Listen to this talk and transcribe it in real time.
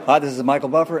Hi, this is Michael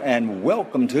Buffer, and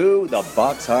welcome to the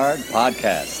Box Hard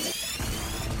Podcast.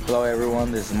 Hello,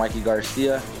 everyone. This is Mikey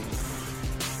Garcia.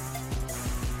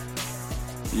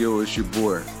 Yo, it's your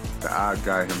boy, the odd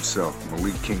guy himself,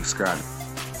 Malik King Scott.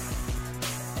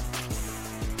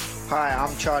 Hi,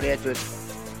 I'm Charlie Edwards.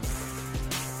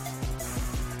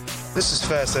 This is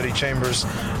Fast Eddie Chambers,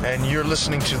 and you're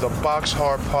listening to the Box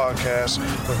Hard Podcast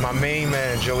with my main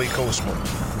man, Joey Coastman.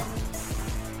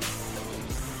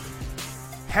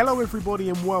 Hello everybody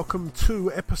and welcome to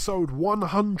episode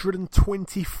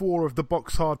 124 of the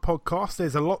Box Hard Podcast.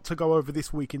 There's a lot to go over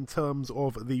this week in terms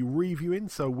of the reviewing,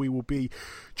 so we will be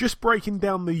just breaking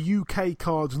down the UK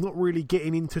cards, not really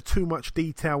getting into too much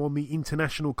detail on the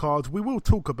international cards. We will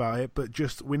talk about it, but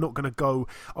just we're not going to go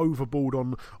overboard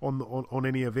on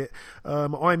any of it.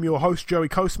 I'm your host, Joey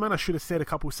Coastman, I should have said a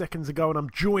couple seconds ago, and I'm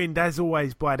joined as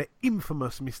always by the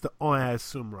infamous Mr. Ayaz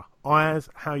Sumra. Ayaz,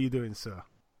 how you doing, sir?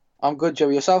 I'm good,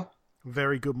 Joey. Yourself?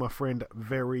 Very good, my friend.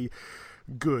 Very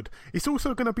good. It's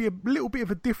also going to be a little bit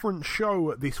of a different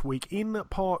show this week. In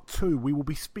part 2, we will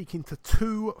be speaking to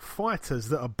two fighters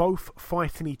that are both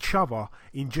fighting each other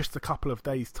in just a couple of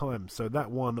days' time. So that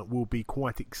one will be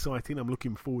quite exciting. I'm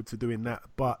looking forward to doing that.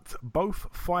 But both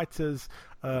fighters,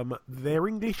 their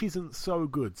English isn't so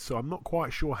good, so I'm not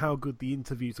quite sure how good the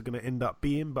interviews are going to end up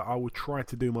being, but I will try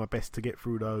to do my best to get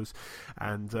through those,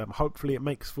 and hopefully it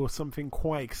makes for something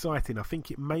quite exciting. I think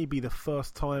it may be the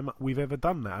first time we've ever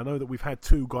done that. I know that we've had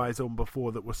two guys on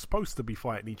before that were supposed to be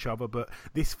fighting each other, but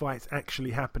this fight's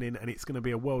actually happening, and it's going to be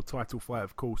a world title fight,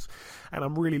 of course, and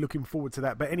I'm really looking forward to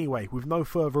that. But anyway, with no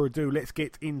further ado, let's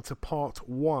get into part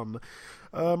 1.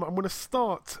 I'm going to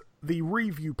start the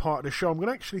review part of the show. I'm going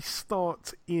to actually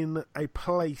start in a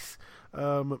place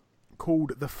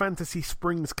called the Fantasy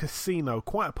Springs Casino,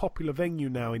 quite a popular venue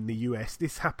now in the US.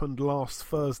 This happened last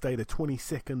Thursday, the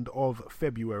 22nd of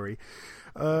February.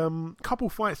 Couple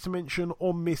fights to mention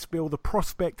on this bill. The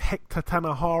prospect Hector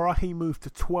Tanajara, he moved to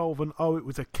 12-0. It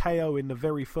was a KO in the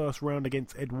very first round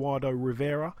against Eduardo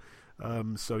Rivera.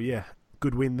 So yeah,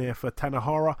 good win there for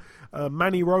Tanajara.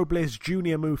 Manny Robles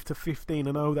Jr. moved to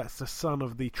 15-0. That's the son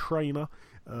of the trainer.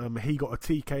 He got a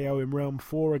TKO in round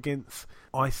 4 against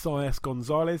Isaias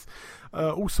Gonzalez.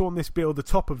 Also on this bill, the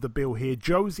top of the bill here,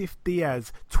 Joseph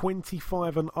Diaz,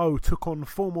 25-0, took on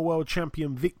former world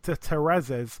champion Victor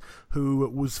Terrazes, who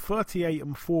was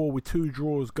 38-4 with 2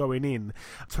 draws going in.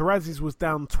 Terrazes was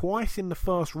down twice in the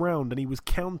first round, and he was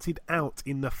counted out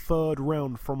in the 3rd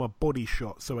round from a body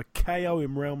shot. So a KO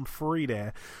in round 3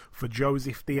 there for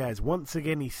Joseph Diaz. Once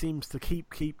again, he seems to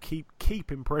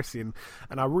keep impressing,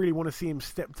 and I really want to see him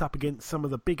stepped up against some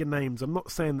of the bigger names. I'm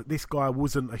not saying that this guy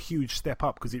wasn't a huge step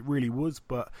up, because it really was,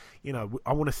 but you know,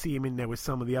 I want to see him in there with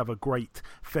some of the other great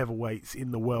featherweights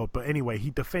in the world. But anyway,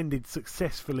 he defended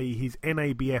successfully his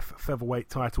NABF featherweight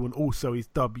title and also his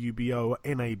WBO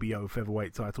NABO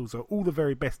featherweight title. So all the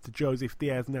very best to Joseph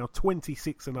Diaz, now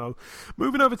 26-0.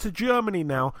 Moving over to Germany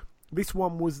now. This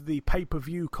one was the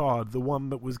pay-per-view card, the one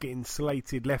that was getting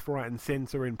slated left, right and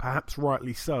centre, and perhaps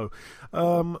rightly so.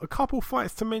 A couple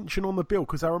fights to mention on the bill,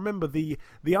 because I remember the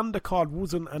undercard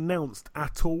wasn't announced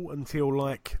at all until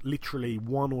like literally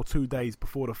 1 or 2 days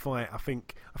before the fight. I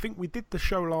think we did the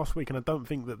show last week, and I don't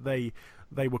think that they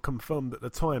were confirmed at the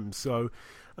time. So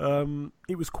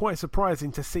it was quite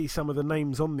surprising to see some of the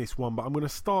names on this one, but I'm going to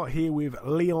start here with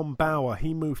Leon Bauer.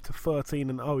 He moved to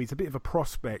 13-0. He's a bit of a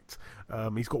prospect.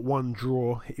 He's got 1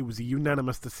 draw. It was a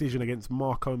unanimous decision against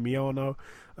Marco Miano.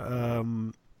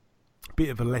 Bit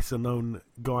of a lesser known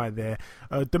guy there.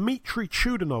 Dmitry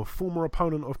Chudanov, former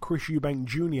opponent of Chris Eubank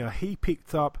Jr., he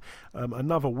picked up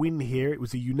another win here. It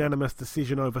was a unanimous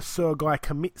decision over Sergei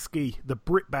Kamitsky, the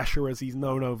Brit Basher as he's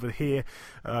known over here,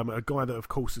 a guy that of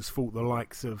course has fought the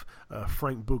likes of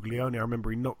Frank Buglioni. I remember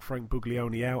he knocked Frank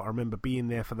Buglioni out. I remember being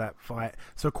there for that fight.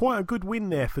 So quite a good win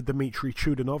there for Dmitry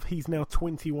Chudanov. He's now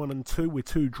 21-2 with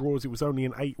 2 draws. It was only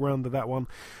an 8-rounder, that one.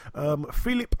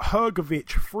 Filip Hrgovic,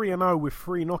 3-0 with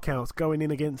 3 knockouts, going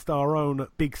in against our own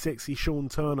big sexy Sean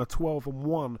Turner,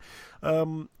 12-1.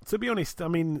 To be honest, I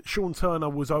mean, Sean Turner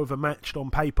was overmatched on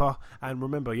paper, and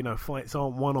remember, you know, fights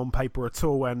aren't won on paper at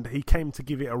all, and he came to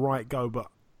give it a right go, but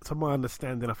to my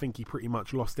understanding, I think he pretty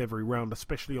much lost every round,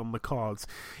 especially on the cards.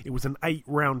 It was an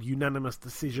 8-round unanimous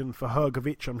decision for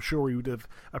Hrgovic. I'm sure he would have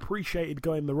appreciated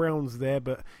going the rounds there,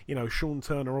 but, you know, Sean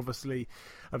Turner, obviously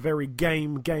a very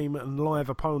game and live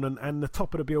opponent. And the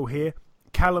top of the bill here,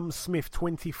 Callum Smith,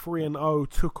 23-0,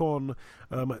 took on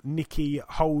Nicky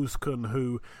Holzken,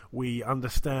 who we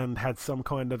understand had some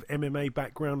kind of MMA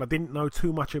background. I didn't know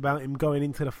too much about him going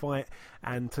into the fight,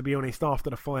 and to be honest, after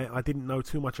the fight, I didn't know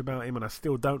too much about him, and I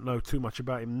still don't know too much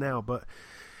about him now, but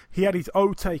He had his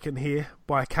O taken here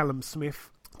by Callum Smith.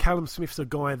 Callum Smith's a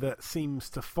guy that seems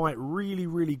to fight really,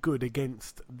 really good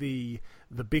against the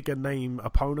bigger name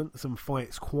opponents and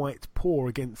fights quite poor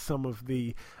against some of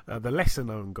the lesser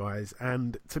known guys.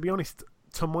 And to be honest,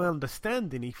 to my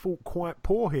understanding, he fought quite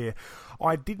poor here.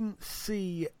 I didn't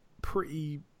see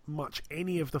pretty much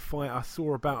any of the fight. I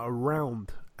saw about a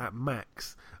round at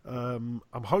max. I'm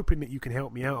hoping that you can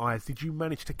help me out, Eyes. Did you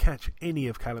manage to catch any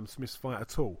of Callum Smith's fight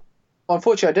at all?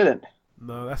 Unfortunately, I didn't.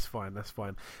 No, that's fine. That's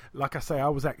fine. Like I say, I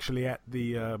was actually at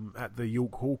the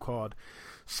York Hall card,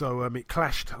 so it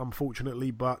clashed,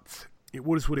 unfortunately. But it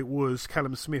was what it was.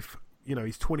 Callum Smith, you know,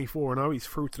 he's 24-0. He's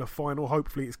through to the final.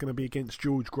 Hopefully, it's going to be against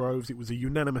George Groves. It was a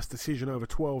unanimous decision over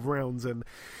 12 rounds, and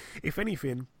if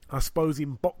anything, I suppose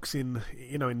in boxing,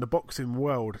 you know, in the boxing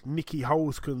world, Nicky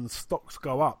Holzken's stocks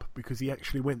go up because he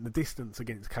actually went the distance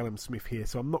against Callum Smith here.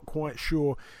 So I'm not quite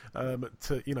sure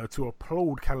to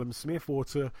applaud Callum Smith or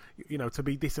to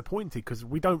be disappointed, because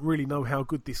we don't really know how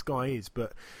good this guy is.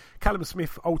 But Callum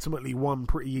Smith ultimately won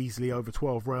pretty easily over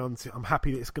 12 rounds. I'm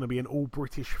happy that it's going to be an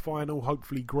all-British final.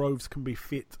 Hopefully Groves can be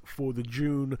fit for the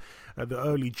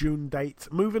early June date.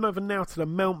 Moving over now to the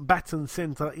Mountbatten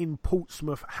Centre in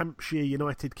Portsmouth, Hampshire,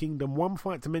 United Kingdom. One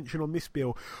fight to mention on this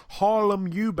bill: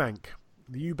 Harlem Eubank.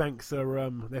 The Eubanks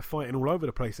are they're fighting all over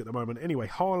the place at the moment. Anyway,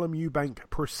 Harlem Eubank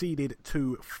proceeded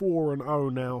to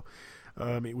 4-0 now.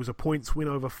 It was a points win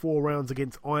over 4 rounds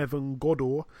against Ivan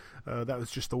Godor. That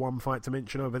was just the one fight to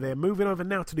mention over there. Moving over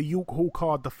now to the York Hall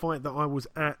card, the fight that I was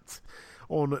at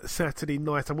on Saturday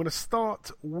night. I'm going to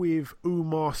start with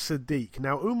Umar Sadiq.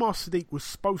 Now, Umar Sadiq was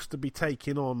supposed to be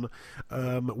taking on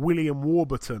William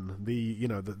Warburton,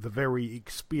 the very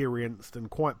experienced and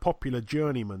quite popular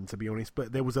journeyman, to be honest,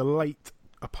 but there was a late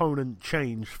opponent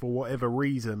change for whatever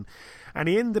reason, and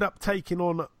he ended up taking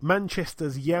on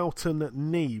Manchester's Yalton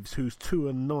Neves, who's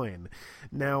 2-9.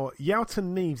 Now,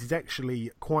 Yalton Neves is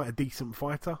actually quite a decent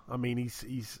fighter. I mean,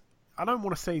 he's I don't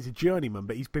want to say he's a journeyman,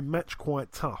 but he's been matched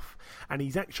quite tough, and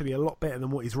he's actually a lot better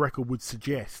than what his record would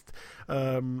suggest.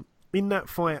 In that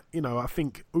fight, you know, I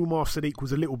think Umar Sadiq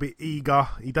was a little bit eager.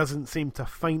 He doesn't seem to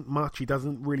feint much. He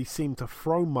doesn't really seem to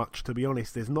throw much, to be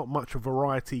honest. There's not much of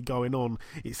variety going on.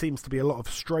 It seems to be a lot of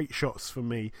straight shots for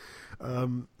me.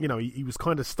 He was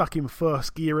kind of stuck in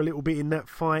first gear a little bit in that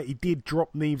fight. He did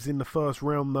drop Neves in the first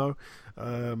round, though.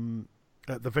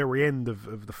 At the very end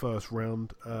of the first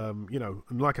round, and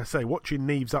like I say, watching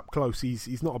Neves up close,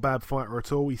 he's not a bad fighter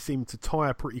at all. He seemed to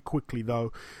tire pretty quickly,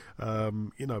 though,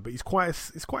 but he's quite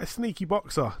a sneaky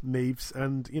boxer, Neves,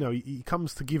 and he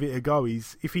comes to give it a go.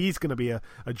 If he is going to be a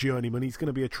journeyman, he's going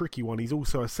to be a tricky one. He's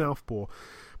also a southpaw.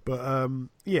 But,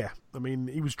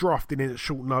 he was drafted in at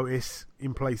short notice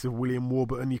in place of William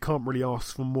Warburton. You can't really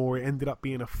ask for more. It ended up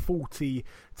being a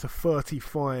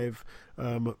 40-35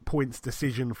 points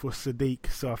decision for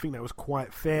Sadiq, so I think that was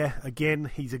quite fair. Again,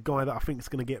 he's a guy that I think is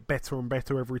going to get better and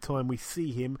better every time we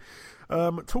see him.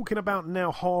 Talking about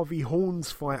now Harvey Horn's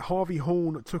fight. Harvey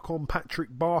Horn took on Patrick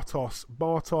Bartos.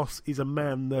 Bartos is a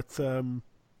man that...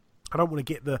 I don't want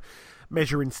to get the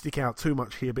measuring stick out too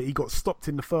much here, but he got stopped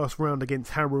in the first round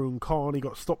against Haroon Khan. He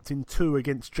got stopped in 2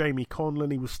 against Jamie Conlon.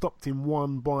 He was stopped in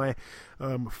 1 by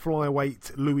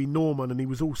flyweight Louis Norman, and he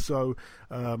was also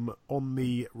on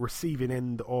the receiving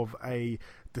end of a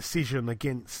decision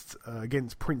against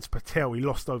Prince Patel. He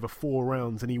lost over 4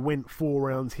 rounds, and he went 4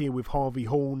 rounds here with Harvey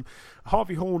Horn.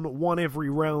 Harvey Horn won every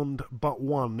round but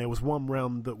 1. There was 1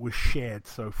 round that was shared,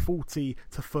 so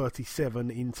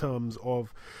 40-37 in terms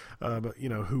of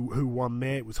who won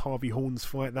there. It was Harvey Horn's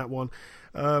fight, that one.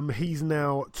 He's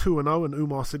now 2-0, and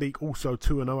Umar Sadiq also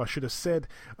 2-0, I should have said.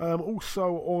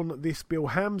 Also on this bill,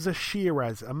 Hamza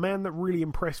Shiraz, a man that really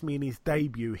impressed me in his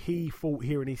debut. He fought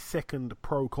here in his second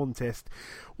pro contest.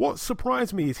 What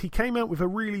surprised me is he came out with a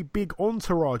really big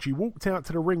entourage. He walked out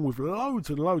to the ring with loads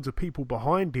and loads of people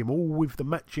behind him, all with the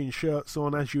matching shirts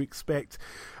on, as you expect.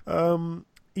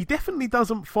 He definitely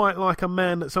doesn't fight like a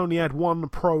man that's only had 1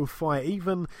 pro fight.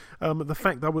 Even the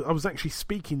fact that I was actually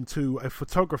speaking to a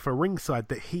photographer ringside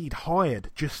that he'd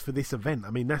hired just for this event.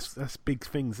 I mean, that's big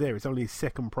things there. It's only his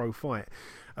second pro fight.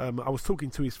 I was talking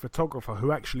to his photographer,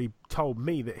 who actually told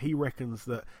me that he reckons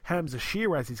that Hamza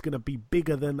Shiraz is going to be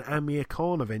bigger than Amir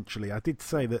Khan eventually. I did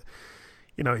say that,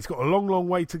 he's got a long, long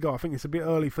way to go. I think it's a bit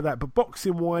early for that. But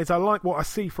boxing-wise, I like what I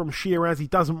see from Shiraz. He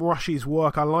doesn't rush his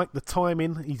work. I like the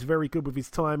timing. He's very good with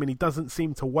his timing. He doesn't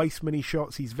seem to waste many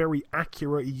shots. He's very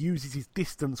accurate. He uses his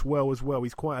distance well as well.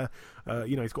 He's quite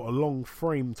he's got a long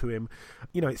frame to him.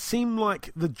 It seemed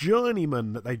like the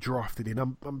journeyman that they drafted in,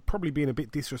 I'm probably being a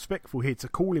bit disrespectful here to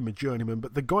call him a journeyman,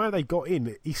 but the guy they got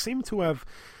in, he seemed to have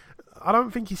I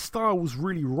don't think his style was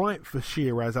really right for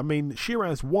Shiraz. I mean,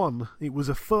 Shiraz won. It was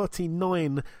a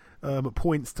 39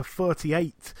 points to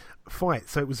 38 fight,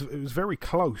 so it was very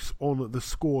close on the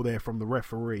score there from the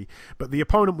referee. But the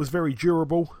opponent was very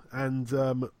durable, and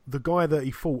the guy that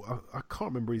he fought, I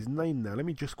can't remember his name now. Let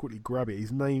me just quickly grab it.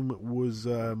 His name was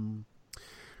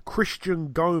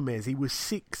Christian Gomez. He was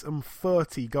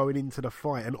 6-30 going into the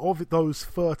fight, and of those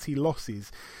 30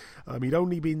 losses, he'd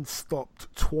only been stopped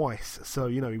twice, so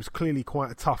he was clearly quite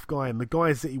a tough guy. And the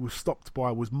guys that he was stopped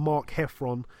by was Mark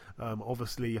Heffron.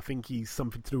 Obviously, I think he's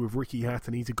something to do with Ricky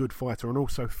Hatton. He's a good fighter, and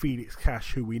also Felix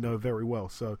Cash, who we know very well.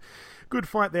 So, good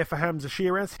fight there for Hamza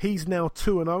Shiraz. He's now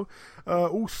 2-0.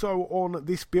 Also on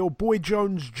this bill, Boy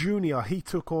Jones Jr. He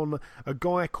took on a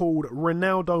guy called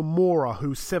Ronaldo Mora,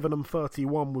 who's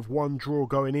 7-31 with 1 draw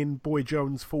going in. Boy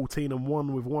Jones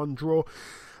 14-1 with 1 draw.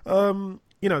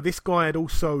 This guy had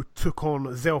also took on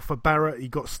Zelfa Barrett. He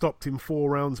got stopped in 4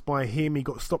 rounds by him. He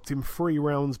got stopped in 3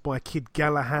 rounds by Kid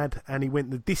Galahad, and he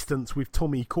went the distance with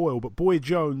Tommy Coyle. But Boy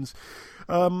Jones,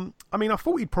 I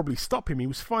thought he'd probably stop him. He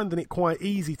was finding it quite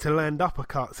easy to land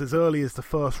uppercuts as early as the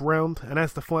first round, and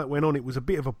as the fight went on, it was a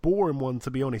bit of a boring one,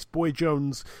 to be honest. Boy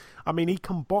Jones, he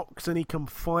can box and he can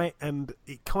fight, and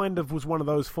it kind of was one of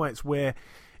those fights where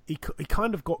he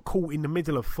kind of got caught in the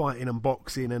middle of fighting and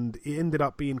boxing, and it ended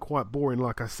up being quite boring,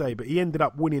 like I say. But he ended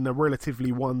up winning a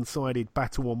relatively one-sided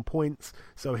battle on points,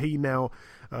 so he now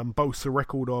boasts a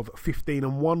record of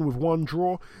 15-1 with 1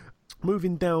 draw.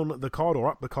 Moving down the card, or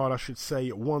up the card I should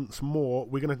say once more,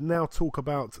 we're going to now talk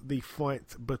about the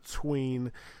fight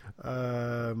between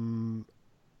Nathan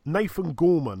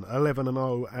Gorman,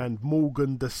 11-0, and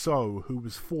Morgan Dassault, who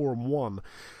was 4-1.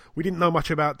 We didn't know much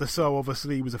about Dassault,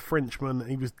 obviously. He was a Frenchman.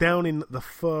 He was down in the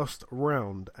first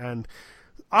round, and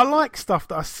I like stuff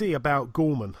that I see about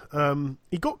Gorman.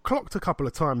 He got clocked a couple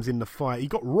of times in the fight. He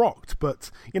got rocked,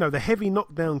 but, the heavy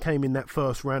knockdown came in that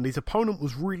first round. His opponent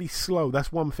was really slow.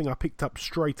 That's one thing I picked up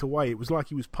straight away. It was like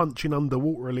he was punching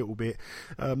underwater a little bit.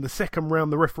 The second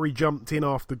round, the referee jumped in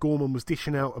after Gorman was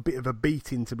dishing out a bit of a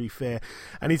beating, to be fair,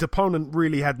 and his opponent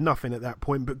really had nothing at that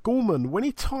point. But Gorman, when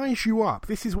he ties you up,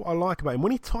 this is what I like about him.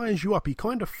 When he ties you up, he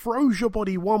kind of throws your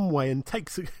body one way and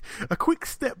takes a quick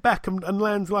step back and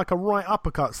lands like a right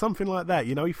uppercut. Something like that,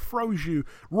 he throws you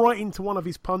right into one of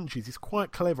his punches. It's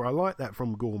quite clever. I like that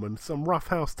from Gorman. Some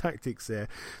roughhouse tactics there.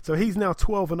 So he's now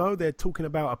 12-0. They're talking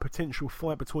about a potential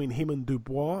fight between him and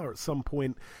Dubois at some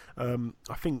point.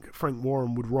 I think Frank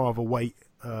Warren would rather wait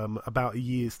about a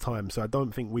year's time, so I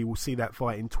don't think we will see that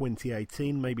fight in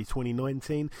 2018, maybe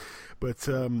 2019. But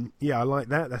I like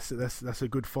that. That's a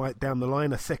good fight down the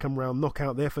line. A second round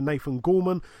knockout there for Nathan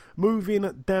Gorman.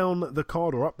 Moving down the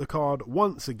card, or up the card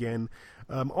once again,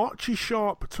 Archie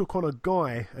Sharp took on a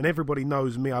guy, and everybody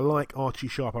knows me, I like Archie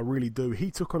Sharp, I really do. He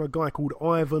took on a guy called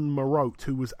Ivan Marotte,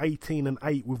 who was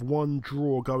 18-8 with 1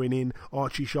 draw going in.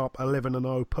 Archie Sharp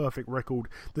 11-0, perfect record.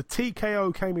 The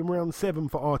TKO came in round 7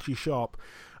 for Archie Sharp.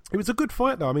 It was a good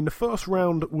fight, though. The first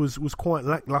round was quite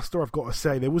lackluster, I've got to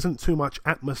say. There wasn't too much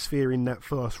atmosphere in that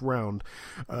first round.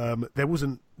 There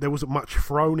wasn't much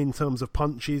thrown in terms of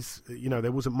punches.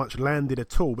 There wasn't much landed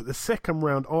at all. But the second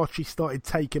round, Archie started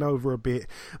taking over a bit.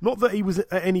 Not that he was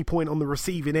at any point on the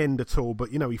receiving end at all, but,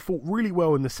 he fought really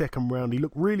well in the second round. He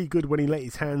looked really good when he let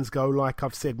his hands go. Like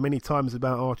I've said many times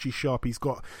about Archie Sharp, he's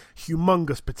got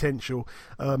humongous potential.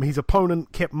 His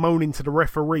opponent kept moaning to the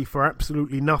referee for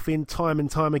absolutely nothing, time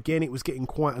and time again. It was getting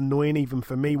quite annoying, even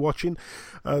for me watching.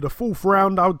 The fourth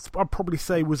round, I'd probably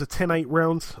say, was a 10-8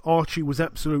 round. Archie was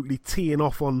absolutely teeing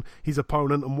off on his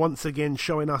opponent, and once again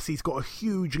showing us he's got a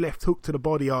huge left hook to the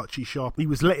body. Archie Sharp, he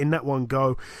was letting that one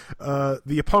go.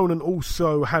 The opponent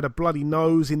also had a bloody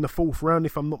nose in the fourth round,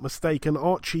 if I'm not mistaken.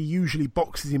 Archie usually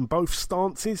boxes in both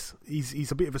stances.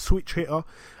 He's a bit of a switch hitter.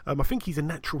 I think he's a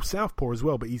natural southpaw as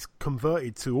well, but he's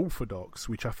converted to orthodox,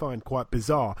 which I find quite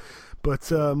bizarre.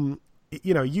 But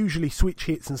usually switch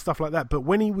hits and stuff like that, but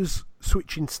when he was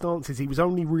switching stances, he was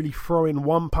only really throwing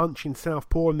one punch in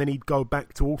southpaw, and then he'd go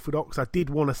back to orthodox. I did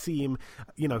want to see him,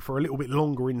 for a little bit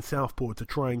longer in southpaw to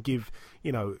try and give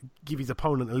his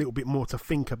opponent a little bit more to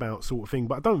think about, sort of thing,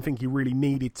 but I don't think he really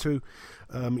needed to.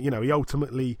 He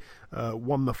ultimately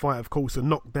won the fight, of course, a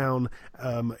knockdown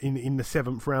in the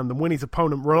 7th round, and when his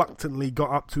opponent reluctantly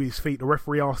got up to his feet, the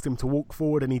referee asked him to walk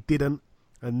forward, and he didn't.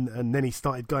 And then he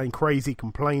started going crazy,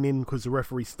 complaining because the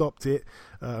referee stopped it.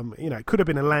 It could have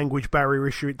been a language barrier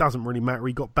issue. It doesn't really matter.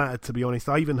 He got battered, to be honest.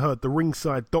 I even heard the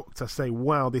ringside doctor say,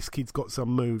 wow, this kid's got some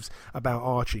moves, about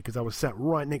Archie, because I was sat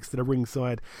right next to the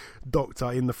ringside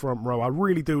doctor in the front row. I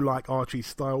really do like Archie's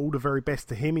style. All the very best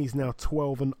to him. He's now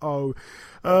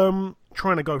 12-0.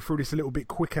 trying to go through this a little bit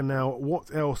quicker now.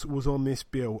 What else was on this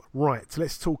bill? Right,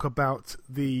 let's talk about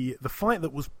the fight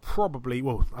that was probably,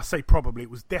 well, I say probably, it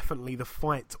was definitely the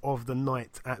fight of the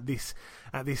night at this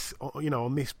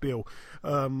on this bill.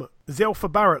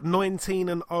 Zelfa Barrett,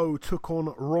 19-0, took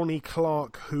on Ronnie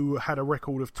Clark, who had a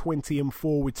record of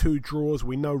 20-4 with 2 draws.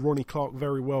 We know Ronnie Clark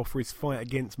very well for his fight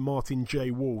against Martin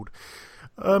J. Ward.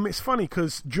 It's funny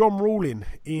because John Rawlin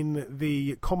in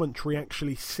the commentary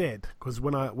actually said, because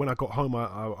when I got home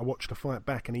I watched the fight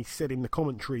back, and he said in the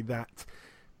commentary that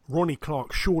Ronnie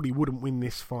Clark surely wouldn't win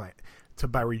this fight to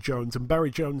Barry Jones, and Barry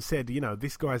Jones said,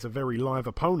 this guy's a very live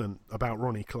opponent about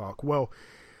Ronnie Clark. Well,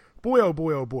 boy, oh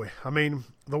boy, oh boy. I mean,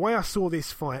 the way I saw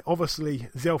this fight, obviously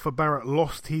Zelfa Barrett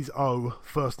lost his O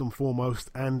first and foremost,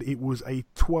 and it was a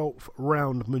 12th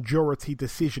round majority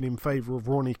decision in favour of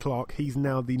Ronnie Clark. He's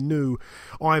now the new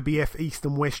IBF East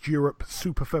and West Europe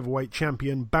super featherweight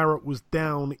champion. Barrett was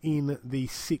down in the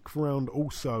 6th round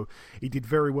also. He did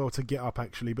very well to get up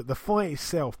actually, but the fight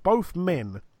itself, both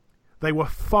men, they were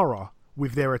thorough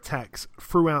with their attacks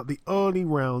throughout the early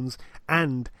rounds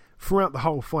and throughout the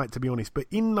whole fight, to be honest. But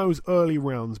in those early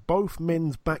rounds, both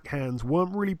men's backhands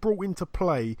weren't really brought into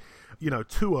play,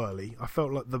 too early. I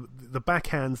felt like the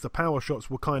backhands, the power shots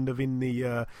were kind of in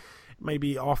the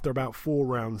maybe after about 4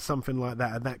 rounds, something like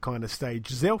that, at that kind of stage.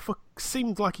 Zelfa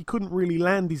seemed like he couldn't really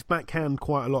land his backhand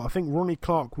quite a lot. I think Ronnie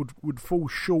Clark would fall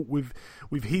short with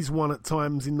his one at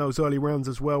times in those early rounds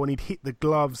as well, and he'd hit the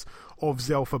gloves of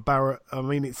Zelfa Barrett. I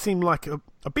mean, it seemed like a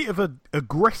bit of an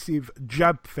aggressive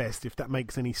jab fest, if that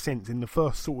makes any sense, in the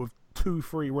first sort of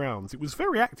 2-3 rounds. It was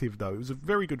very active though. It was a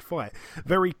very good fight,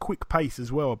 very quick pace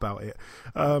as well about it.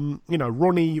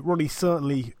 Ronnie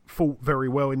certainly fought very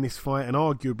well in this fight, and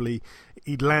arguably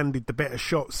he'd landed the better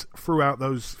shots throughout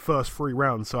those first 3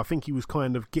 rounds, so I think he was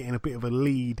kind of getting a bit of a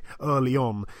lead early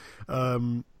on.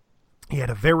 He had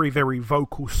a very, very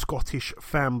vocal Scottish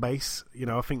fan base.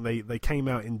 I think they came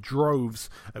out in droves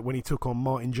when he took on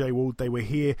Martin J. Ward. They were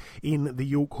here in the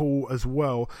York Hall as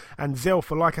well. And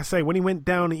Zelfa, like I say, when he went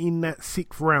down in that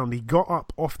 6th round, he got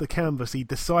up off the canvas. He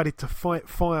decided to fight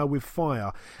fire with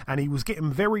fire. And he was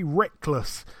getting very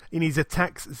reckless in his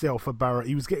attacks, Zelfa Barrett.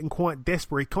 He was getting quite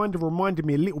desperate. He kind of reminded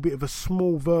me a little bit of a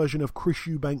small version of Chris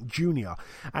Eubank Jr.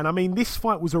 And I mean, this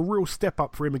fight was a real step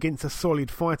up for him against a solid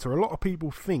fighter. A lot of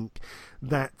people think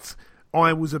that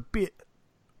I was a bit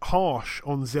harsh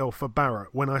on Zelfa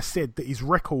Barrett when I said that his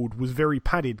record was very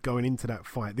padded going into that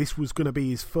fight. This was going to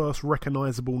be his first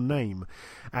recognisable name.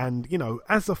 And,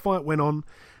 as the fight went on,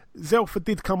 Zelfa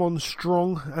did come on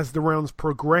strong as the rounds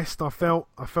progressed. I felt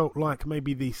like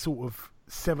maybe the sort of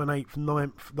 7th, 8th,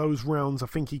 9th, those rounds, I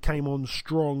think he came on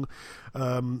strong.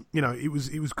 It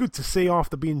was good to see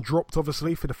after being dropped,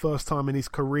 obviously, for the first time in his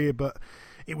career, but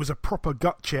it was a proper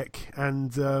gut check,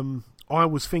 and I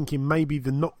was thinking maybe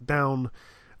the knockdown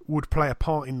would play a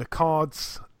part in the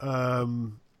cards,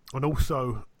 and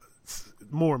also,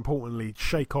 more importantly,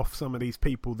 shake off some of these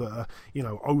people that are,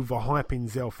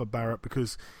 overhyping Zelfa Barrett,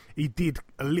 because he did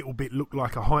a little bit look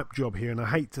like a hype job here, and I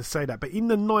hate to say that. But in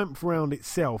the 9th round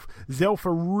itself,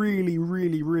 Zelfa really,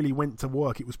 really, really went to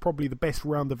work. It was probably the best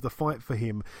round of the fight for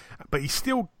him, but he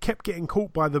still kept getting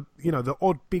caught by the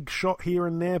odd big shot here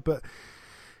and there. But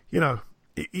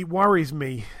it worries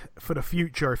me for the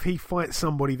future if he fights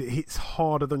somebody that hits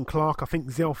harder than Clark. I think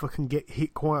Zelfa can get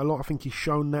hit quite a lot. I think he's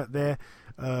shown that there.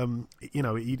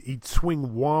 He'd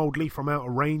swing wildly from out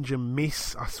of range and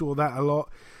miss. I saw that a lot.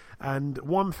 And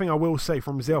one thing I will say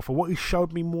from Zelfa, what he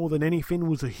showed me more than anything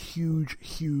was a huge,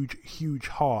 huge, huge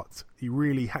heart. He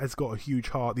really has got a huge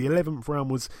heart. The 11th round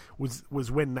was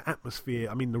when the atmosphere,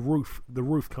 the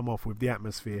roof come off with the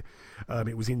atmosphere.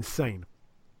 It was insane.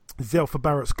 Zelfa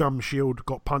Barrett's gum shield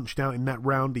got punched out in that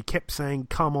round. He kept saying,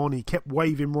 come on. He kept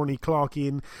waving Ronnie Clark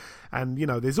in. And,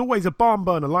 there's always a barn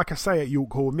burner, like I say, at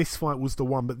York Hall. And this fight was the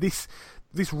one. But this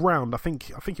round, I think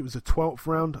it was the 12th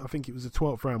round. I think it was the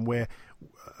 12th round where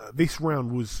this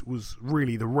round was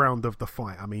really the round of the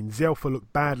fight. I mean, Zelfa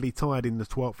looked badly tired in the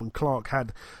 12th, and Clark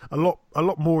had a lot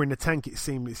more in the tank, it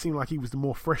seemed. It seemed like he was the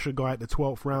more fresher guy at the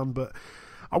 12th round, but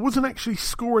I wasn't actually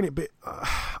scoring it, but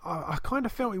I kind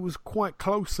of felt it was quite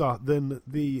closer than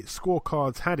the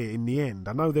scorecards had it in the end.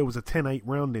 I know there was a 10-8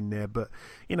 round in there, but,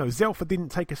 Zelfa didn't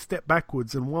take a step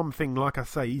backwards, and one thing, like I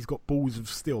say, he's got balls of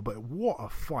steel, but what a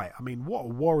fight. I mean, what a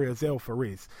warrior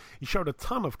Zelfa is. He showed a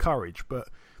ton of courage, but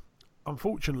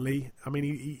unfortunately,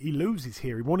 he loses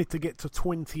here. He wanted to get to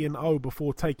 20-0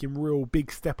 before taking real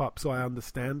big step-ups, I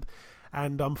understand.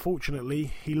 And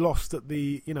unfortunately, he lost at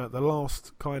the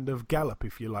last kind of gallop,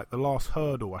 if you like, the last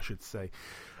hurdle, I should say.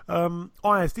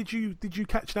 Ayaz, did you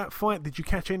catch that fight? Did you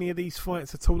catch any of these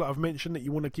fights at all that I've mentioned that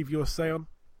you want to give your say on?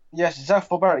 Yes,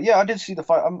 Zafar Barrett. Yeah, I did see the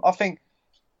fight. I think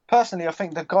personally, I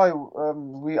think the guy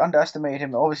we underestimated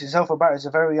him. Obviously, Zafar Barrett is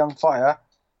a very young fighter,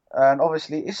 and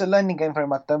obviously it's a learning game for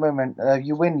him at the moment.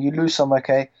 You win, you lose some,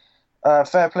 okay,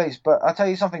 fair plays. But I tell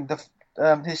you something,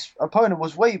 his opponent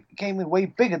came in way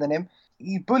bigger than him.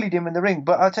 He bullied him in the ring.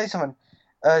 But I'll tell you something,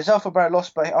 Zafar Barrett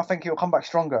lost, but I think he'll come back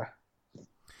stronger.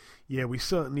 Yeah, we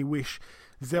certainly wish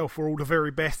Zelfa all the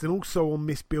very best. And also on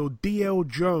this build, DL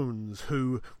Jones,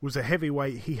 who was a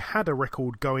heavyweight. He had a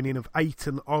record going in of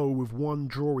 8-0 with 1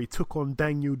 draw. He took on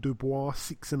Daniel Dubois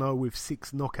 6-0 with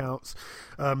 6 knockouts.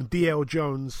 DL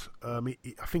Jones, I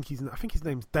think his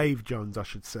name's Dave Jones, I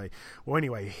should say. Well,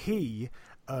 anyway, he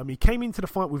came into the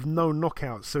fight with no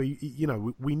knockouts, so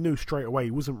we knew straight away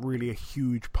he wasn't really a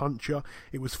huge puncher.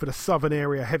 It was for the Southern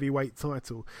Area heavyweight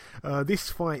title. This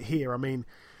fight here, I mean,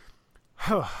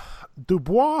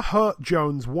 Dubois hurt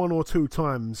Jones 1 or 2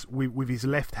 times with his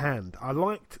left hand. I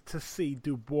liked to see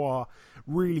Dubois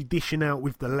really dishing out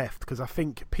with the left, because I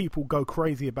think people go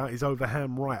crazy about his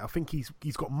overhand right. I think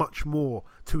he's got much more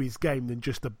to his game than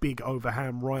just a big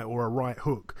overhand right or a right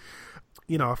hook.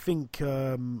 I think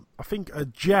a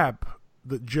jab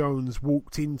that Jones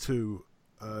walked into,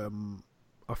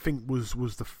 I think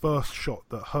was the first shot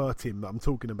that hurt him that I'm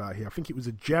talking about here. I think it was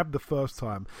a jab the first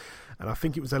time, and I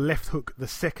think it was a left hook the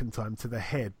second time to the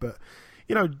head. But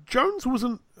Jones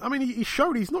wasn't. I mean, he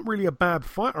showed he's not really a bad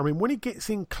fighter. I mean, when he gets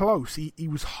in close, he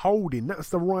was holding. That's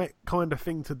the right kind of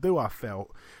thing to do, I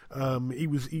felt. He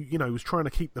was trying to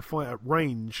keep the fight at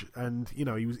range, and he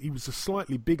was a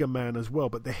slightly bigger man as well.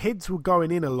 But the heads were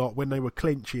going in a lot when they were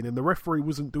clinching, and the referee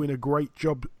wasn't doing a great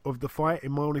job of the fight,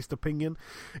 in my honest opinion.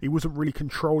 He wasn't really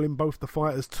controlling both the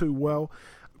fighters too well.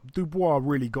 Dubois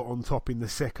really got on top in the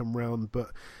second round,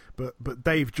 but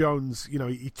Dave Jones,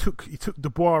 he took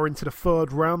Dubois into the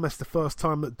third round. That's the first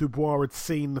time that Dubois had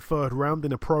seen the third round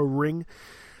in a pro ring.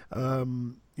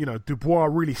 Dubois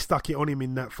really stuck it on him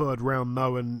in that third round,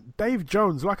 though, and Dave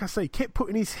Jones, like I say, kept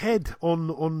putting his head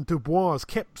on Dubois,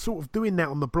 kept sort of doing that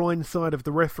on the blind side of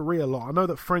the referee a lot. I know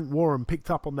that Frank Warren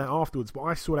picked up on that afterwards, but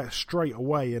I saw that straight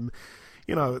away, and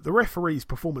the referee's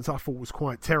performance I thought was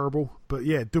quite terrible. But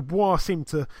yeah, Dubois seemed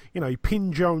to, he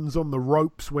pinned Jones on the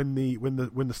ropes when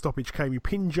the stoppage came. He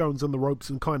pinned Jones on the ropes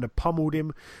and kind of pummeled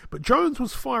him. But Jones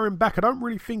was firing back. I don't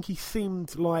really think he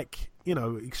seemed like,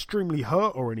 extremely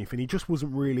hurt or anything. He just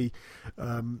wasn't really,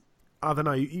 I don't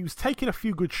know. He was taking a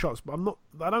few good shots, but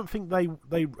I don't think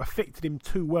they affected him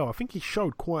too well. I think he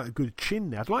showed quite a good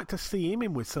chin there. I'd like to see him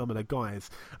in with some of the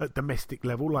guys at domestic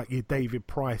level, like your David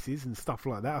Prices and stuff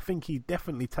like that. I think he'd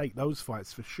definitely take those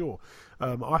fights for sure.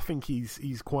 I think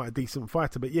he's quite a decent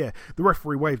fighter. But yeah, the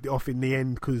referee waved it off in the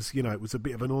end because it was a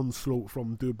bit of an onslaught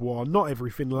from Dubois. Not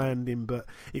everything landing, but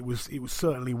it was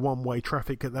certainly one-way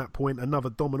traffic at that point.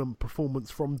 Another dominant performance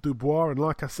from Dubois, and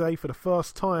like I say, for the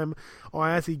first time,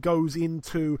 as he goes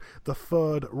into the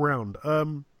third round.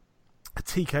 A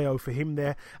TKO for him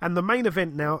there. And the main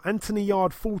event now, Anthony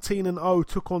Yarde 14-0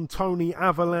 took on Tony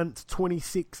Averlant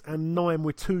 26-9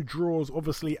 with 2 draws.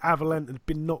 Obviously Averlant had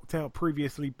been knocked out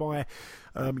previously by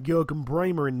Jürgen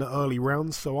Bremer in the early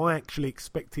rounds, so I actually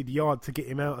expected Yarde to get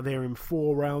him out of there in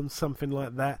 4 rounds, something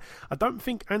like that. I don't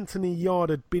think Anthony Yarde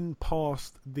had been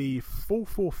past the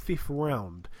 4th or 5th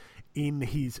round in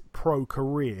his pro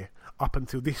career up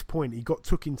until this point. He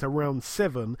took into round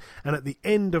 7, and at the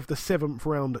end of the 7th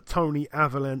round, Tony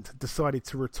Averlant decided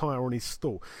to retire on his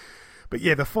stall. But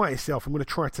yeah, the fight itself, I'm going to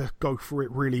try to go through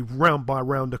it really round by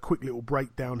round, a quick little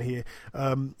breakdown here.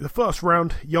 The first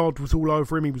round, Yarde was all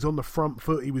over him. He was on the front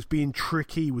foot. He was being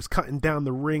tricky. He was cutting down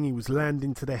the ring. He was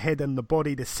landing to the head and the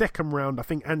body. The second round, I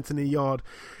think Anthony Yarde,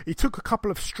 he took a couple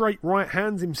of straight right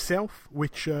hands himself,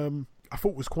 which I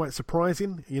thought was quite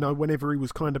surprising, whenever he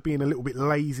was kind of being a little bit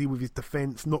lazy with his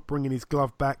defence, not bringing his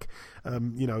glove back,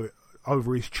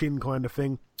 over his chin kind of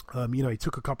thing. He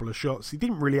took a couple of shots. He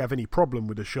didn't really have any problem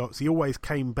with the shots. He always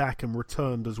came back and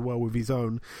returned as well with his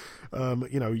own.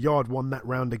 Yarde won that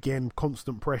round again,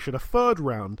 constant pressure. The third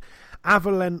round,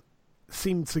 Averlant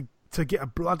seemed to get a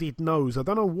bloodied nose. I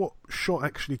don't know what shot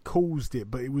actually caused it,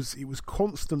 but it was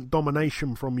constant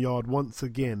domination from Yarde once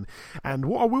again. And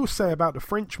what I will say about the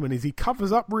Frenchman is he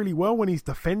covers up really well when he's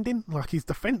defending. Like, his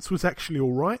defence was actually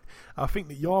all right. I think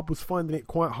that Yarde was finding it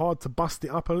quite hard to bust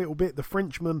it up a little bit. The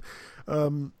Frenchman,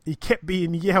 he kept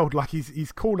being yelled, like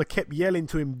his corner kept yelling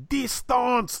to him,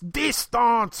 "Distance!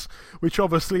 Distance!" which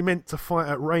obviously meant to fight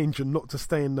at range and not to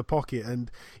stay in the pocket.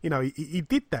 And, he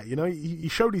did that, he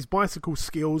showed his bicycle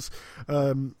skills.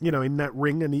 in that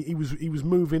ring, and he was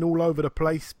moving all over the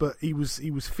place, but he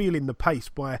was feeling the pace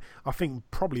by, I think,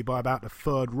 probably by about the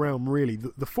third round. Really,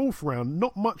 the fourth round,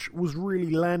 not much was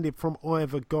really landed from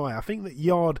either guy. I think that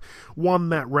Yarde won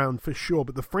that round for sure,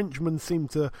 but the Frenchman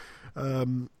seemed to.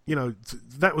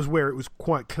 That was where it was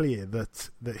quite clear that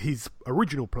his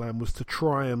original plan was to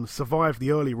try and survive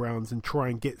the early rounds and try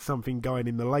and get something going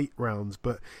in the late rounds,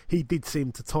 but he did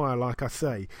seem to tire, like I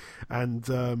say, and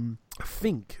I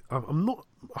think, I'm not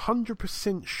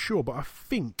 100% sure, but I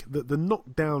think that the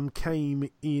knockdown came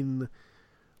in,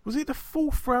 was it the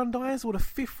fourth round, Ayaz, or the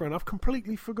fifth round? I've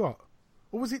completely forgot.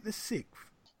 Or was it the sixth?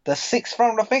 The sixth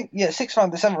round, I think. Yeah, sixth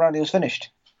round, the seventh round, he was finished.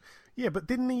 Yeah, but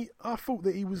didn't he? I thought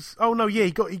that he was. Oh no, yeah,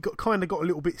 he got kind of got a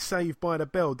little bit saved by the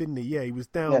bell, didn't he? Yeah, he was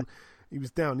down. Yeah. He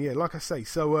was down. Yeah, like I say.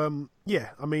 So yeah,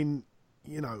 I mean,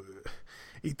 he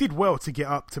did well to get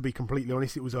up. To be completely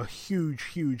honest, it was a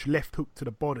huge left hook to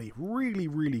the body.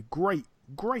 Really great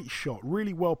shot.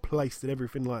 Really well placed and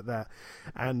everything like that.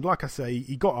 And like I say,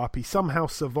 he got up. He somehow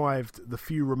survived the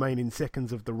few remaining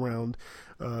seconds of the round.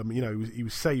 He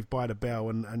was saved by the bell,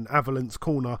 and Avalant's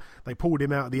corner, they pulled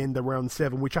him out at the end of round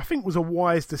 7, which I think was a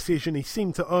wise decision. He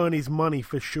seemed to earn his money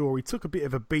for sure. He took a bit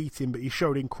of a beating, but he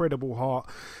showed incredible heart.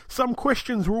 Some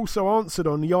questions were also answered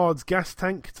on Yarde's gas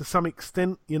tank to some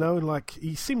extent, like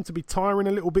he seemed to be tiring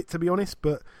a little bit, to be honest,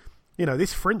 but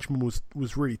this Frenchman was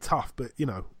really tough, but,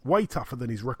 way tougher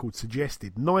than his record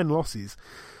suggested. 9 losses,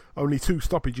 only 2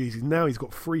 stoppages, and now he's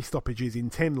got 3 stoppages in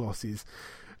 10 losses.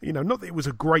 Not that it was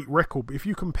a great record, but if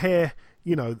you compare,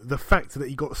 the fact that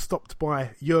he got stopped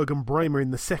by Jürgen Bremer in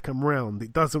the second round,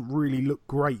 it doesn't really look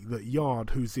great that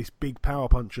Yarde, who's this big power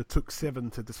puncher, took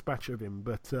 7 to dispatch of him.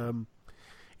 But,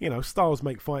 styles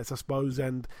make fights, I suppose,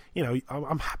 and,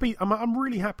 I'm happy. I'm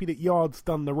really happy that Yarde's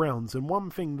done the rounds, and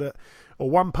one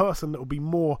person that will be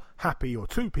more happy, or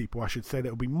 2 people, I should say, that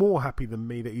will be more happy than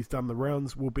me that he's done the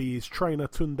rounds will be his trainer,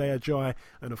 Tunde Ajayi,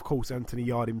 and of course, Anthony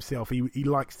Yarde himself. He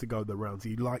likes to go the rounds.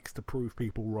 He likes to prove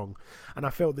people wrong, and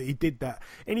I felt that he did that.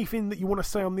 Anything that you want to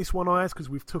say on this one, Ayaz? Because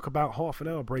we've took about half an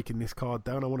hour breaking this card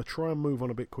down. I want to try and move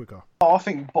on a bit quicker. I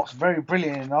think Bot's very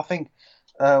brilliant, and I think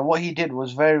what he did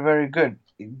was very, very good.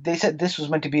 They said this was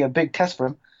meant to be a big test for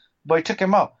him, but he took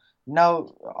him out.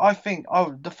 Now, I think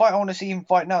the fight I want to see him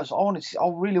fight now is I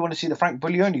really want to see the Frank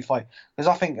Buglioni fight, because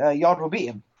I think Yarde will beat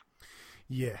him.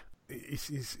 Yeah,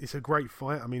 it's a great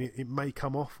fight. I mean, it may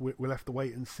come off. We'll have to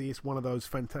wait and see. It's one of those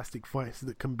fantastic fights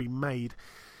that can be made.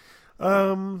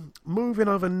 Moving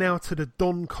over now to the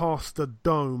Doncaster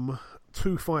Dome.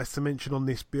 2 fights to mention on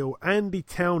this bill. Andy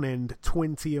Townend,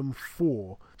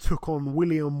 20-4, took on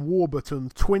William Warburton,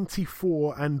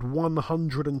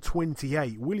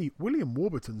 24-128. William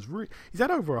Warburton's he's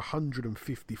had over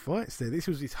 150 fights there. This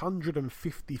was his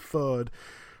 153rd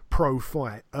pro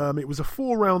fight. It was a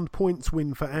 4-round points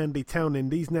win for Andy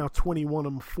Townend. He's now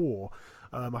 21-4.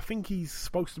 I think he's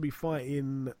supposed to be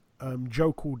fighting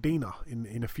Joe Cordina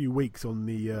in a few weeks on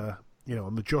the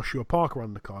on the Joshua Parker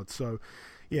undercard. So.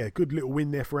 Yeah, good little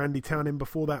win there for Andy Townend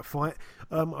before that fight.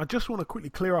 I just want to quickly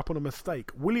clear up on a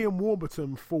mistake. William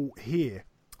Warburton fought here.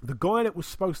 The guy that was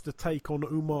supposed to take on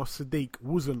Umar Sadiq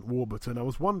wasn't Warburton. I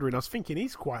was thinking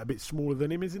he's quite a bit smaller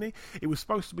than him, isn't he? It was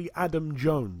supposed to be Adam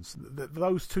Jones.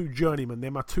 Those 2 journeymen,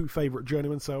 they're my 2 favourite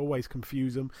journeymen, so I always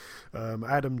confuse them.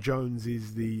 Adam Jones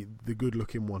is the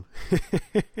good-looking one.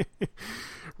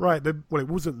 Right, it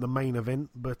wasn't the main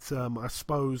event, but I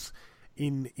suppose...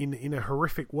 In a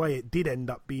horrific way, it did end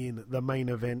up being the main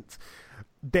event.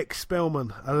 Dex Spellman,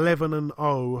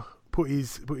 11-0, put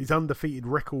his undefeated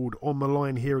record on the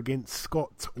line here against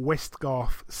Scott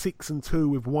Westgarth, 6-2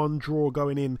 with 1 draw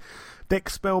going in.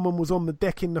 Dex Spellman was on the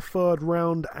deck in the 3rd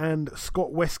round, and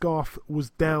Scott Westgarth was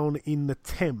down in the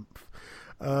 10th.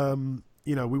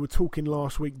 We were talking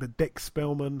last week that Dex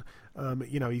Spellman,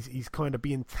 he's kind of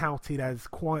being touted as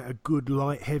quite a good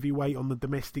light heavyweight on the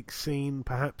domestic scene.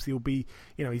 Perhaps he'll be,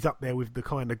 he's up there with the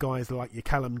kind of guys like your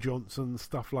Callum Johnson,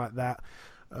 stuff like that.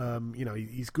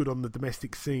 He's good on the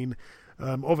domestic scene.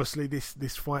 Obviously,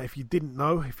 this fight, if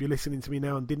you're listening to me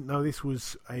now and didn't know, this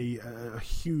was a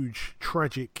huge,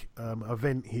 tragic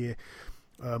event here.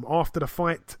 After the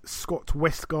fight, Scott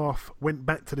Westgarth went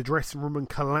back to the dressing room and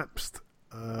collapsed.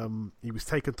 He was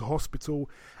taken to hospital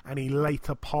and he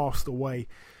later passed away.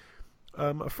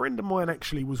 A friend of mine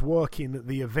actually was working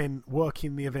the event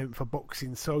for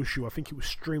Boxing Social. I think it was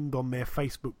streamed on their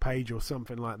Facebook page or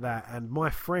something like that. And a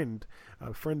friend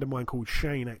of mine called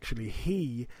Shane, actually,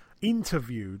 he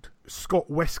interviewed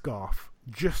Scott Westgarth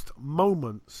just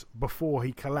moments before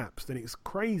he collapsed. And it's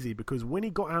crazy because when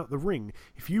he got out the ring,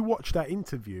 if you watch that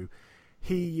interview,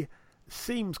 he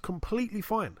seems completely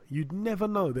fine. You'd never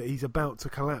know that he's about to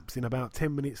collapse in about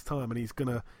 10 minutes time and he's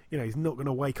gonna, he's not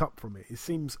gonna wake up from it. It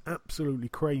seems absolutely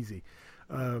crazy.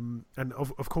 And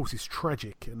of course it's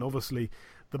tragic, and obviously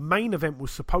the main event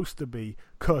was supposed to be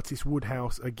Curtis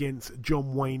Woodhouse against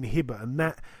John Wayne Hibbert, and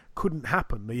that couldn't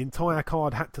happen. The entire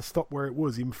card had to stop where it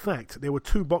was. In fact, there were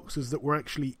two boxers that were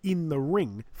actually in the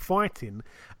ring fighting,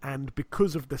 and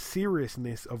because of the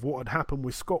seriousness of what had happened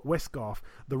with Scott Westgarth,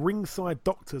 the ringside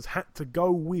doctors had to go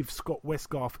with Scott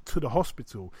Westgarth to the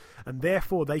hospital, and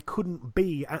therefore they couldn't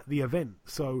be at the event.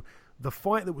 So the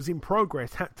fight that was in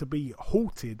progress had to be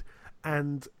halted,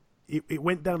 and it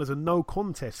went down as a no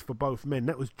contest for both men.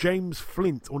 That was James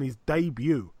Flint on his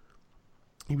debut.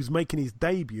 He was making his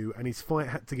debut and his fight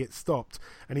had to get stopped,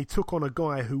 and he took on a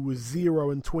guy who was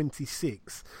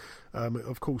 0-26.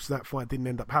 Of course, that fight didn't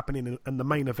end up happening, and the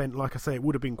main event, like I say, it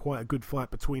would have been quite a good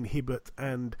fight between Hibbert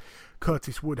and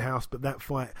Curtis Woodhouse, but that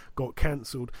fight got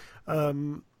cancelled.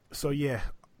 So yeah,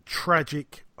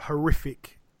 tragic,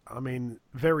 horrific. I mean,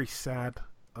 very sad.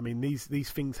 I mean, these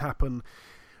things happen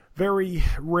very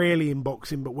rarely in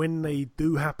boxing, but when they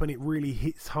do happen, it really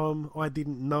hits home. I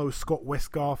didn't know Scott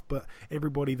Westgarth, but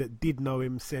everybody that did know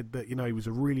him said that, he was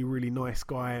a really, really nice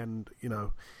guy, and,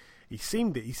 he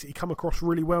seemed it. He come across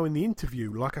really well in the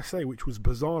interview, like I say, which was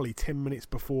bizarrely 10 minutes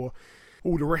before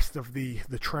all the rest of the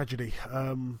tragedy.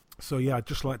 So yeah, I'd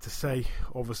just like to say,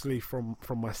 obviously, from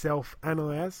myself and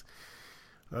Ayaz,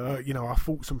 our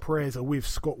thoughts and prayers are with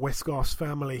Scott Westgarth's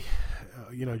family,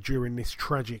 during this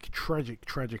tragic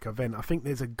event. I think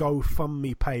there's a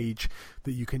GoFundMe page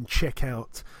that you can check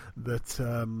out that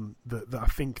I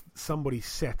think somebody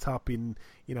set up in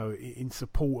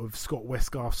support of Scott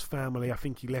Westgarth's family. I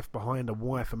think he left behind a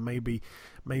wife and maybe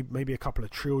a couple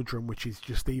of children, which is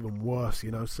just even worse,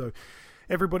 So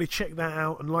everybody check that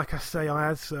out. And like I say,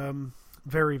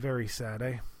 very, very sad,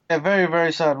 eh? Yeah, very,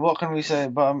 very sad. What can we say?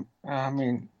 But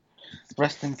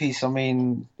rest in peace.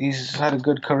 He's had a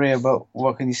good career, but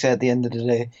what can you say at the end of the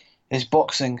day? It's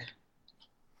boxing.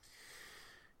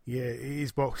 Yeah, it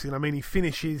is boxing. He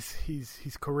finishes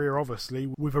his career, obviously,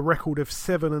 with a record of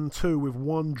 7-2 with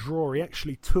one draw. He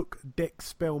actually took Dex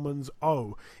Spellman's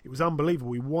O. It was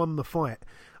unbelievable. He won the fight,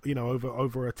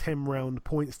 over a 10-round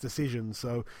points decision.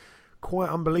 So quite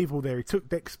unbelievable there. He took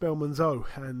Dex Spellman's O,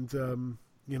 and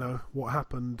what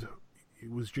happened, it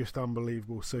was just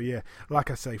unbelievable. So yeah, like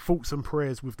I say, thoughts and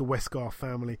prayers with the Westgarth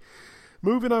family.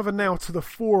 Moving over now to the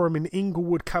Forum in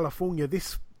Inglewood, California.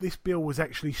 This bill was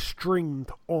actually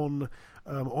streamed on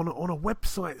a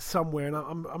website somewhere, and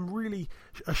I'm really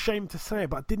ashamed to say it,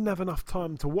 but I didn't have enough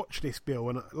time to watch this bill.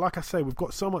 And like I say, we've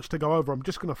got so much to go over. I'm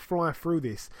just going to fly through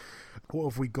this.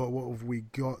 What have we got?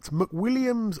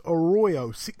 McWilliams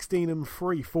Arroyo,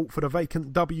 16-3, fought for the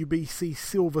vacant WBC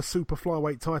Silver Super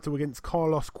Flyweight title against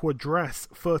Carlos Cuadras,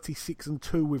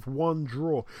 36-2 with one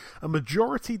draw. A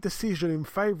majority decision in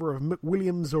favour of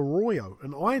McWilliams Arroyo,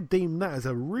 and I deem that as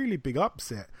a really big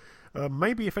upset.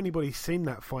 Maybe if anybody's seen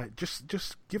that fight,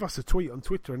 just give us a tweet on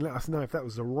Twitter and let us know if that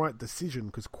was the right decision,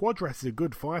 because Cuadras is a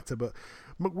good fighter, but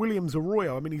McWilliams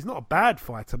Arroyo, he's not a bad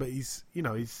fighter, but he's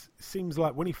seems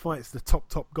like when he fights the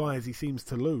top guys, he seems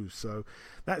to lose. So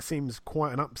that seems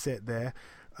quite an upset there.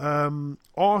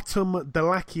 Artem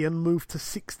Dalakian moved to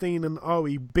 16-0.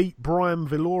 He beat Brian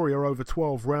Viloria over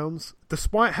 12 rounds.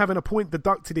 Despite having a point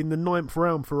deducted in the 9th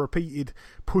round for repeated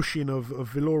pushing of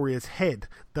Viloria's head,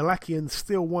 Dalakian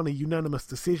still won a unanimous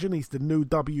decision. He's the new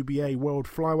WBA World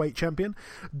Flyweight Champion.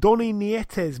 Donny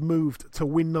Nietes moved to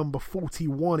win number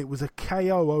 41. It was a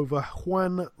KO over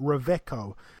Juan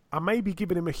Reveco. I may be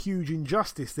giving him a huge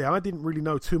injustice there. I didn't really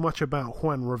know too much about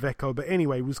Juan Reveco, but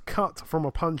anyway, he was cut from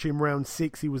a punch in round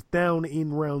 6. He was down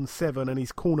in round 7, and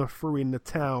his corner threw in the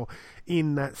towel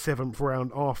in that 7th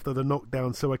round after the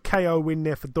knockdown. So a KO win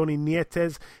there for Donny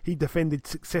Nietes. He defended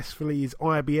successfully his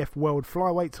IBF World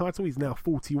Flyweight title. He's now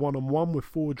 41-1 with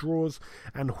 4 draws.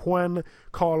 And Juan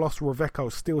Carlos Reveco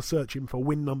still searching for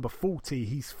win number 40.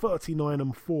 He's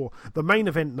 39-4. The main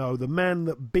event, though, the man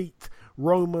that beat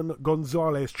Roman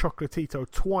Gonzalez Chocolatito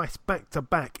twice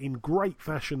back-to-back in great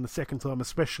fashion, the second time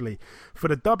especially, for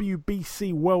the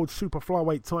WBC World Super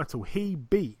Flyweight title, he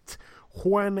beat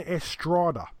Juan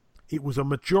Estrada. It was a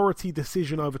majority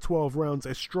decision over 12 rounds.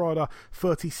 Estrada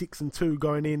 36-2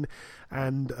 going in,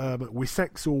 and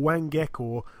Wisaksel Wangek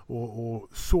or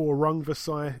Saw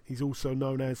Rungvisai, he's also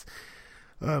known as.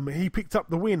 He picked up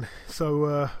the win,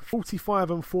 so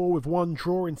 45-4 with 1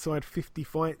 draw inside 50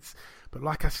 fights. But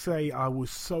like I say, I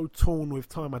was so torn with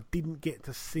time, I didn't get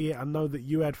to see it. I know that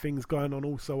you had things going on,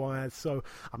 also I had, so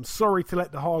I'm sorry to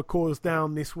let the hardcores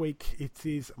down this week. It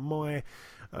is my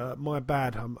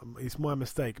bad. It's my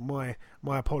mistake. My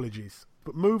apologies.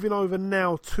 But moving over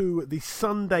now to the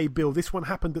Sunday bill. This one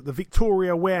happened at the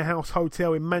Victoria Warehouse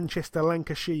Hotel in Manchester,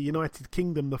 Lancashire, United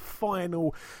Kingdom. The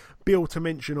final bill to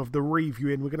mention of the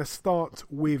review, and we're going to start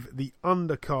with the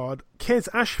undercard. Kez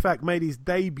Ashfaq made his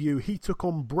debut. He took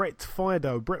on Brett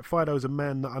Fido. Brett Fido's a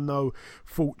man that I know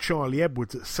fought Charlie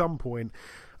Edwards at some point.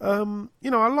 I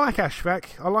like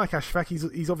Ashfaq.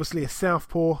 He's obviously a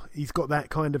southpaw. He's got that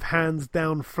kind of hands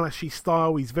down flashy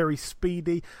style. He's very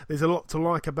speedy. There's a lot to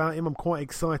like about him. I'm quite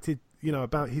excited,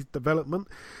 about his development.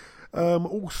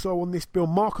 Also on this bill,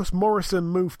 Marcus Morrison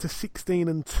moved to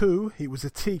 16-2. It was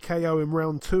a TKO in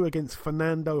round 2 against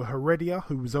Fernando Heredia,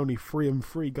 who was only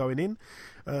 3-3 going in.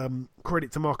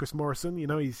 Credit to Marcus Morrison.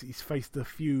 He's faced a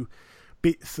few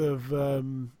bits of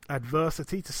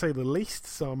adversity, to say the least,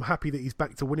 so I'm happy that he's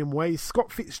back to winning ways.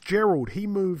 Scott Fitzgerald, he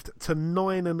moved to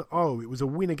 9-0. It was a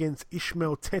win against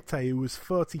Ishmael Tete, who was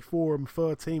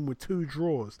 34-13 with 2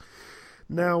 draws.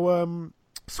 Now,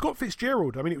 Scott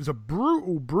Fitzgerald, it was a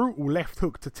brutal left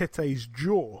hook to Tete's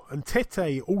jaw. And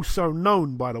Tete, also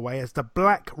known, by the way, as the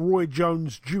Black Roy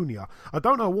Jones Jr. I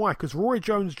don't know why, because Roy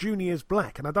Jones Jr. is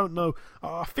black, and I don't know.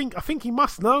 I think he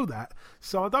must know that.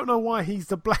 So I don't know why he's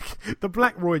the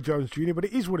Black Roy Jones Jr. But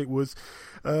it is what it was.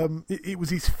 It was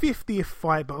his 50th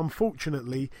fight, but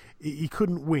unfortunately he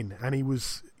couldn't win, and he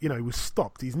was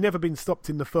stopped. He's never been stopped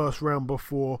in the first round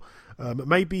before.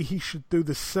 Maybe he should do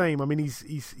the same.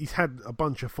 He's had a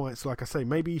bunch of fights, like I say.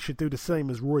 Maybe he should do the same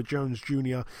as Roy Jones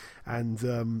Jr.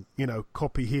 and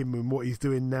copy him and what he's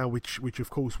doing now, which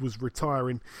of course was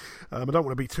retiring. I don't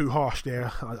want to be too harsh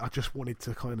there. I just wanted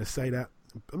to kind of say that.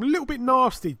 I'm a little bit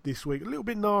nasty this week,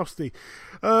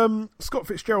 Scott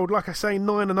Fitzgerald, like I say,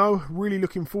 9-0, really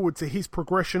looking forward to his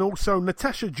progression. Also,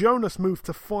 Natasha Jonas moved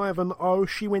to 5-0.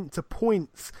 She went to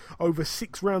points over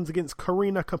 6 rounds against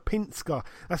Karina Kopinska.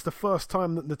 That's the first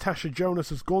time that Natasha Jonas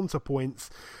has gone to points.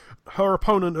 Her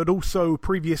opponent had also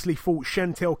previously fought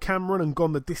Chantel Cameron and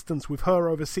gone the distance with her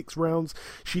over 6 rounds.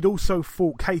 She'd also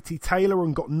fought Katie Taylor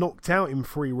and got knocked out in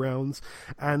 3 rounds.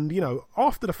 And,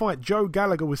 after the fight, Joe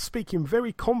Gallagher was speaking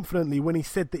very confidently when he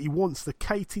said that he wants the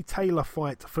Katie Taylor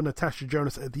fight for Natasha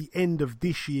Jonas at the end of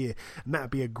this year. And that'd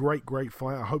be a great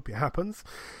fight. I hope it happens.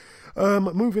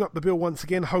 Moving up the bill once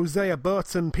again, Hosea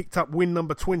Burton picked up win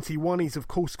number 21. He's of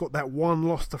course got that 1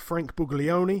 loss to Frank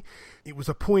Buglioni. It was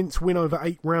a points win over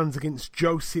 8 rounds against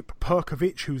Josip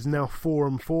Perkovic, who's now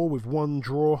 4-4 with 1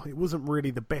 draw. It wasn't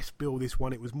really the best bill, this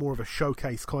one. It was more of a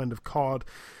showcase kind of card.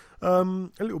 A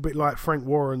little bit like Frank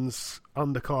Warren's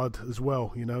undercard as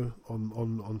well,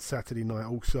 on Saturday night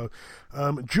also.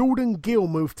 Jordan Gill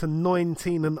moved to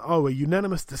 19-0, a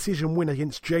unanimous decision win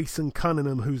against Jason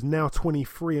Cunningham, who's now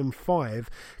 23-5.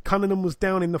 Cunningham was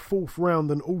down in the 4th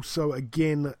round and also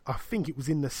again, I think it was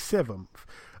in the 7th.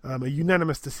 A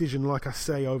unanimous decision, like I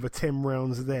say, over 10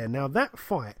 rounds there. Now, that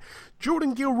fight,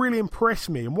 Jordan Gill really impressed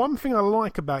me. And one thing I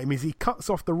like about him is he cuts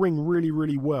off the ring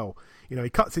really well. He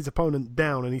cuts his opponent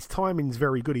down and his timing's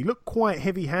very good. He looked quite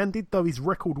heavy-handed, though his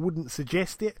record wouldn't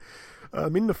suggest it.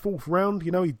 In the 4th round,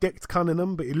 he decked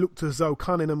Cunningham, but it looked as though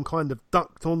Cunningham kind of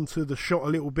ducked onto the shot a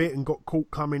little bit and got caught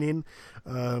coming in.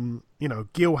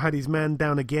 Gill had his man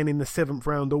down again in the 7th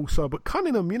round also, but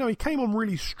Cunningham, he came on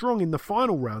really strong in the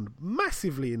final round,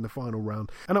 massively in the final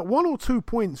round, and at 1 or 2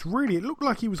 points, really, it looked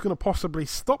like he was going to possibly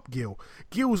stop Gill.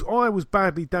 Gill's eye was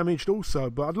badly damaged also,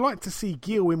 but I'd like to see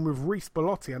Gill in with Reece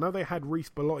Bellotti. I know they had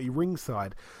Reece Bellotti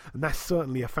ringside, and that's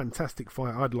certainly a fantastic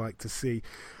fight I'd like to see.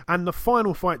 And the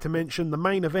final fight to mention, the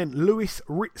main event, Lewis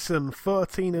Ritson,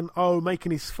 13-0,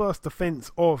 making his first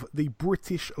defence of the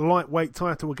British lightweight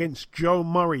title against Joe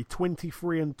Murray,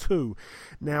 23-2.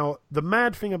 Now, the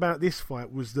mad thing about this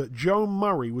fight was that Joe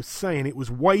Murray was saying it was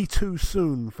way too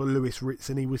soon for Lewis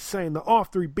Ritson. He was saying that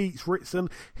after he beats Ritson,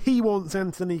 he wants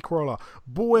Anthony Crolla.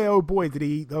 Boy, oh boy, did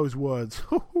he eat those words.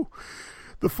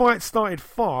 The fight started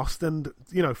fast and,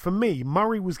 for me,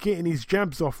 Murray was getting his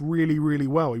jabs off really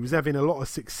well. He was having a lot of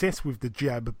success with the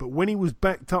jab, but when he was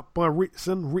backed up by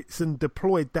Ritson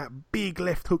deployed that big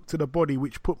left hook to the body,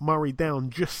 which put Murray down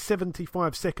just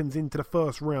 75 seconds into the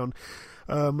first round.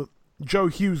 Joe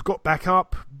Hughes got back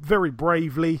up very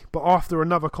bravely, but after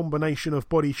another combination of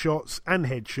body shots and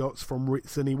head shots from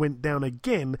Ritson, he went down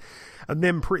again, and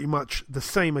then pretty much the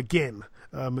same again.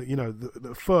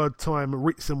 The third time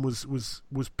Ritson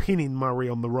was pinning Murray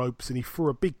on the ropes, and he threw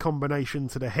a big combination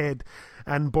to the head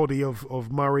and body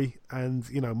of Murray, and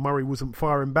Murray wasn't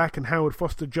firing back, and Howard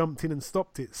Foster jumped in and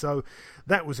stopped it. So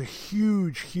that was a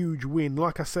huge win.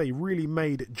 Like I say, really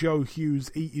made Joe Hughes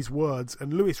eat his words,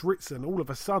 and Lewis Ritson all of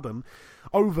a sudden,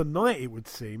 overnight it would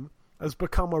seem, has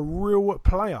become a real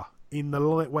player in the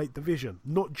lightweight division,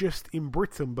 not just in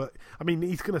Britain, but I mean,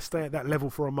 he's going to stay at that level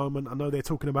for a moment. I know they're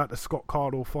talking about the Scott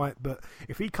Cardle fight, but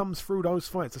if he comes through those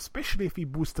fights, especially if he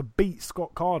was to beat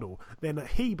Scott Cardle, then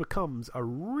he becomes a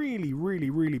really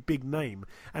big name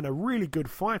and a really good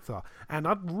fighter. And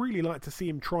I'd really like to see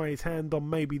him try his hand on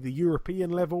maybe the European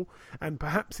level, and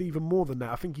perhaps even more than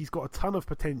that. I think he's got a ton of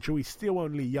potential. He's still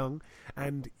only young,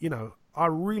 and I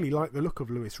really like the look of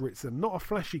Lewis Ritson. Not a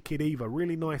flashy kid either,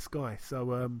 really nice guy.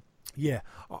 So yeah,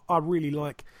 I really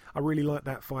like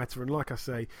that fighter, and like I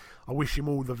say, I wish him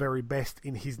all the very best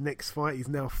in his next fight. He's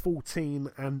now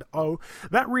 14-0.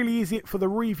 That really is it for the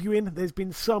reviewing. There's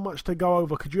been so much to go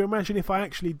over. Could you imagine if I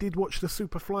actually did watch the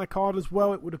Superfly card as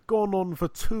well? It would have gone on for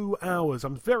 2 hours.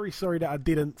 I'm very sorry that I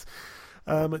didn't.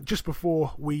 Just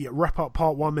before we wrap up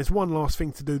part 1, there's one last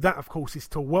thing to do. That, of course, is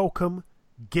to welcome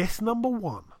guest number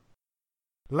 1.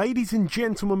 Ladies and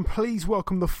gentlemen, please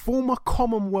welcome the former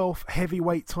Commonwealth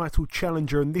heavyweight title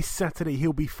challenger, and this Saturday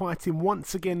he'll be fighting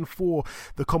once again for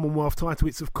the Commonwealth title.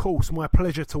 It's, of course, my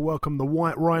pleasure to welcome the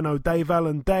White Rhino, Dave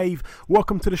Allen. Dave,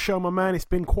 welcome to the show, my man. It's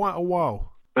been quite a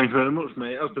while. Thanks very much,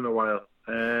 mate. It's been a while.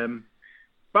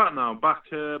 Back now, back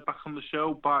on the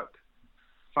show, back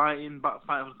fighting for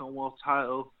the Commonwealth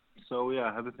title. So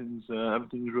yeah, everything's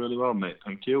really well, mate.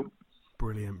 Thank you.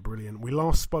 Brilliant. We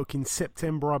last spoke in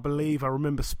September, I believe. I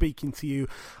remember speaking to you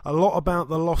a lot about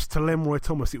the loss to Lemroy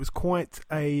Thomas. It was quite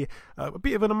a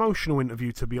bit of an emotional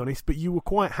interview, to be honest, but you were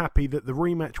quite happy that the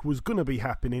rematch was going to be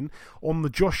happening on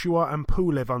the Joshua and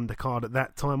Pulev undercard at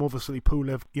that time. Obviously,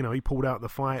 Pulev, he pulled out the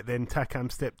fight, then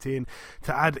Takam stepped in.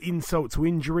 To add insult to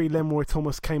injury, Lemroy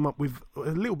Thomas came up with a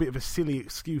little bit of a silly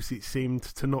excuse, it seemed,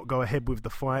 to not go ahead with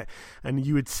the fight, and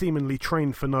you had seemingly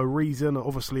trained for no reason.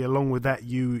 Obviously, along with that,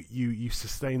 you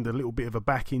sustained a little bit of a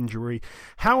back injury.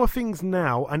 How are things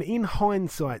now? And in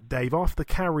hindsight, Dave, after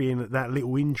carrying that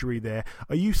little injury there,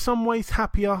 are you some ways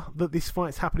happier that this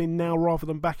fight's happening now rather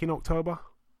than back in October?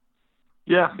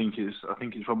 Yeah, I think it's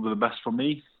probably the best for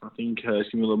me. I think it's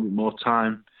giving me a little bit more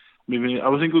time. I mean, I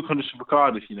was in good condition for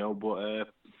Cardiff, but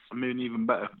I'm in even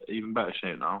better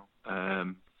shape now.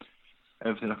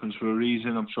 Everything happens for a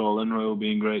reason. I'm sure Lenroy will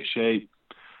be in great shape.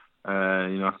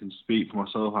 I can speak for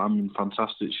myself. I'm in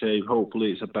fantastic shape.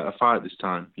 Hopefully, it's a better fight this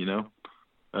time.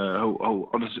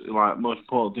 Honestly, most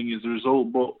important thing is the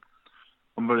result, but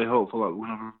I'm very hopeful that we're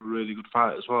going to have a really good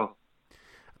fight as well.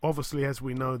 Obviously, as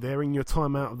we know, there in your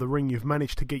time out of the ring, you've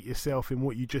managed to get yourself in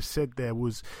what you just said there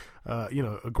was, a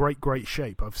great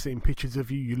shape. I've seen pictures of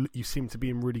you. You seem to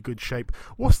be in really good shape.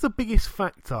 What's the biggest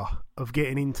factor of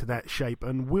getting into that shape?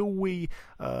 And will we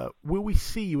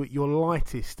see you at your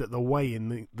lightest at the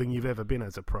weigh-in than you've ever been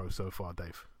as a pro so far,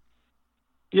 Dave?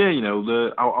 Yeah,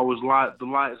 I was light. The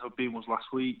lightest I've been was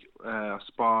last week. I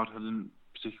sparred. I didn't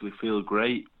particularly feel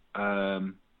great.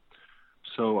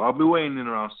 So I'll be weighing in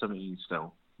around 17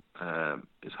 still.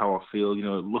 Is how I feel.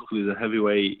 Luckily the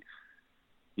heavyweight,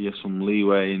 you have some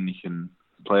leeway and you can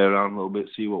play around a little bit,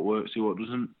 see what works, see what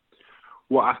doesn't.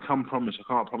 What I can promise, I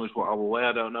can't promise what I will weigh.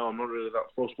 I don't know. I'm not really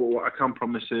that fussed. But what I can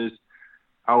promise is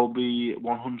I will be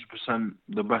 100%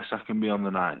 the best I can be on the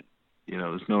night.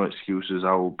 There's no excuses.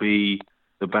 I will be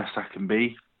the best I can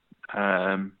be.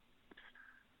 No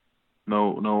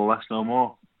less, no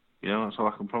more. That's all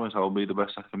I can promise. I will be the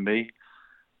best I can be.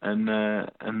 And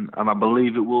I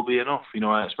believe it will be enough.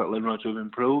 I expect Lenroy to have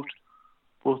improved,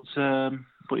 but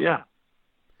yeah,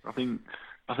 I think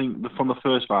from the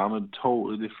first fight I'm a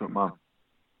totally different man.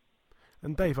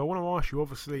 And Dave, I want to ask you.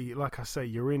 Obviously, like I say,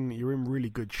 you're in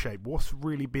really good shape. What's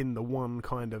really been the one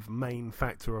kind of main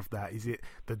factor of that? Is it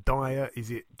the diet? Is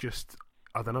it just,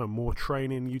 I don't know, more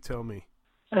training? You tell me.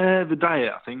 The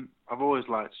diet. I think I've always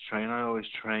liked to train. I always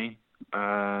train,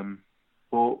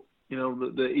 but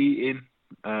the eating.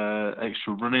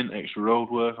 Extra running, extra road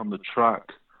work on the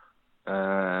track,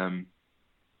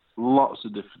 lots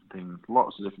of different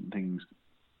things.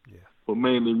 Yeah. But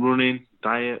mainly running,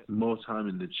 diet, more time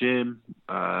in the gym,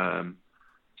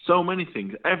 so many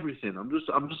things, everything. I'm just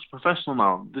a professional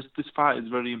now. This fight is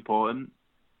very important.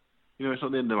 It's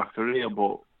not the end of my career,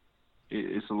 but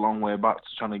it's a long way back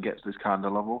to trying to get to this kind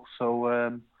of level. So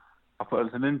I put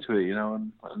everything into it,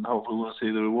 and hopefully we'll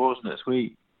see the rewards next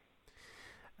week.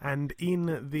 And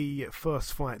in the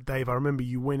first fight, Dave, I remember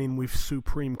you went in with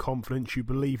supreme confidence. You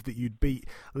believed that you'd beat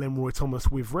Lenroy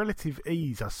Thomas with relative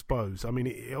ease, I suppose. I mean,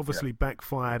 it obviously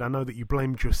backfired. I know that you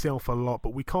blamed yourself a lot,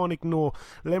 but we can't ignore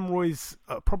Lenroy's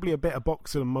probably a better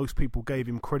boxer than most people gave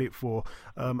him credit for.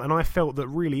 And I felt that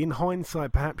really, in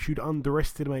hindsight, perhaps you'd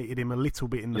underestimated him a little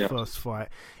bit in the first fight.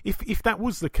 If that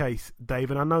was the case, Dave,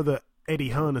 and I know that Eddie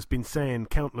Hearn has been saying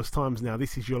countless times now,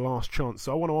 this is your last chance.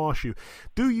 So I want to ask you,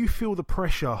 do you feel the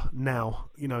pressure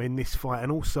now, in this fight?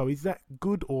 And also, is that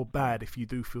good or bad if you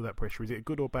do feel that pressure? Is it a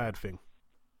good or bad thing?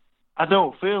 I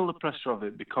don't feel the pressure of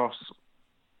it because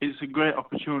it's a great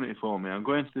opportunity for me. I'm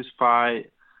going to this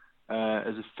fight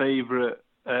as a favourite.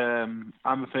 I'm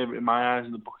a favourite in my eyes,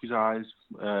 in the bookies' eyes,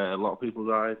 a lot of people's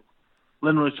eyes.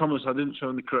 Lenroy Thomas, I didn't show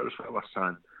him the correct respect last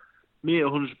time. Me at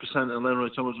 100% and Lenroy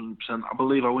Thomas 100%, I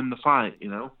believe I win the fight, I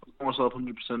got myself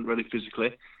 100% ready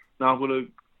physically. Now I've got to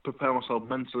prepare myself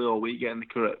mentally all week, get in the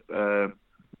correct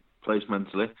place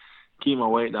mentally, keep my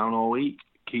weight down all week,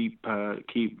 keep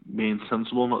being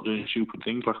sensible, not doing stupid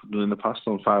things like I've done in the past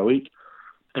on fight week,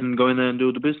 and go in there and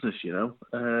do the business,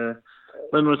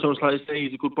 Lenroy Thomas, like I say,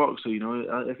 he's a good boxer,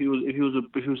 If he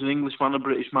was an Englishman, a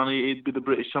British man, he'd be the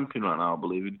British champion right now, I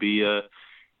believe. He'd be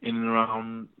in and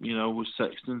around, with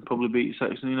Sexton, probably beat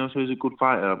Sexton, so he's a good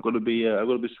fighter. I've got to be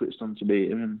switched on to beat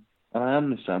him, and I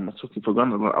am this time. I took it for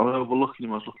granted. I was overlooking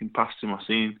him. I was looking past him. I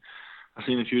seen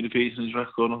a few defeats in his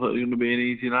record. And I thought it was going to be an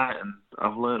easy night, and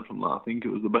I've learned from that. I think it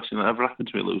was the best thing that ever happened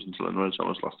to me losing to Lenroy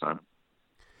Thomas last time.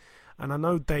 And I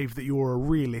know, Dave, that you're a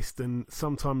realist, and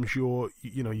sometimes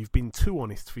you've been too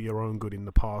honest for your own good in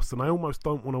the past. And I almost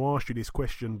don't want to ask you this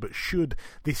question, but should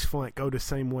this fight go the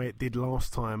same way it did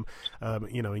last time,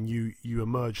 and you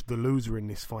emerged the loser in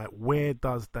this fight, where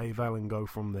does Dave Allen go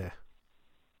from there?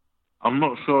 I'm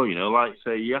not sure, like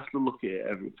say, you have to look at it.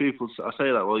 I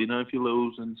say that, well, if you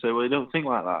lose, and say, well, you don't think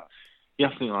like that. You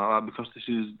have to think like that because this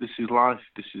is life.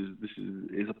 This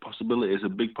is a possibility. It's a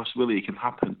big possibility. It can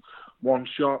happen. One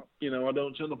shot, I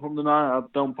don't turn up on the night. I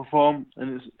don't perform,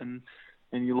 and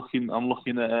I'm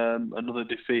looking at another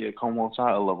defeat at Commonwealth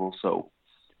title level. So,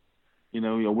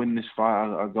 you win this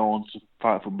fight. I go on to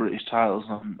fight for British titles.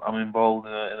 I'm involved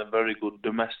in a very good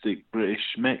domestic British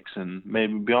mix, and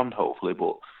maybe beyond, hopefully.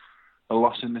 But a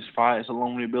loss in this fight is a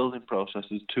long rebuilding process.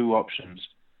 There's two options: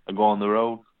 I go on the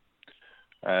road.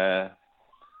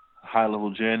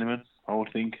 High-level journeyman, I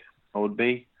would think I would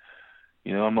be.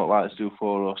 I'm not like to do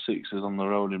 4 or 6s on the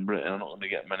road in Britain. I'm not going to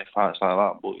get many fights like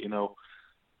that. But,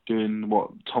 doing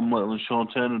what Tom Little and Sean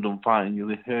Turner done, fighting your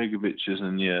Lee Hergoviches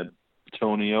and your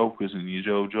Tony Okers and your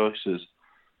Joe Joyces,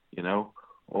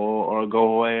 or I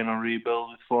go away and I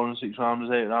rebuild with 4 and 6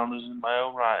 rounders, 8 rounders in my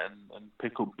own right and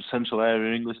pick up Central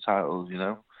Area English titles,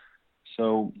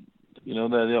 So,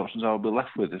 they're the options I'll be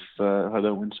left with if I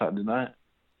don't win Saturday night.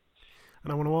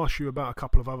 And I want to ask you about a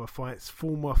couple of other fights.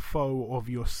 Former foe of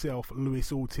yourself,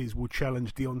 Luis Ortiz, will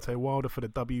challenge Deontay Wilder for the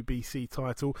WBC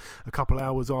title a couple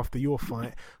hours after your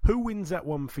fight. Who wins that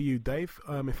one for you, Dave?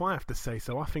 If I have to say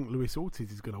so, I think Luis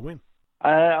Ortiz is going to win.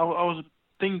 I was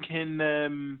thinking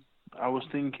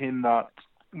that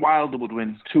Wilder would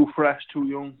win. Too fresh, too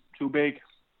young, too big.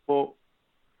 But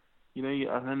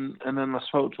and then I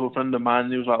spoke to a friend of mine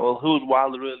and he was like, well, who's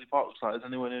Wilder really boxed like? Is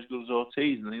anyone as good as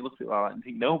Ortiz? And then he looked at it like that and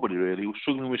think nobody really. He was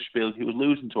struggling with Spielka. He was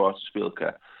losing to Artur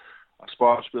Spielka. I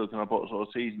sparred Spielka and I boxed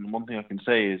Ortiz, and one thing I can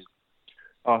say is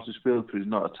Artur Spielka is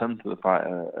not a tenth of the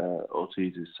fighter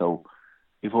Ortiz is. So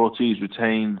if Ortiz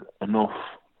retained enough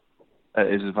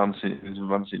at his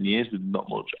advancing years with not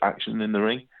much action in the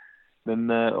ring,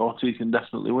 then Ortiz can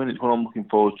definitely win. It's what I'm looking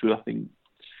forward to. I think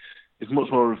it's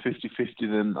much more of a 50-50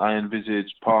 than I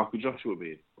envisaged Parker Joshua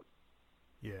being.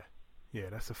 Yeah,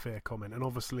 that's a fair comment. And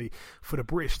obviously, for the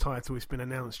British title, it's been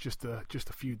announced just a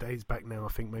few days back now, I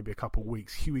think maybe a couple of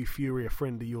weeks. Hughie Fury, a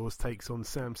friend of yours, takes on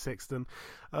Sam Sexton.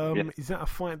 Is that a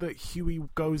fight that Hughie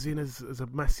goes in as a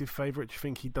massive favourite? Do you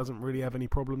think he doesn't really have any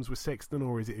problems with Sexton,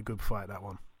 or is it a good fight, that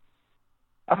one?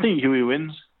 I think Hughie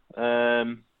wins.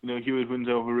 Hughie wins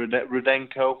over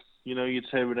Rudenko. You'd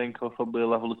say Rudenko probably a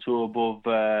level or two above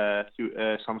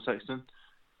Sam Sexton.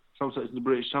 Sam Sexton, the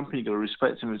British champion, you've got to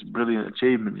respect him. It's a brilliant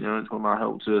achievement. It's one I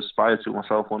hope to aspire to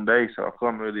myself one day. So I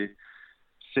can't really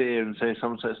sit here and say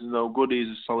Sam Sexton's no good. He's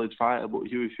a solid fighter, but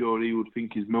Hughie Fury would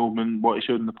think his movement, what he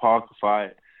showed in the Parker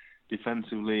fight,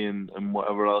 defensively and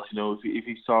whatever else, if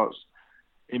he starts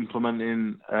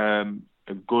implementing a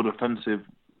good offensive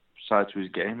side to his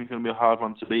game, he's going to be a hard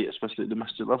one to beat, especially at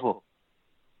domestic level.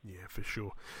 Yeah, for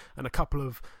sure. And a couple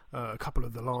of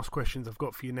the last questions I've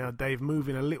got for you now, Dave.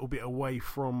 Moving a little bit away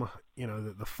from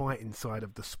the fighting side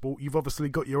of the sport. You've obviously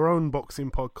got your own boxing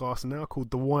podcast now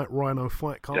called the White Rhino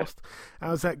Fightcast. Yeah.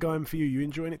 How's that going for you? You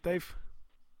enjoying it, Dave?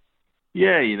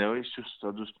 Yeah, it's just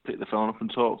I just pick the phone up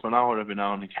and talk for an hour every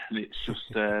now and again. It's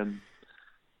just I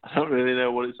don't really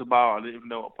know what it's about. I didn't even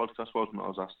know what a podcast was when I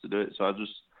was asked to do it, so I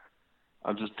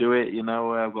just do it,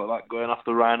 I've got that going off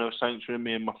the Rhino Sanctuary.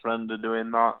 Me and my friend are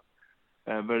doing that.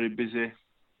 Very busy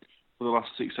for the last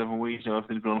 6-7 weeks.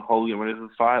 Everything's been on hold, getting ready for the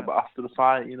fight. But after the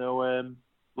fight,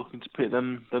 looking to pick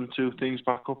them two things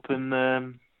back up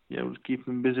and, just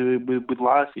keeping busy with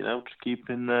life, just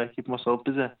keeping myself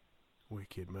busy.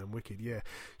 Wicked, man, wicked, yeah.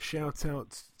 Shout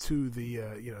out to the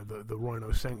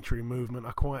Rhino Sanctuary movement.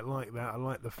 I quite like that. I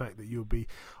like the fact that you'll be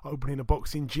opening a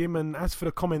boxing gym. And as for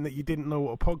the comment that you didn't know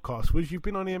what a podcast was, you've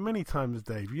been on here many times,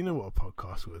 Dave. You know what a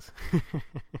podcast was.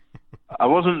 I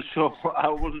wasn't sure what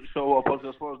a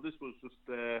podcast was. This was just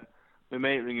my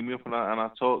mate ringing me up and I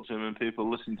talked to him and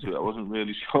people listened to it. I wasn't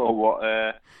really sure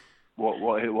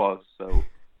what it was, so...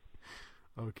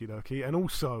 Okie dokie. And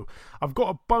also, I've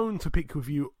got a bone to pick with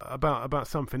you about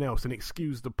something else, and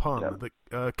excuse the pun. Yeah.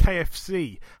 The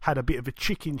KFC had a bit of a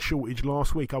chicken shortage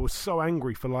last week. I was so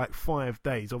angry for like 5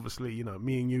 days. Obviously,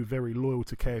 me and you very loyal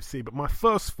to KFC, but my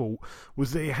first thought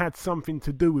was that it had something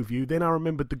to do with you. Then I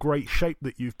remembered the great shape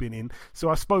that you've been in. So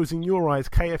I suppose in your eyes,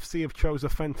 KFC have chose a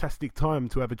fantastic time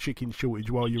to have a chicken shortage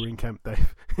while you're in camp,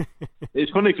 Dave.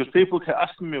 It's funny because people kept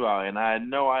asking me about it, and I had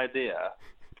no idea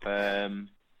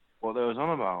what they was on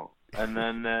about, and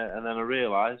then I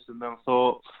realised, and then I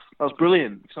thought that's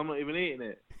brilliant because I'm not even eating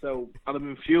it. So I'd have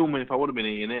been fuming if I would have been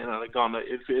eating it, and I'd have gone.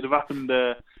 If it had happened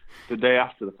the day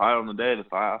after the fight, on the day of the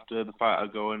fight, after the fight,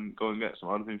 I'd go and get some.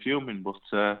 I'd have been fuming, but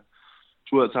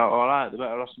it's worked out all right. They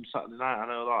better have some Saturday night. I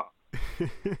know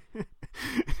that.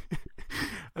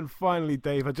 And finally,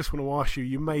 Dave, I just want to ask you,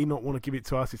 you may not want to give it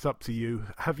to us, it's up to you.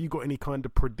 Have you got any kind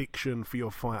of prediction for your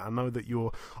fight? I know that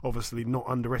you're obviously not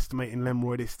underestimating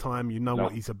Lemroy this time. You know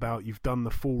what he's about. You've done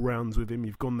the full rounds with him.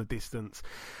 You've gone the distance.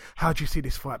 How do you see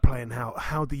this fight playing out?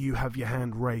 How do you have your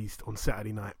hand raised on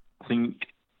Saturday night? I think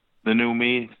the new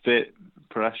me, fit,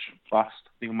 fresh, fast.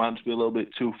 I think I might just be a little bit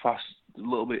too fast, a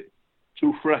little bit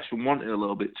too fresh and wanted a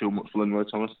little bit too much for Lemroy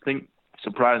Thomas. I think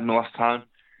surprised me last time.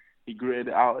 He gritted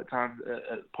it out at times,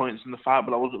 at points in the fight,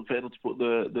 but I wasn't able to put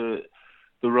the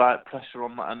right pressure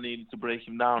on that I needed to break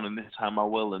him down, and this time I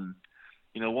will. And,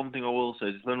 one thing I will say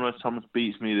is if Lemroy Thomas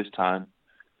beats me this time,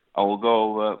 I will go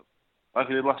over, like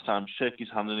I did last time, shake his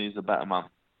hand and he's a better man.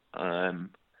 And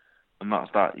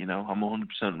that's that, I'm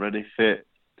 100% ready, fit.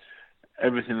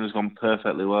 Everything has gone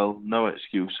perfectly well, no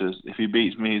excuses. If he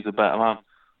beats me, he's a better man.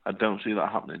 I don't see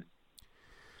that happening.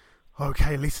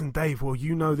 Okay, listen, Dave, well,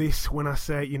 you know this when I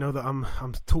say, that I'm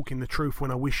talking the truth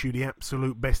when I wish you the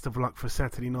absolute best of luck for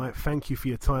Saturday night. Thank you for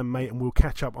your time, mate, and we'll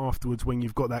catch up afterwards when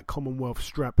you've got that Commonwealth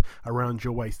strap around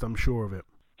your waist, I'm sure of it.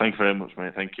 Thank you very much,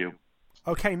 mate. Thank you.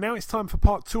 Okay, now it's time for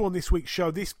part 2 on this week's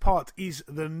show. This part is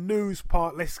the news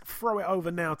part. Let's throw it over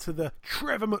now to the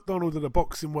Trevor McDonald of the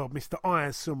boxing world, Mr.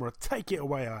 Ayaz Sumra. Take it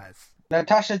away, Ayaz.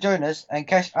 Natasha Jonas and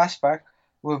Kesh Ashbak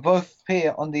will both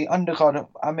appear on the undercard of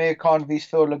Amir Khan vs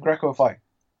Phil LaGreco fight.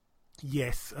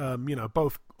 Yes,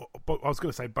 both. I was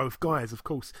going to say both guys, of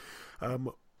course. Kes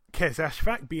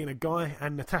Ashfaq being a guy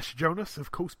and Natasha Jonas,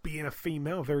 of course, being a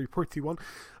female, a very pretty one.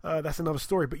 That's another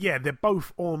story. But yeah, they're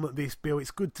both on this bill. It's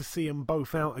good to see them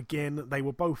both out again. They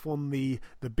were both on the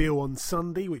bill on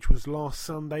Sunday, which was last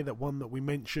Sunday, that one that we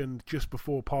mentioned just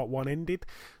before part 1 ended.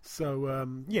 So,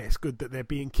 yeah, it's good that they're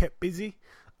being kept busy.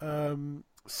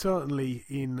 Certainly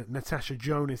in Natasha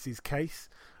Jonas's case,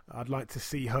 I'd like to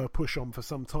see her push on for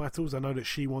some titles. I know that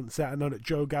she wants that. I know that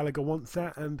Joe Gallagher wants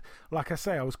that. And like I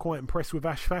say, I was quite impressed with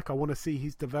Ashfaq. I want to see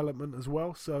his development as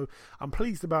well. So I'm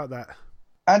pleased about that.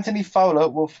 Anthony Fowler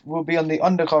will be on the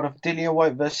undercard of Dillian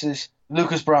White versus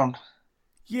Lucas Brown.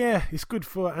 Yeah, it's good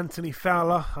for Anthony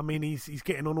Fowler. I mean, he's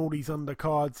getting on all these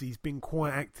undercards. He's been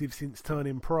quite active since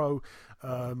turning pro.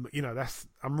 I'm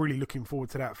really looking forward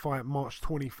to that fight, March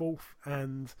 24th.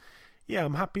 And yeah,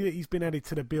 I'm happy that he's been added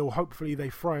to the bill. Hopefully they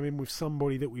throw him in with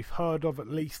somebody that we've heard of at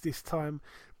least this time.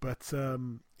 But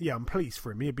yeah, I'm pleased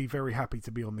for him. He'd be very happy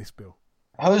to be on this bill.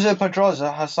 Jose Pedraza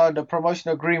has signed a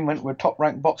promotion agreement with Top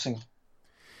Rank Boxing.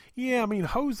 Yeah, I mean,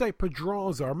 Jose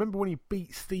Pedraza, I remember when he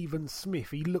beat Stephen Smith,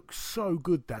 he looked so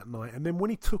good that night. And then when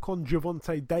he took on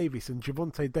Gervonta Davis, and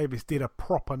Gervonta Davis did a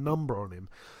proper number on him,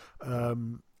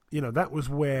 that was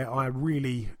where I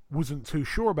really wasn't too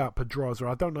sure about Pedraza.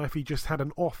 I don't know if he just had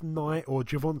an off night or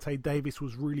Gervonta Davis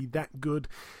was really that good.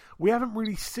 we haven't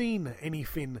really seen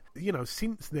anything,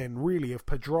 since then, really, of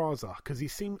Pedraza, because he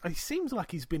seems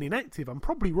like he's been inactive. I'm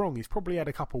probably wrong. He's probably had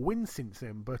a couple wins since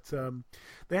then, but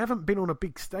they haven't been on a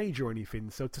big stage or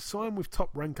anything. So to sign with Top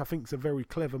Rank, I think is a very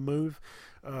clever move.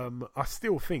 I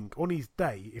still think on his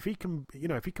day, if he can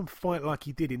fight like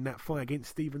he did in that fight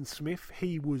against Stephen Smith,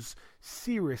 he was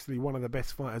seriously one of the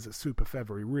best fighters at Super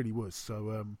Feather. He really was.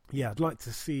 So I'd like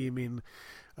to see him in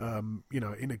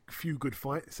a few good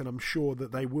fights, and I'm sure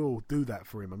that they will do that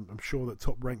for him. I'm sure that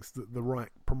Top Rank's the right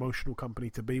promotional company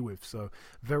to be with. So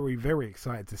very, very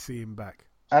excited to see him back.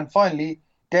 And finally,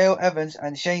 Dale Evans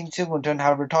and Shane Singleton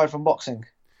have retired from boxing.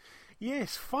 Yeah,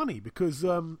 it's funny because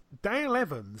Dale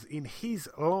Evans, in his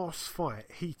last fight,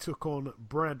 he took on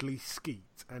Bradley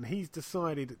Skeet, and he's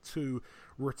decided to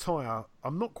retire.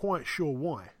 I'm not quite sure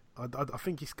why. I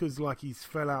think it's because he's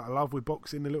fell out of love with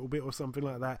boxing a little bit or something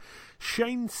like that.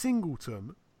 Shane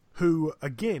Singleton, who,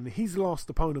 again, his last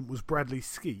opponent was Bradley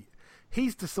Skeet,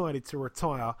 he's decided to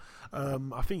retire.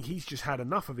 I think he's just had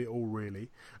enough of it all,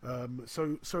 really.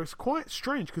 So it's quite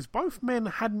strange because both men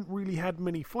hadn't really had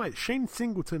many fights. Shane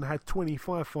Singleton had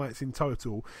 25 fights in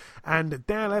total, and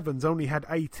Dale Evans only had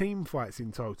 18 fights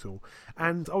in total.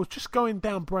 And I was just going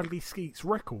down Bradley Skeet's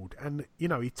record, and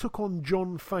he took on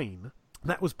John Fane.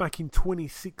 That was back in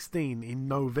 2016 in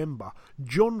November.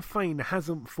 John Fane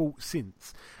hasn't fought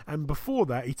since. And before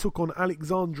that, he took on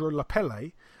Alexandre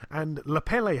Lapelle, and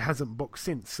Lapelle hasn't boxed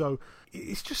since. So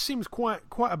it just seems quite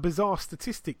a bizarre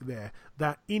statistic there,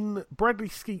 that in Bradley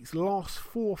Skeet's last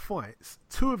 4 fights,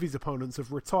 2 of his opponents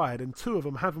have retired and 2 of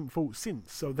them haven't fought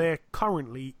since. So they're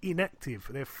currently inactive.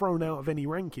 They're thrown out of any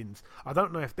rankings. I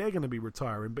don't know if they're going to be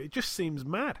retiring, but it just seems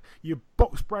mad. You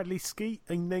box Bradley Skeet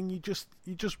and then you just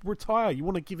retire. You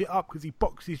want to give it up because he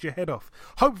boxes your head off.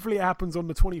 Hopefully it happens on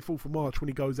the 24th of March when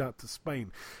he goes out to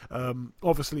Spain.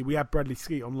 Obviously we had Bradley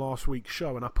Skeet on last week's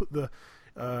show, and I put the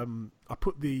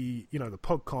the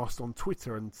podcast on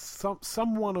Twitter, and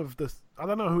someone of the, I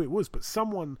don't know who it was, but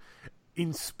someone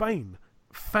in Spain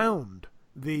found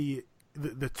the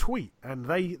tweet, and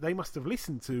they must have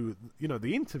listened to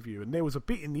the interview, and there was a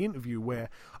bit in the interview where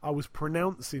I was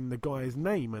pronouncing the guy's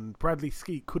name and Bradley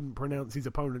Skeet couldn't pronounce his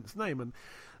opponent's name, and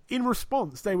in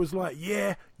response they was like,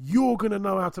 yeah, you're gonna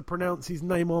know how to pronounce his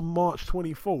name on March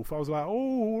 24th. I was like,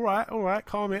 oh, all right,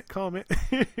 calm it.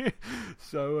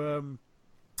 So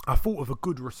I thought of a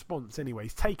good response anyway.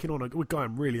 He's taking on we're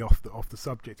going really off the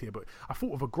subject here, but I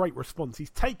thought of a great response. He's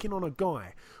taking on a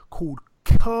guy called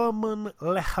Kerman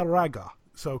Leharaga.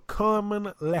 So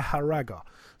Kerman Leharaga.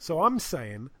 So I'm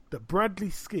saying that Bradley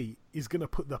Skeet is going to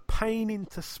put the pain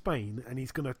into Spain, and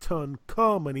he's going to turn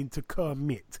Kerman into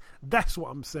Kermit. That's what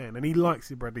I'm saying. And he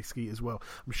likes it, Bradley Skeet, as well.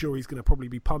 I'm sure he's going to probably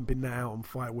be pumping that out on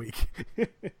Fight Week.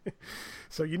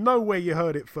 So you know where you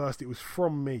heard it first. It was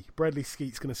from me. Bradley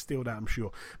Skeet's going to steal that, I'm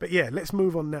sure. But yeah, let's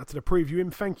move on now to the preview.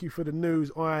 And thank you for the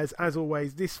news, Ayaz. As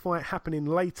always, this fight happening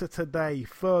later today,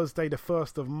 Thursday the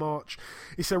 1st of March.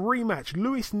 It's a rematch.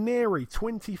 Luis Nery,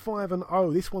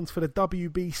 25-0. This one's for the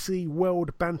WBC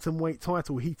World Bantamweight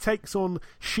title. He takes on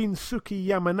Shinsuke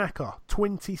Yamanaka,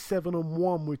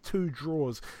 27-1 with 2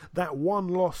 draws. That one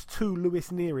loss to Luis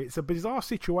Nery. It's a bizarre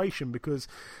situation because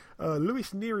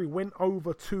Luis Nery went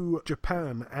over to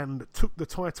Japan and took the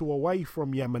title away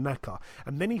from Yamanaka,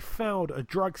 and then he failed a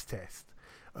drugs test.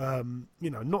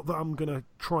 Not that I'm going to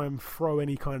try and throw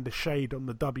any kind of shade on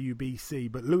the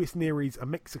WBC, but Luis Nery's a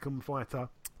Mexican fighter.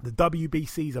 The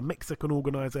WBC is a Mexican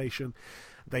organisation.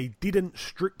 They didn't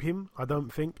strip him, I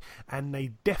don't think, and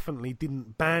they definitely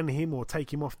didn't ban him or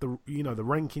take him off the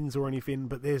rankings or anything,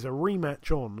 but there's a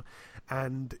rematch on,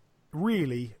 and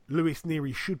really, Luis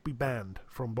Nery should be banned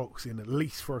from boxing at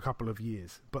least for a couple of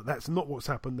years. But that's not what's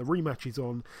happened. The rematch is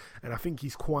on, and I think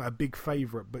he's quite a big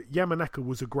favourite. But Yamanaka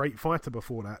was a great fighter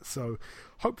before that, so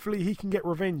hopefully he can get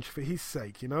revenge for his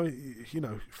sake.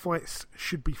 Fights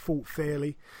should be fought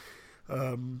fairly.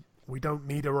 We don't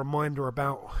need a reminder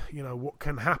about what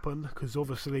can happen, because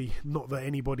obviously not that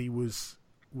anybody was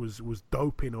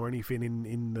doping or anything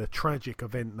in the tragic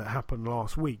event that happened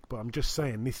last week, but I'm just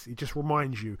saying it just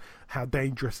reminds you how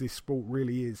dangerous this sport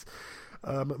really is.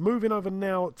 Moving over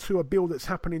now to a bill that's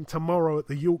happening tomorrow at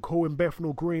the York Hall in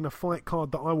Bethnal Green, a fight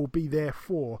card that I will be there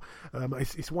for.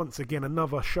 It's once again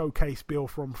another showcase bill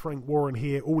from Frank Warren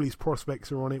here. All his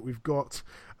prospects are on it. We've got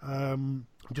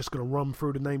I'm just going to run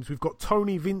through the names. We've got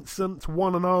Tony Vincent,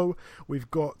 1-0. We've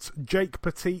got Jake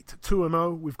Petite,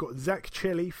 2-0. We've got Zach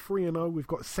Chelly, 3-0. We've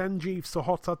got Sanjeev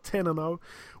Sahota, 10-0.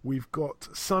 We've got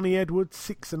Sonny Edwards,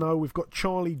 6-0. We've got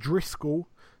Charlie Driscoll,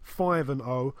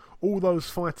 5-0. All those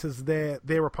fighters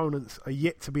their opponents are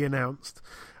yet to be announced.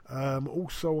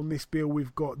 Also on this bill,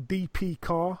 we've got DP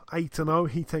Carr, 8-0.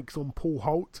 He takes on Paul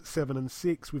Holt,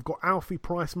 7-6. We've got Alfie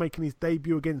Price making his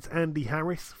debut against Andy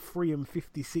Harris,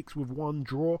 3-56 with 1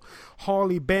 draw.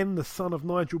 Harley Benn, the son of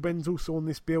Nigel Benn's also on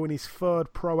this bill in his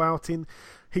 3rd pro outing.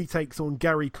 He takes on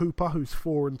Gary Cooper, who's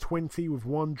 4-20 with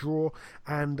 1 draw.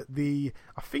 And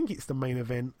I think it's the main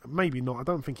event, maybe not, I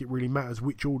don't think it really matters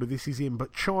which order this is in,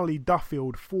 but Charlie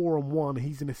Duffield, 4-1.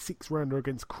 He's in a 6-rounder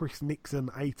against Chris Nixon,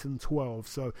 8-12.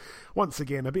 So once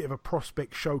again, a bit of a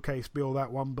prospect showcase bill,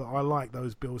 that one, but I like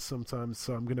those bills sometimes,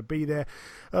 so I'm going to be there.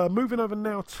 Moving over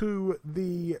now to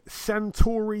the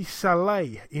Santori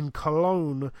Saleh in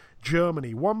Cologne,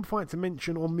 Germany. One fight to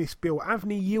mention on this bill,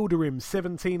 Avni Yildirim,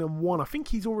 17-1. I think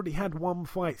he's already had one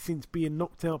fight since being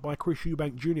knocked out by Chris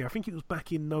Eubank Jr. I think it was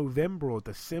back in November or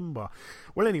December.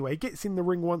 Well, anyway, gets in the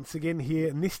ring once again here,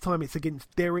 and this time it's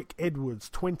against Derek Edwards,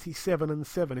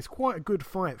 27-7. It's quite a good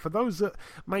fight. For those that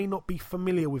may not be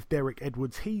familiar with Derek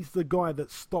Edwards, he's the guy that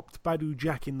stopped Badou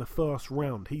Jack in the 1st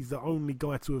round. He's the only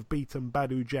guy to have beaten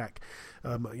Badou Jack.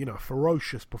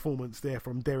 Ferocious performance there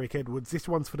from Derek Edwards. This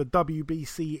one's for the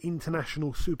WBC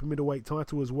International Super Middleweight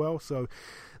title as well, so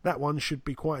that one should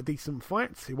be quite a decent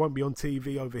fight. It won't be on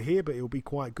TV over here, but it'll be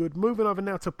quite good. Moving over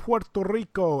now to Puerto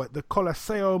Rico at the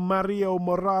Coliseo Mario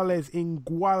Morales in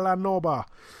Gualanoba.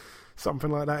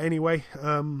 Something like that anyway.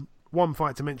 One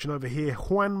fight to mention over here,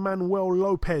 Juan Manuel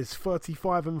Lopez,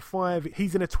 35-5.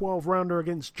 He's in a 12-rounder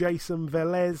against Jason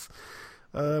Velez.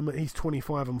 He's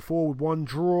 25-4 with 1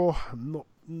 draw.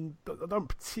 I don't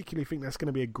particularly think that's going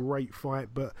to be a great fight,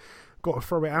 but got to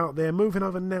throw it out there. Moving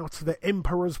over now to the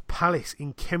Emperor's Palace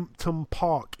in Kempton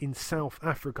Park in South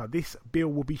Africa. This bill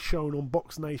will be shown on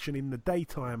Box Nation in the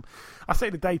daytime. I say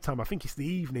the daytime, I think it's the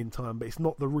evening time, but it's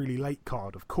not the really late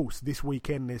card. Of course, this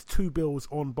weekend there's 2 bills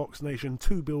on Box Nation,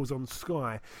 2 bills on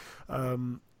Sky.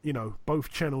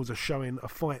 Both channels are showing a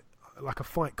fight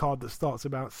card that starts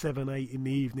about 7-8 in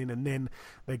the evening, and then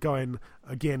they're going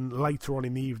again later on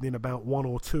in the evening about 1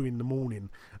 or 2 in the morning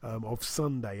of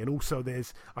Sunday. And also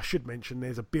I should mention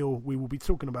there's a bill, we will be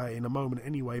talking about it in a moment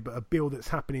anyway, but a bill that's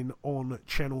happening on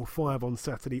Channel 5 on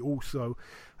Saturday also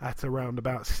at around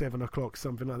about 7 o'clock,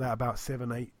 something like that, about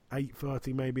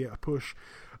 8:30 maybe at a push.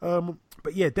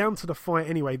 But yeah, down to the fight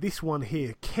anyway. This one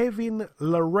here, Kevin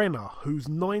Lerena, who's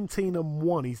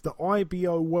 19-1. He's the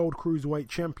IBO World Cruiserweight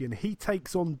Champion. He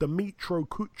takes on Dimitro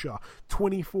Kucha,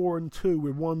 24-2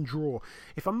 with 1 draw.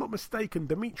 If I'm not mistaken,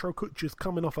 Dimitro Kucha's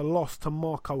coming off a loss to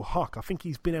Marco Huck. I think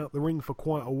he's been out the ring for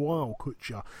quite a while,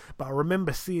 Kucha. But I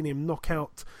remember seeing him knock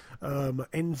out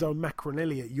Enzo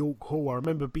Macronelli at York Hall. I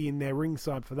remember being there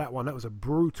ringside for that one. That was a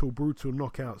brutal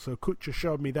knockout. So Kucha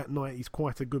showed me that night he's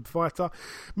quite a good fighter.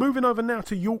 Moving over now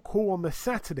to York Hall on the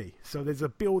Saturday. So there's a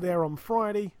bill there on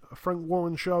Friday, a Frank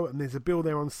Warren show, and there's a bill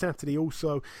there on Saturday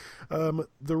also.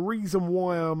 The reason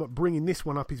why I'm bringing this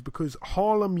one up is because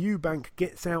Harlem Eubank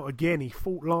gets out again. He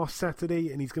fought last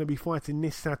Saturday and he's going to be fighting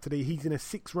this Saturday. He's in a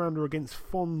 6-rounder against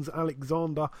Fonz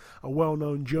Alexander, a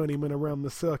well-known journeyman around the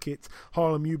circuit.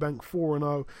 Harlem Eubank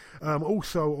 4-0.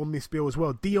 Also on this bill as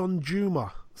well, Dion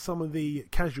Juma. Some of the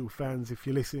casual fans, if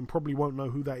you're listening, probably won't know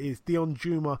who that is. Dion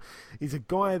Juma is a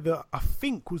guy that I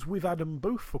think was with Adam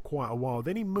Booth for quite a while.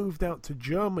 Then he moved out to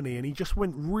Germany and he just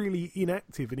went really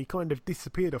inactive and he kind of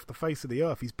disappeared off the face of the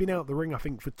earth. He's been out the ring, I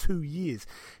think, for 2 years.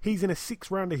 He's in a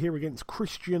 6-rounder here against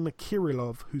Christian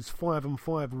Kirillov, who's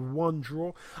 5-5 with 1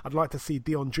 draw. I'd like to see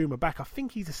Dion Juma back. I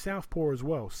think he's a southpaw as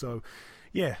well, so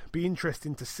yeah, be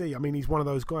interesting to see. I mean, he's one of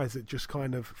those guys that just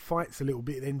kind of fights a little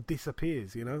bit then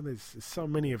disappears, There's so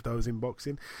many of those in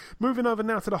boxing. Moving over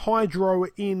now to the Hydro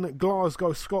in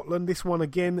Glasgow, Scotland. This one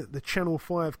again, the Channel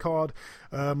 5 card.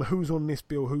 Who's on this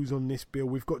bill?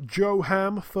 We've got Joe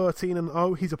Ham,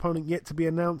 13-0. His opponent yet to be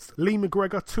announced. Lee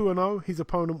McGregor, 2-0. His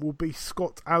opponent will be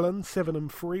Scott Allen,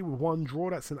 7-3 with 1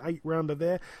 draw. That's an 8-rounder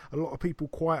there. A lot of people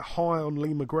quite high on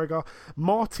Lee McGregor.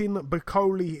 Martin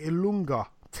Bacoli Ilunga,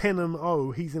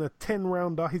 10-0. He's in a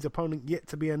 10-rounder. His opponent yet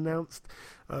to be announced.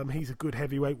 He's a good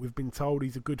heavyweight, we've been told.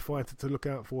 He's a good fighter to look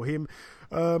out for him.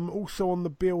 Also on the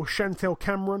bill, Chantel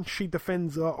Cameron. She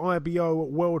defends her IBO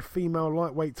World Female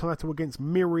Lightweight title against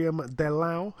Miriam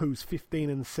Delau, who's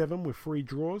 15-7 with 3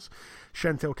 draws.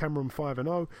 Chantel Cameron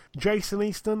 5-0. Jason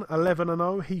Easton,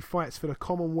 11-0. He fights for the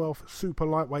Commonwealth Super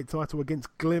Lightweight title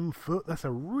against Glenn Foote. That's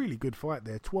a really good fight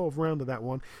there. 12-rounder that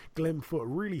one. Glenn Foote,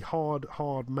 really hard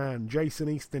man. Jason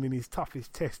Easton in his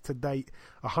toughest test to date,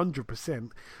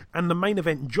 100%. And the main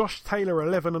event event, Josh Taylor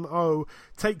 11-0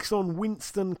 takes on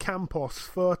Winston Campos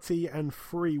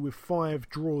 30-3 with 5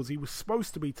 draws. He was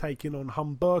supposed to be taking on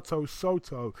Humberto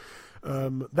Soto.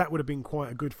 That would have been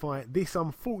quite a good fight. This,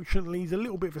 unfortunately, is a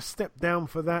little bit of a step down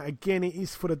for that. Again, it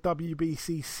is for the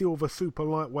WBC Silver Super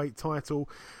Lightweight title.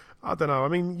 I don't know. I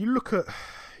mean, you look at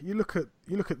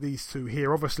these two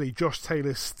here. Obviously, Josh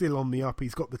Taylor's still on the up.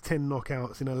 He's got the 10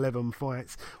 knockouts in 11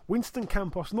 fights. Winston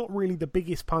Campos, not really the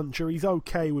biggest puncher. He's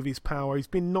okay with his power. He's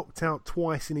been knocked out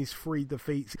twice in his 3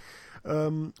 defeats.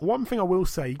 One thing I will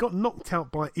say, he got knocked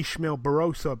out by Ishmael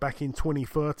Barroso back in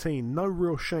 2013. No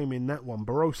real shame in that one.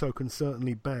 Barroso can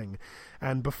certainly bang.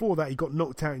 And before that, he got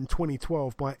knocked out in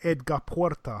 2012 by Edgar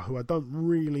Puerta, who I don't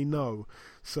really know.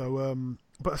 So,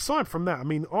 but aside from that, I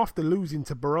mean, after losing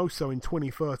to Barroso in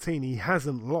 2013, he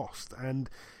hasn't lost. And,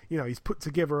 you know, he's put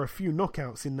together a few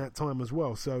knockouts in that time as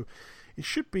well. So it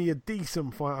should be a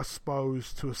decent fight, I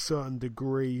suppose, to a certain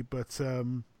degree. But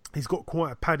he's got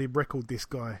quite a padded record, this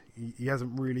guy. He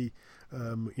hasn't really,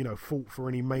 fought for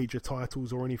any major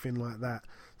titles or anything like that.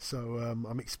 So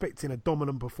I'm expecting a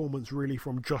dominant performance, really,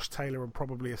 from Josh Taylor, and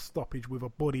probably a stoppage with a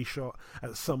body shot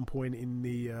at some point in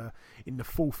the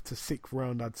 4th to 6th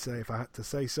round, I'd say, if I had to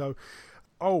say so.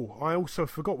 Oh, I also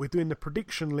forgot, we're doing the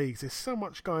prediction leagues. There's so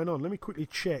much going on. Let me quickly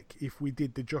check if we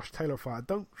did the Josh Taylor fight. I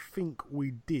don't think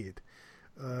we did.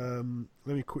 Let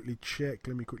me quickly check.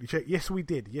 Yes, we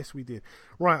did.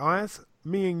 Right, Ayaz,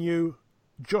 me and you,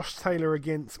 Josh Taylor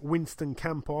against Winston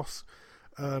Campos.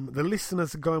 The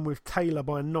listeners are going with Taylor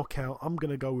by knockout. I'm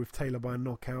going to go with Taylor by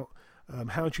knockout.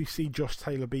 How do you see Josh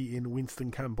Taylor beating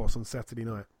Winston Campos on Saturday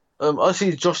night? I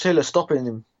see Josh Taylor stopping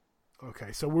him.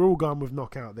 Okay, so we're all going with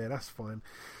knockout there. That's fine.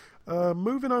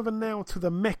 Moving over now to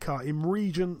the Mecca in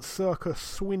Regent Circus,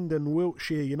 Swindon,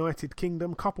 Wiltshire, United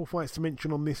Kingdom. Couple fights to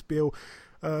mention on this bill.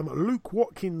 Luke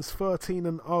Watkins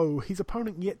 13-0. His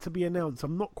opponent yet to be announced.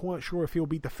 I'm not quite sure if he'll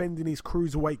be defending his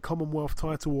Cruiserweight Commonwealth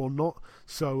title or not.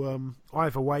 So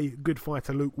either way, good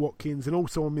fighter Luke Watkins. And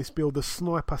also on this bill, the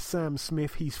sniper Sam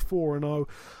Smith. He's 4-0.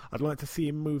 I'd like to see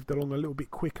him moved along a little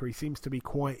bit quicker. He seems to be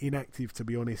quite inactive, to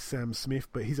be honest, Sam Smith.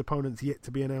 But his opponent's yet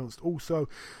to be announced. Also,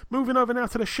 moving over now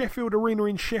to the Sheffield Arena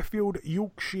in Sheffield,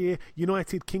 Yorkshire,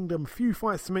 United Kingdom. Few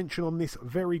fights to mention on this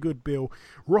very good bill.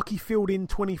 Rocky Fielding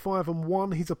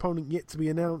 25-1. His opponent yet to be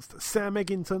announced. Sam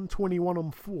Eggington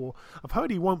 21-4. I've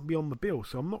heard he won't be on the bill,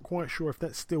 so I'm not quite sure if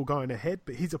that's still going ahead,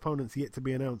 but his opponent's yet to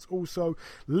be announced. Also,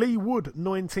 Lee Wood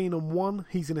 19-1.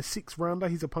 He's in a 6th rounder.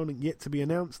 His opponent yet to be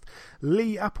announced.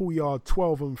 Lee Appleyard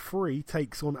 12-3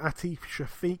 takes on Atif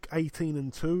Shafiq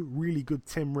 18-2. Really good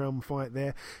 10-round fight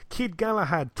there. Kid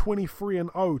Galahad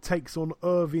 23-0 takes on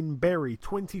Irvin Berry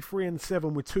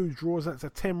 23-7 with 2 draws. That's a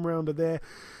 10-rounder there.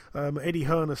 Eddie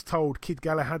Hearn has told Kid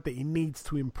Galahad that he needs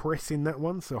to impress in that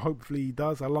one, so hopefully he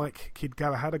does. I like Kid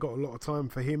Galahad. I got a lot of time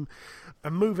for him.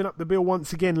 And moving up the bill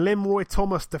once again, Lemroy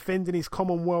Thomas defending his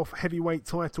Commonwealth heavyweight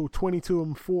title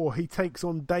 22-4. He takes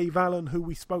on Dave Allen, who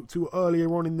we spoke to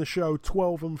earlier on in the show,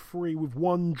 12-3 with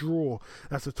 1 draw.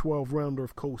 That's a 12-rounder,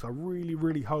 of course. I really,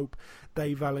 really hope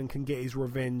Dave Allen can get his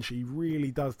revenge. He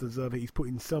really does deserve it. He's put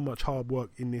in so much hard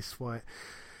work in this fight.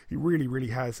 He really, really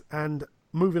has. And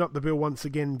moving up the bill once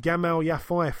again, Gamal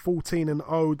Yafai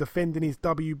 14-0, defending his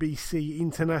WBC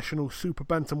International Super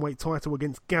Bantamweight title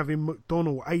against Gavin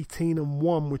McDonnell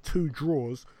 18-1 with 2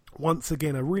 draws. Once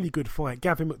again, a really good fight.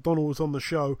 Gavin McDonnell was on the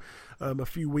show a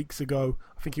few weeks ago.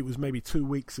 I think it was maybe 2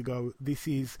 weeks ago. This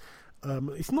is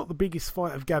it's not the biggest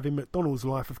fight of Gavin McDonnell's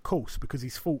life, of course, because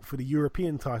he's fought for the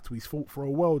European title, he's fought for a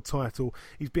world title,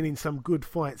 he's been in some good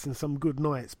fights and some good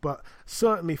nights, but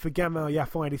certainly for Gamal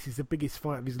Yafai, this is the biggest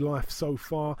fight of his life so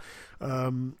far.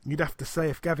 You'd have to say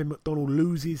if Gavin McDonnell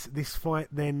loses this fight,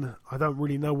 then I don't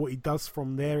really know what he does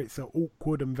from there. It's an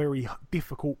awkward and very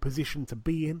difficult position to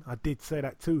be in. I did say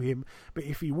that to him, but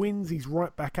if he wins, he's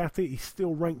right back at it. He's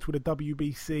still ranked with the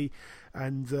WBC.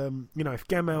 And, if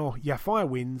Gamal Yafai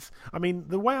wins, I mean,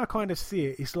 the way I kind of see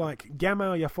it, it's like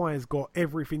Gamal Yafai has got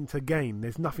everything to gain.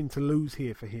 There's nothing to lose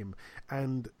here for him.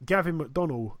 And Gavin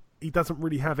McDonnell, he doesn't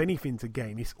really have anything to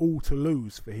gain. It's all to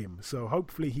lose for him. So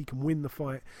hopefully he can win the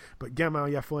fight. But Gamal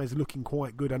Yafai is looking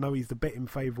quite good. I know he's the betting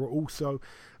favourite also.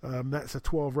 That's a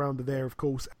 12-rounder there, of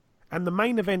course. And the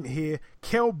main event here,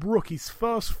 Kell Brook, his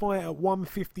first fight at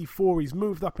 154. He's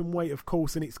moved up in weight, of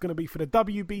course, and it's going to be for the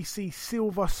WBC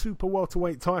Silver Super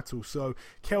Welterweight title. So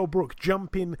Kell Brook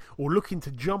looking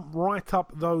to jump right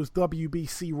up those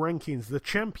WBC rankings. The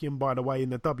champion, by the way,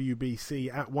 in the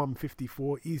WBC at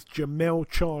 154 is Jamel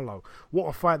Charlo. What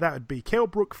a fight that would be. Kell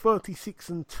Brook,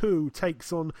 36-2,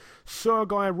 takes on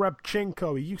Sergei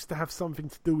Rabchenko. He used to have something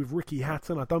to do with Ricky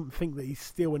Hatton. I don't think that he's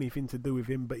still anything to do with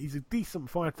him, but he's a decent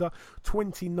fighter.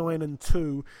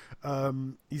 29-2.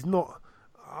 He's not.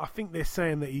 I think they're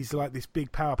saying that he's like this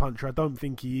big power puncher. I don't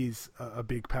think he is a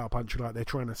big power puncher like they're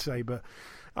trying to say, but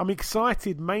I'm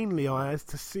excited mainly, Ayaz,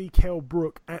 to see Kell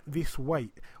Brook at this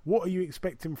weight. What are you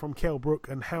expecting from Kell Brook,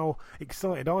 and how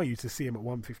excited are you to see him at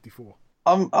 154?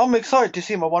 I'm excited to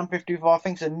see him at 154. I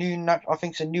think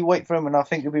it's a new weight for him, and I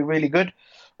think it'll be really good.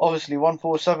 Obviously,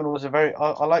 147 was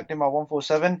I liked him at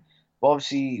 147, but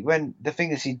obviously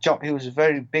he jumped, he was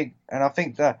very big, and I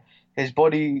think that his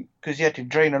body, because he had to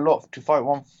drain a lot to fight at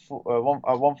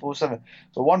 147.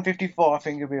 But 154, I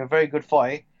think it'll be a very good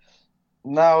fight.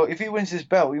 Now, if he wins this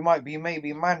belt, he may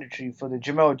be mandatory for the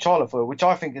Jermell Charlo fight, which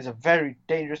I think is a very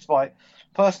dangerous fight.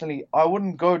 Personally, I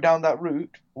wouldn't go down that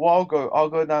route. Well, I'll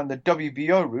go down the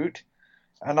WBO route,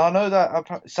 and I know that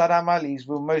Saddam Ali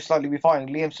will most likely be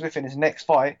fighting Liam Smith in his next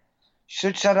fight.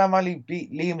 Should Saddam Ali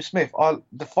beat Liam Smith,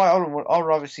 I'll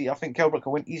rather see. I think Kell Brook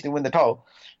can easily win the title,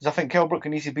 because I think Kell Brook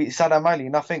can easily beat Saddam Ali,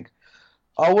 and I think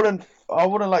I wouldn't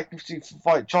like to see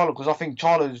fight Charlo, because I think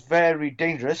Charlo is very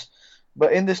dangerous.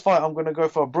 But in this fight, I'm going to go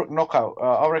for a Brook knockout.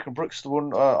 I reckon Brook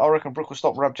will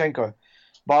stop Rabchenko.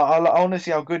 But I want to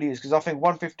see how good he is, because I think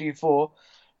 154.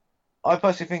 I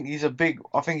personally think he's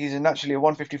naturally a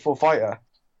 154 fighter.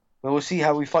 But we'll see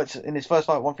how he fights in his first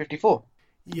fight at 154.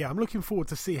 Yeah, I'm looking forward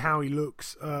to see how he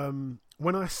looks.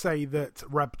 When I say that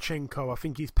Rabchenko, I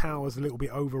think his power's a little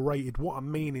bit overrated, what I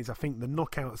mean is I think the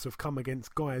knockouts have come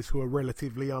against guys who are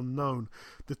relatively unknown.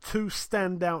 The two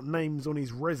standout names on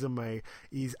his resume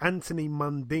is Anthony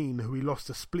Mundine, who he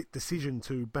lost a split decision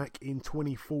to back in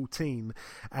 2014,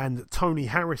 and Tony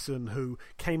Harrison, who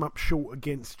came up short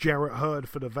against Jarrett Hurd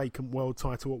for the vacant world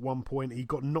title at one point. He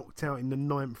got knocked out in the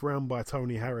 9th round by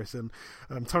Tony Harrison.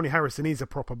 Tony Harrison is a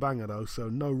proper banger though, so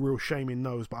no real shame in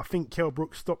those, but I think Kell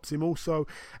Brook stops him also.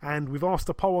 And we've asked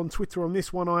a poll on Twitter on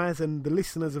this one, Ayaz, and the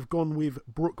listeners have gone with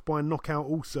Brook by knockout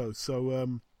also.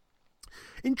 So,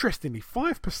 interestingly,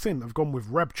 5% have gone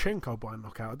with Rabchenko by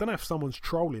knockout. I don't know if someone's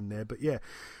trolling there, but yeah.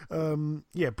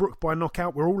 Brook by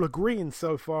knockout. We're all agreeing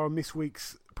so far on this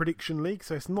week's Prediction League,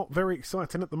 so it's not very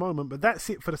exciting at the moment. But that's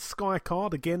it for the Sky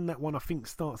card. Again, that one I think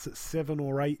starts at 7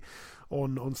 or 8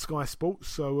 on Sky Sports.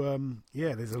 So,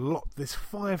 there's a lot. There's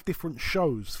 5 different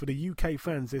shows for the UK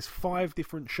fans. There's 5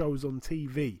 different shows on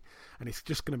TV, and it's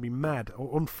just going to be mad.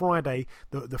 On Friday,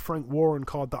 the Frank Warren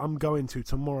card that I'm going to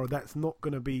tomorrow, that's not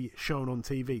going to be shown on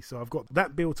TV. So I've got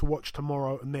that bill to watch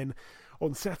tomorrow, and then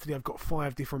on Saturday I've got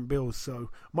 5 different bills. So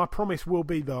my promise will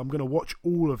be, though, I'm going to watch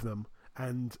all of them.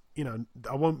 And,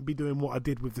 I won't be doing what I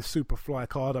did with the Superfly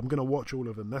card. I'm going to watch all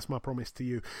of them. That's my promise to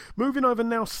you. Moving over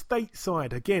now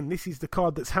stateside. Again, this is the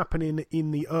card that's happening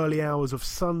in the early hours of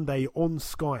Sunday on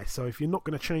Sky. So if you're not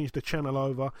going to change the channel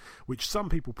over, which some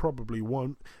people probably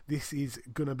won't, this is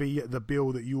going to be the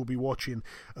bill that you'll be watching.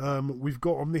 We've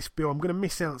got on this bill, I'm going to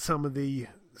miss out some of the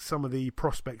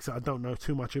prospects that I don't know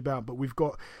too much about, but we've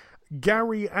got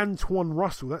Gary Antoine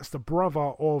Russell, that's the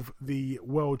brother of the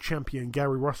world champion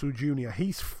Gary Russell Jr.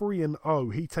 He's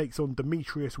 3-0. He takes on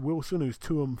Demetrius Wilson, who's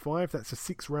 2-5. That's a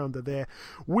 6-rounder there.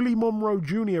 Willie Monroe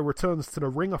Jr. returns to the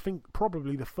ring. I think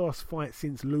probably the first fight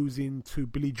since losing to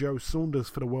Billy Joe Saunders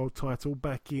for the world title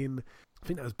back in, I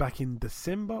think that was back in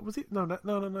December, was it? No,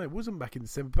 it wasn't back in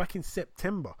December, back in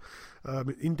September.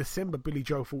 In December, Billy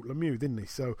Joe fought Lemieux, didn't he?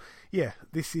 So, yeah,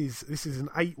 this is an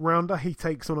 8-rounder. He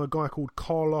takes on a guy called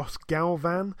Carlos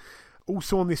Galvan.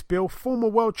 Also on this bill, former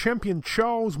world champion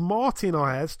Charles Martin,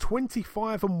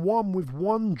 25-1 with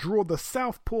 1 draw. The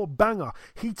Southpaw banger.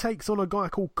 He takes on a guy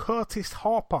called Curtis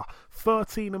Harper,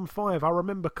 13-5. I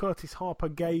remember Curtis Harper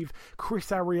gave Chris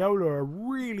Arreola a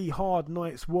really hard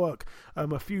night's work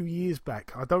a few years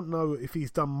back. I don't know if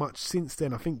he's done much since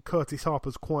then. I think Curtis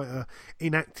Harper's quite an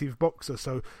inactive boxer,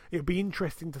 so it'll be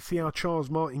interesting to see how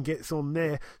Charles Martin gets on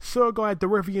there. Sergei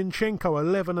Derevianchenko,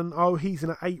 11-0. He's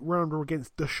in an 8-rounder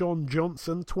against Deshaun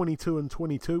Johnson,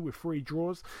 22-22 with 3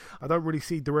 draws. I don't really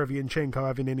see Derevianchenko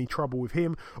having any trouble with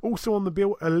him. Also on the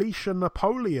bill, Alicia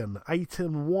Napoleon,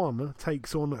 8-1,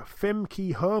 takes on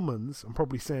Femke Hermans. I'm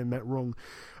probably saying that wrong.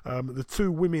 The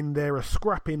 2 women there are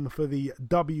scrapping for the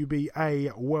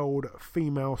WBA World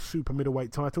Female Super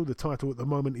Middleweight title. The title at the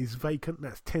moment is vacant.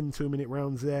 That's 10 2-minute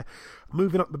rounds there.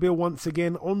 Moving up the bill once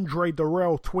again, Andre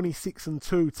Durrell,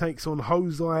 26-2, takes on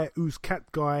Jose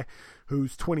Uzcategui,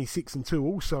 who's 26-2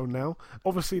 also now.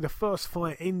 Obviously, the first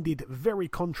fight ended very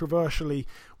controversially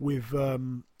with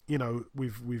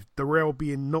with Darrell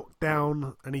being knocked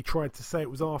down, and he tried to say it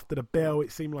was after the bell.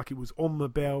 It seemed like it was on the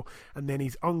bell, and then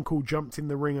his uncle jumped in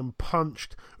the ring and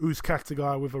punched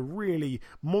Uzcategui with a really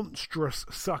monstrous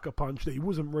sucker punch that he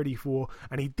wasn't ready for,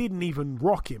 and he didn't even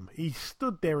rock him. He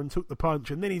stood there and took the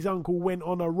punch, and then his uncle went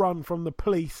on a run from the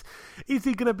police. Is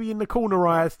he going to be in the corner,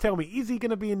 Ayaz? Tell me, is he going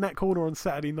to be in that corner on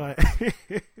Saturday night?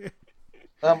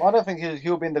 I don't think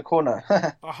he'll be in the corner.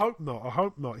 I hope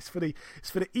not. It's for the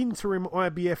interim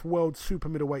IBF World Super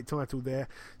Middleweight title there.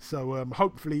 So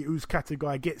hopefully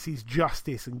Uzcategui gets his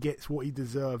justice and gets what he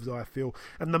deserves, I feel.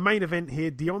 And the main event here,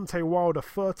 Deontay Wilder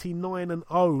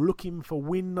 39-0, looking for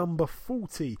win number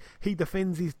 40. He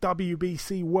defends his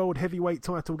WBC World Heavyweight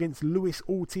title against Luis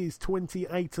Ortiz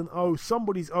 28-0.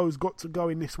 Somebody's O's got to go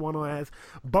in this one, Ayaz.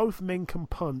 Both men can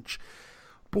punch.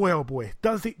 Boy, oh boy,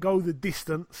 does it go the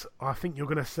distance? I think you're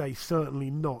going to say certainly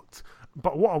not.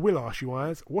 But what I will ask you,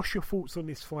 Ayaz, what's your thoughts on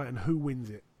this fight and who wins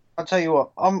it? I'll tell you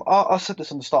what, I said this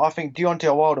on the start. I think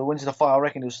Deontay Wilder wins the fight. I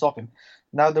reckon he'll stop him.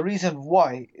 Now, the reason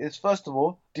why is, first of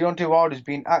all, Deontay Wilder's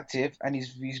been active and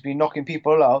he's been knocking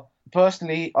people out.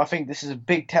 Personally, I think this is a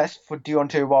big test for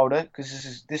Deontay Wilder because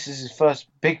this is his first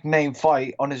big name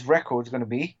fight on his record. It's going to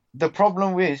be. The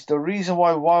problem is, the reason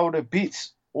why Wilder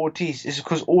beats Ortiz is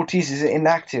because Ortiz is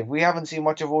inactive. We haven't seen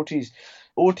much of Ortiz.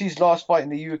 Ortiz's last fight in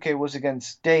the UK was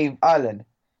against Dave Allen,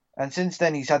 and since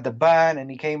then he's had the ban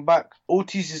and he came back.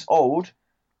 Ortiz is old,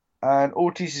 and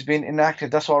Ortiz has been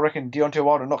inactive. That's why I reckon Deontay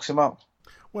Wilder knocks him out.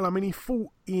 Well, I mean, he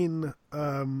fought in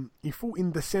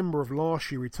December of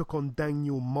last year. He took on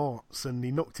Daniel Martz and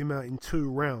he knocked him out in 2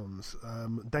 rounds.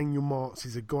 Daniel Martz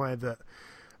is a guy that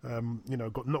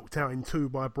got knocked out in 2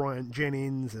 by Bryant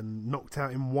Jennings and knocked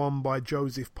out in 1 by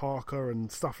Joseph Parker and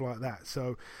stuff like that.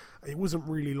 So it wasn't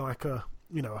really like a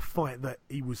fight that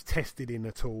he was tested in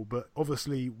at all. But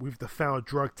obviously with the foul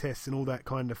drug tests and all that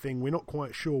kind of thing, we're not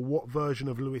quite sure what version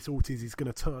of Luis Ortiz is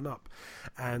going to turn up.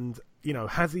 And,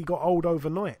 has he got old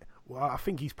overnight? Well, I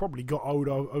think he's probably got old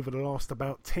over the last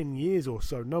about 10 years or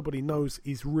so. Nobody knows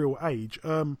his real age.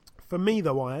 For me,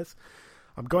 though, Ayaz,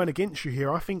 I'm going against you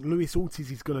here. I think Luis Ortiz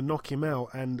is going to knock him out,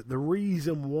 and the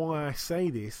reason why I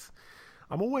say this,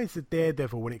 I'm always a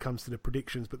daredevil when it comes to the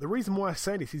predictions, but the reason why I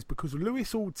say this is because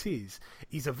Luis Ortiz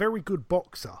is a very good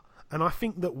boxer, and I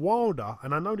think that Wilder,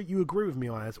 and I know that you agree with me,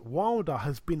 Ayaz, Wilder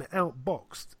has been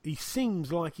outboxed. He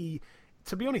seems like he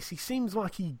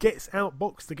gets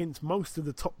outboxed against most of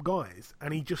the top guys,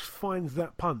 and he just finds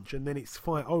that punch, and then it's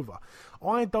fight over.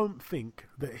 I don't think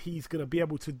that he's going to be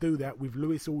able to do that with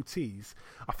Luis Ortiz.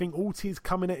 I think Ortiz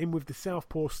coming at him with the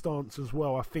southpaw stance as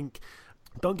well. I think,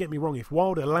 don't get me wrong, if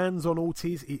Wilder lands on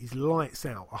Ortiz, it is lights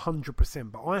out,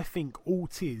 100%. But I think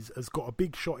Ortiz has got a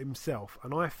big shot himself,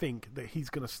 and I think that he's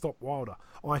going to stop Wilder.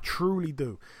 I truly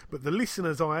do. But the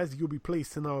listeners, Ayaz, you'll be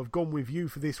pleased to know, have gone with you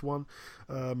for this one.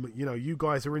 You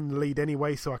guys are in the lead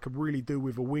anyway, so I could really do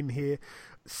with a win here.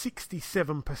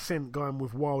 67% going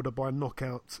with Wilder by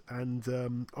knockout, and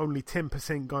only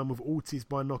 10% going with Ortiz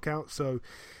by knockout. So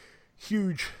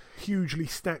hugely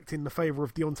stacked in the favour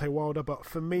of Deontay Wilder, but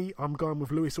for me, I'm going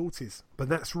with Luis Ortiz. But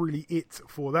that's really it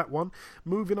for that one.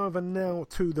 Moving over now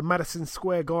to the Madison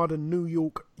Square Garden, New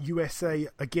York, USA.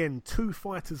 Again, 2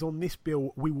 fighters on this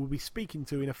bill we will be speaking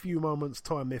to in a few moments'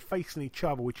 time. They're facing each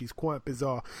other, which is quite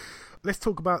bizarre. Let's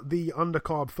talk about the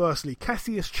undercard firstly.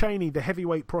 Cassius Chaney, the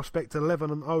heavyweight prospect,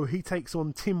 11-0. He takes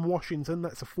on Tim Washington.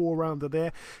 That's a 4-rounder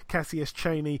there. Cassius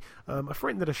Chaney, a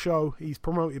friend of the show. He's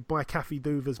promoted by Kathy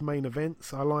Duva's main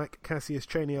events. I like Cassius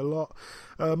Chaney a lot.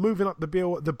 Moving up the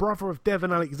bill, the brother of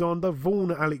Devon Alexander,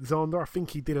 Vaughan Alexander. I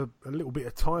think he did a little bit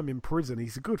of time in prison.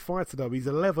 He's a good fighter though. He's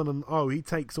 11-0. He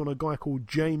takes on a guy called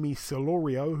Jamie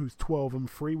Solorio, who's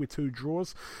 12-3 with 2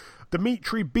 draws.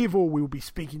 Dimitri Bivol, we'll be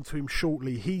speaking to him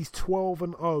shortly. He's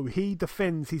 12-0. He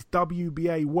defends his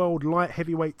WBA World Light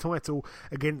Heavyweight title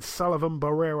against Sullivan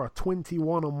Barrera,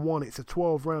 21-1. It's a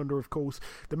 12-rounder, of course.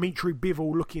 Dimitri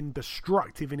Bivol looking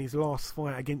destructive in his last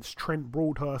fight against Trent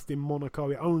Broadhurst in Monaco.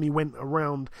 It only went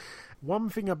around. One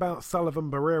thing about Sullivan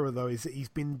Barrera, though, is that he's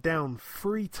been down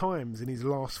 3 times in his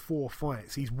last 4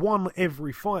 fights. He's won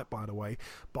every fight, by the way,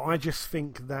 but I just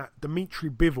think that Dimitri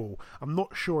Bivol, I'm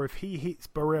not sure if he hits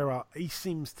Barrera, he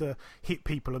seems to hit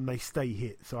people and they stay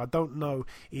hit. So I don't know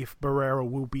if Barrera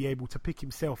will be able to pick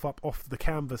himself up off the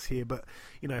canvas here, but,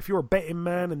 if you're a betting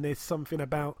man and there's something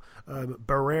about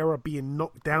Barrera being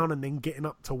knocked down and then getting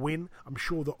up to win, I'm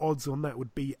sure the odds on that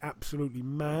would be absolutely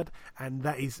mad, and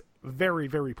that is very,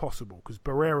 very possible because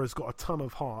Barrera's got a ton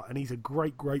of heart and he's a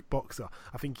great, great boxer.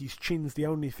 I think his chin's the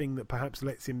only thing that perhaps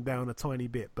lets him down a tiny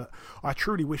bit. But I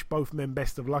truly wish both men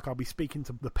best of luck. I'll be speaking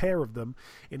to the pair of them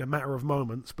in a matter of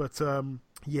moments. But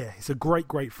yeah, it's a great,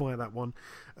 great fight, that one.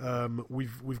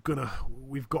 We've got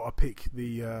to pick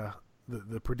the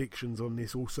predictions on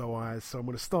this also, Ayaz. So I'm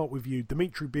going to start with you.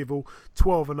 Dimitri Bivol,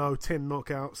 12-0, 10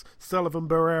 knockouts. Sullivan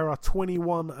Barrera,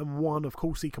 21-1. Of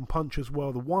course, he can punch as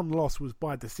well. The one loss was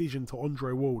by decision to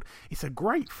Andre Ward. It's a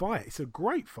great fight.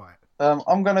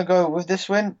 I'm going to go with this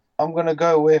win. I'm going to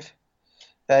go with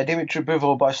Dimitri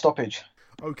Bivol by stoppage.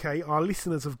 Okay, our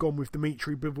listeners have gone with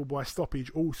Dimitri Bivol by stoppage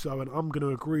also, and I'm going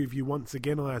to agree with you once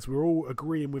again, as we're all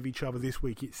agreeing with each other this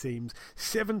week, it seems.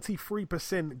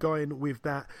 73% going with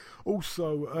that.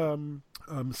 Also,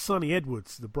 Sonny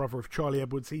Edwards, the brother of Charlie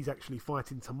Edwards, he's actually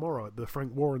fighting tomorrow at the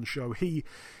Frank Warren show. He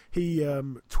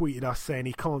tweeted us saying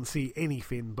he can't see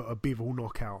anything but a Bivol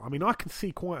knockout. I mean, I can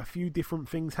see quite a few different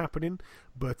things happening,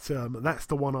 but that's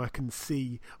the one I can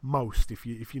see most, if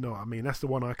you know what I mean. That's the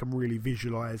one I can really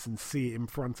visualise and see it in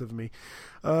front of me.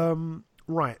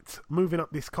 Right, moving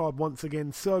up this card once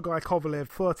again, Sergey Kovalev,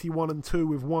 31-2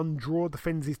 with one draw,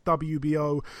 defends his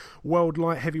WBO World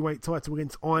Light Heavyweight title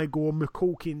against Igor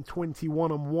Mikulkin,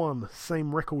 21-1,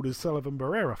 same record as Sullivan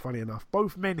Barrera, funny enough.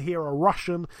 Both men here are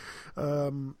Russian.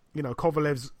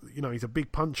 Kovalev's, he's a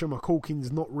big puncher.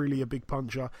 Mikulkin's not really a big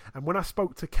puncher. And when I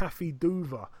spoke to Kathy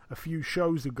Duva a few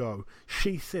shows ago,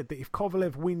 she said that if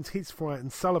Kovalev wins his fight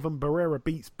and Sullivan Barrera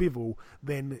beats Bivol,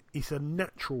 then it's a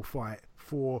natural fight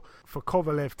for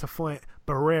Kovalev to fight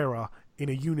Barrera in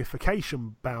a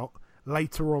unification bout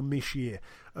later on this year.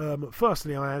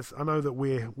 Firstly, I know that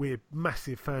we're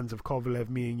massive fans of Kovalev,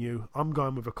 me and you. I'm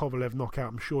going with a Kovalev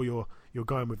knockout. I'm sure you're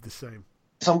going with the same.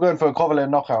 So I'm going for a Kovalev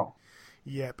knockout.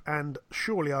 Yep, and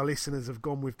surely our listeners have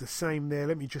gone with the same there.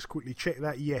 Let me just quickly check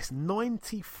that. Yes,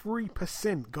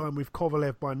 93% going with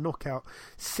Kovalev by knockout,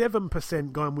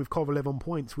 7% going with Kovalev on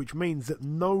points, which means that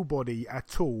nobody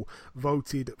at all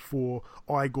voted for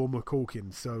Igor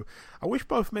Mikulkin. So I wish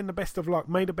both men the best of luck.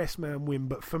 May the best man win,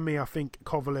 but for me, I think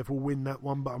Kovalev will win that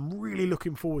one. But I'm really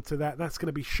looking forward to that. That's going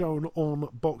to be shown on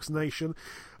Box Nation.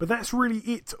 But that's really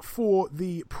it for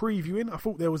the previewing. I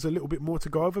thought there was a little bit more to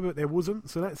go over, but there wasn't.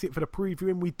 So that's it for the previewing.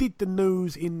 We did the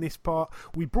news in this part.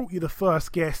 We brought you the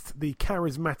first guest, the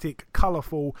charismatic,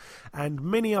 colourful, and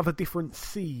many other different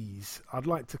C's. I'd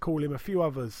like to call him a few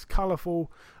others. Colourful,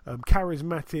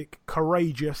 charismatic,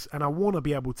 courageous, and I want to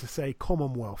be able to say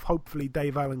Commonwealth. Hopefully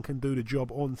Dave Allen can do the job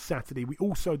on Saturday. We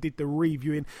also did the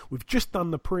reviewing. We've just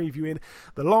done the previewing.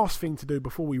 The last thing to do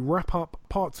before we wrap up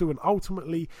part 2 and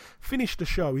ultimately finish the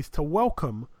show is to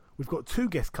welcome. We've got 2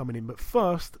 guests coming in, but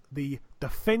first, the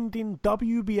defending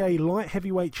WBA light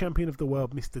heavyweight champion of the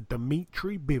world, Mr.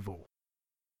 Dimitri Bivol.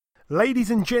 Ladies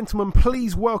and gentlemen,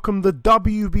 please welcome the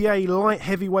WBA light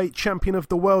heavyweight champion of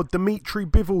the world, Dimitri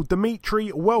Bivol.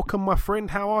 Dimitri, welcome, my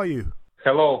friend. How are you?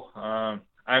 Hello.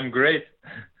 I'm great.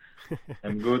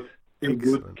 I'm good. Feel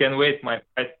good. Can't wait my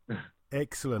fight.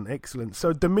 Excellent.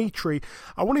 So, Dimitri,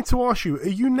 I wanted to ask you, are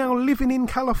you now living in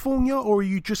California or are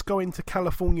you just going to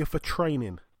California for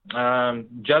training?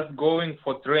 Just going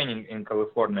for training in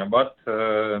California, but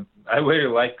I very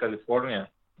like California,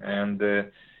 and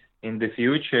in the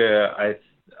future,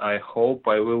 I hope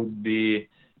I will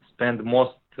spend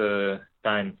most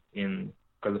time in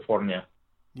California.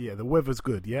 Yeah, the weather's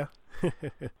good, yeah?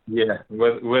 Yeah,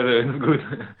 weather is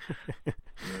good.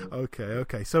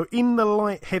 Okay. So in the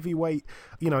light heavyweight,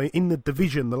 in the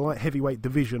division, the light heavyweight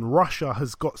division, Russia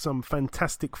has got some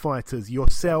fantastic fighters.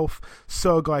 Yourself,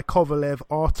 Sergey Kovalev,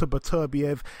 Artur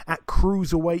Beterbiev. At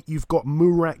cruiserweight, you've got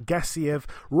Murat Gassiev.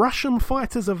 Russian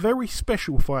fighters are very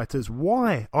special fighters.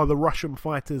 Why are the Russian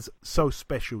fighters so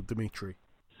special, Dimitri?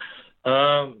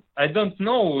 I don't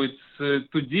know.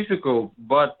 It's too difficult,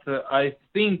 but I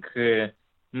think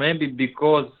maybe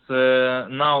because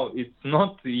now it's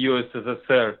not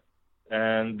USSR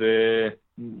and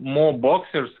more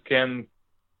boxers can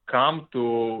come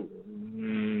to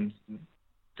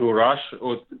Russia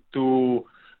or to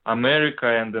America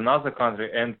and another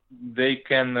country, and they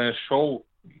can show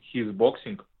his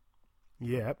boxing.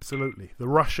 Yeah, absolutely. The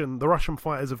Russian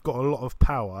fighters have got a lot of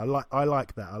power. I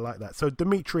like that. So,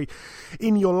 Dimitri,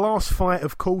 in your last fight,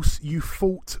 of course, you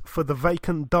fought for the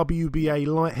vacant WBA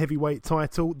light heavyweight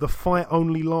title. The fight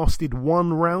only lasted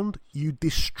 1 round. You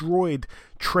destroyed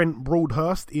Trent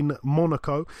Broadhurst in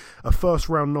Monaco, a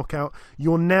first-round knockout.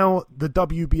 You're now the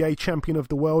WBA champion of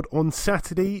the world. On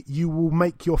Saturday, you will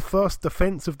make your first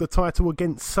defence of the title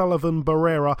against Sullivan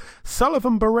Barrera.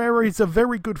 Sullivan Barrera is a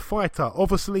very good fighter.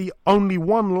 Obviously, only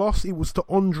one loss. It was to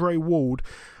Andre Ward.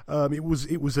 It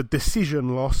was a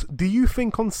decision loss. Do you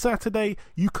think on Saturday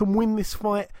you can win this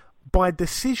fight by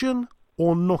decision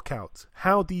or knockout?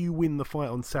 How do you win the fight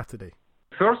on Saturday?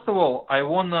 First of all, I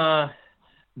wanna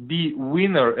be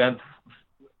winner,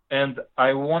 and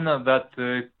I wanna that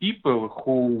people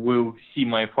who will see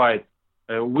my fight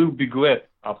will be glad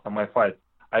after my fight.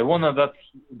 I wanna that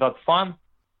fan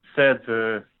said,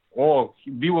 "Oh,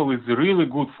 Bivol is a really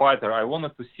good fighter. I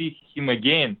wanted to see him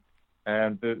again."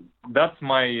 And that's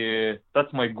my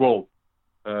goal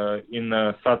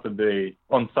on Saturday,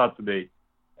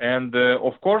 and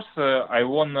of course I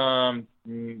wanna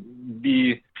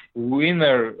be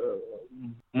winner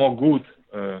more good.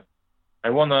 I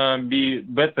wanna be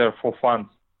better for fans.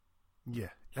 Yeah,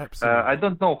 absolutely. I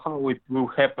don't know how it will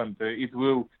happen. It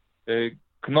will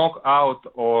knock out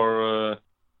or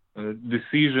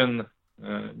decision,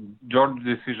 George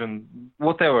decision,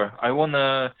 whatever. I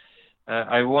wanna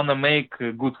make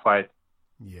a good fight.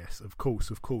 Yes, of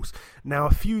course. Now,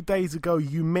 a few days ago,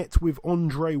 you met with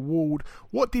Andre Ward.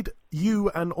 What did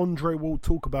you and Andre Ward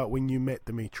talk about when you met,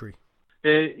 Dimitri?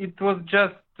 It was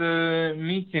just a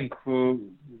meeting.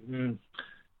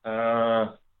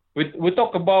 We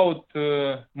talk about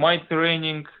my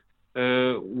training,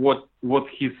 what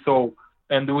he saw,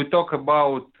 and we talk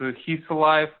about his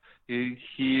life.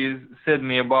 He said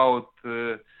me about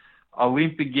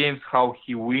Olympic Games, how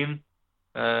he won,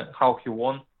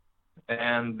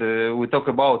 and we talk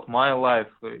about my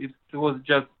life. It was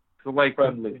just like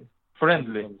friendly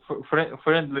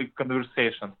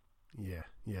conversation.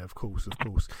 Yeah, of course.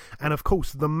 And of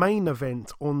course, the main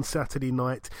event on Saturday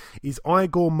night is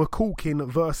Igor Mikulkin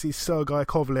versus Sergey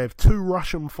Kovalev, two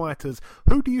Russian fighters.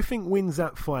 Who do you think wins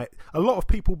that fight? A lot of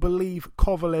people believe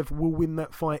Kovalev will win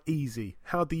that fight easy.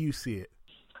 How do you see it?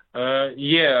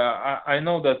 I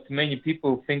know that many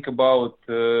people think about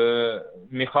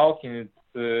Mikhalkin. It's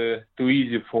too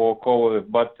easy for Kovalev,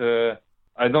 but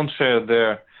I don't share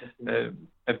their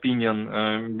opinion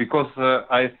because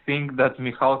I think that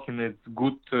Mikhalkin is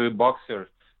good boxer.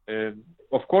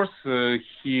 Of course,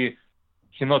 he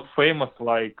not famous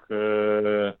like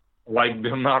Bernard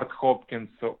Hopkins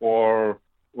or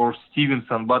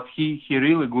Stevenson, but he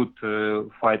really good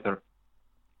fighter.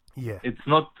 Yeah, it's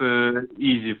not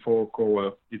easy for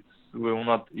Kovalev. It's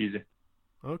not easy.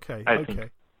 Okay. I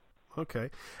think. Okay.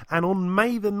 And on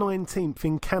May the 19th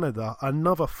in Canada,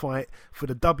 another fight for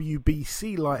the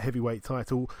WBC light heavyweight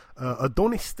title,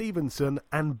 Adonis Stevenson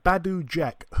and Badou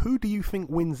Jack. Who do you think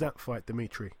wins that fight,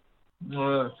 Dimitri?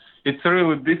 It's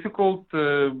really difficult,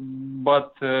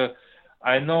 but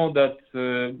I know that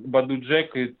Badou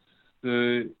Jack is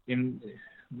in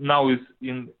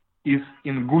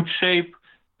good shape,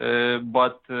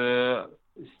 but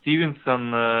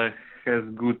Stevenson has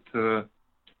good.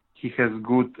 He has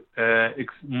good,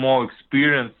 more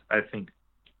experience, I think.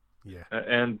 Yeah.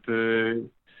 And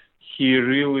he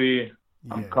really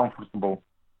uncomfortable.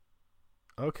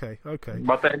 Okay.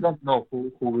 But I don't know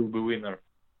who will be winner.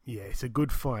 Yeah, it's a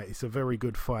good fight. It's a very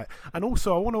good fight. And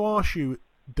also, I want to ask you,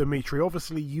 Dimitri,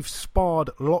 obviously you've sparred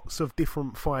lots of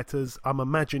different fighters, I'm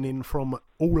imagining, from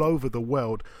all over the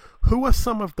world. Who are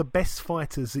some of the best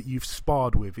fighters that you've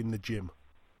sparred with in the gym?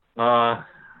 I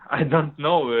don't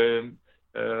know.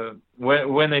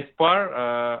 When I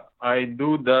spar, I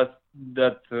do that.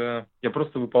 Я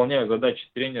просто выполняю задачи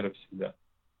тренера всегда.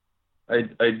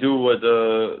 I do what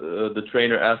the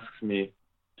trainer asks me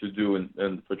to do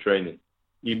and for training.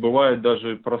 И бывают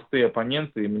даже простые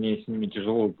оппоненты, и мне с ними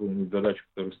тяжело выполнить задачу,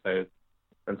 которую ставят.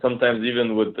 And sometimes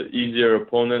even with the easier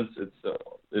opponents,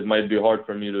 it might be hard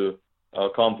for me to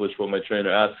accomplish what my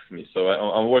trainer asks me. So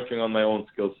I'm working on my own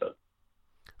skill set.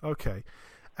 Okay.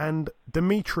 And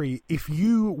Dimitri, if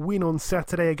you win on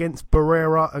Saturday against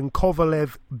Barrera and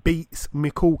Kovalev beats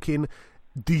Mikulkin,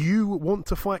 do you want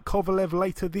to fight Kovalev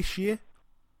later this year?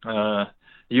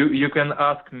 You can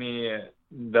ask me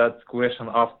that question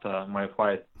after my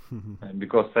fight,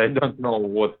 because I don't know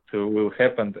what will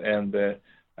happen, and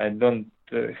I don't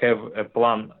have a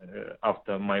plan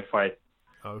after my fight.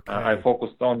 Okay. I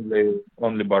focused only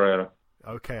Barrera.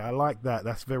 Okay, I like that.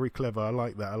 That's very clever. I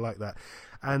like that.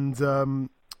 And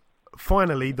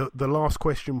finally, the last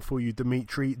question for you,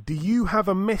 Dimitri. Do you have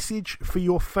a message for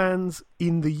your fans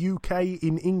in the UK,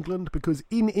 in England? Because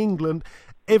in England,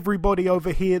 everybody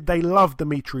over here, they love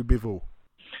Dimitri Bivol.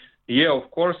 Yeah, of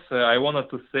course. I wanted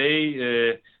to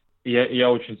say Я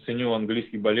очень ценю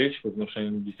английских болельщиков, потому что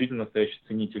они действительно настоящие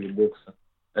ценители бокса.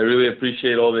 I really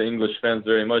appreciate all the English fans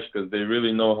very much because they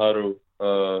really know how to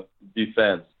be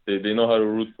fans. They know how to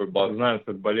root for boxers. Знают,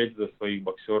 как болеть за своих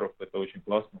боксеров. Это очень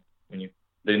классно у них.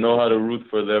 They know how to root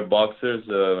for their boxers,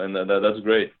 and that's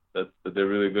great. They're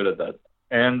really good at that.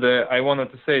 And I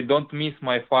wanted to say, don't miss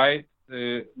my fight,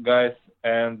 guys.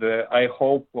 And I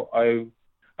hope I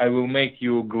will make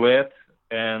you glad.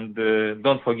 And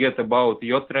don't forget about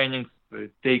your trainings.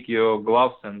 Take your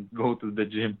gloves and go to the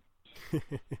gym.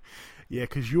 Yeah,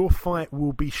 because your fight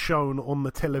will be shown on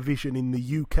the television in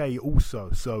the UK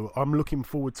also. So I'm looking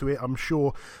forward to it. I'm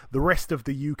sure the rest of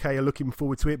the UK are looking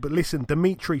forward to it. But listen,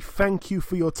 Dimitri, thank you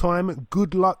for your time.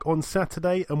 Good luck on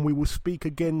Saturday, and we will speak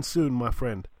again soon, my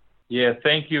friend. Yeah,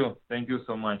 thank you. Thank you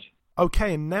so much.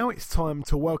 Okay, and now it's time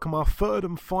to welcome our third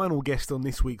and final guest on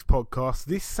this week's podcast.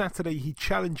 This Saturday, he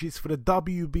challenges for the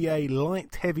WBA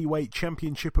Light Heavyweight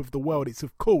Championship of the World. It's,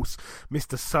 of course,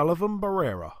 Mr. Sullivan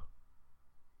Barrera.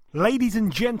 Ladies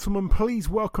and gentlemen, please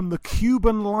welcome the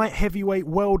Cuban light heavyweight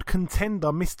world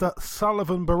contender, Mr.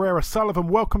 Sullivan Barrera. Sullivan,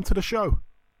 welcome to the show.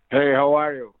 Hey, how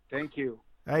are you? Thank you.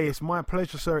 Hey, it's my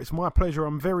pleasure, sir. It's my pleasure.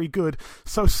 I'm very good.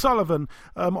 So, Sullivan,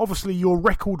 obviously your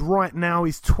record right now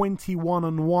is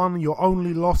 21-1. Your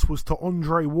only loss was to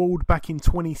Andre Ward back in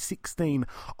 2016.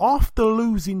 After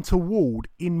losing to Ward,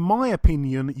 in my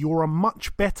opinion, you're a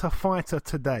much better fighter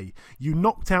today. You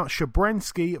knocked out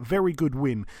Shabransky, very good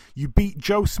win. You beat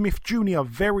Joe Smith Jr.,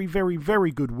 very, very,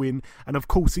 very good win. And, of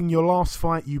course, in your last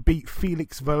fight, you beat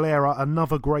Felix Valera,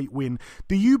 another great win.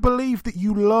 Do you believe that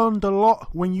you learned a lot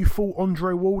when you fought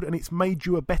Andre Ward, and it's made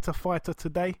you a better fighter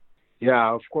today?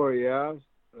 Yeah, of course, yeah.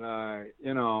 When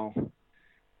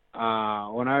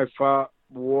I fought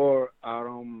Ward, I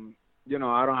don't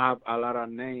have a lot of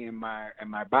name in my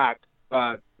back,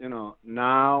 but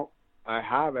now I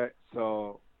have it.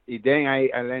 So then I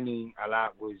learning a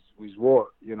lot with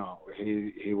Ward. That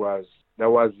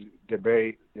was the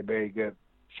very good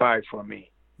fight for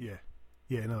me. Yeah.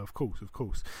 Yeah, no, of course.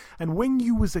 And when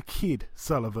you was a kid,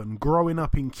 Sullivan, growing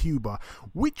up in Cuba,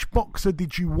 which boxer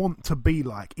did you want to be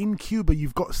like? In Cuba,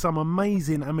 you've got some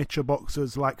amazing amateur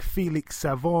boxers like Felix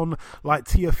Savon, like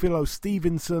Teofilo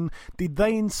Stevenson. Did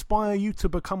they inspire you to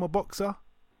become a boxer?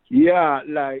 Yeah,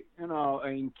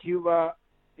 in Cuba,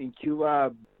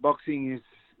 boxing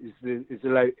is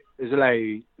like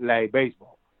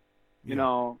baseball.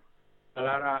 Yeah. A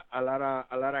lot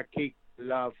of kids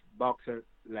love boxers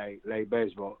like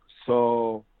baseball.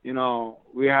 So,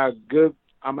 we have good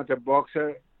amateur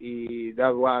boxer.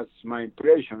 That was my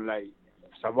impression, like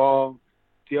Savon,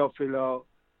 Teofilo,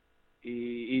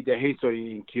 the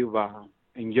history in Cuba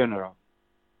in general.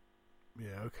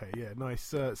 Yeah, okay, yeah,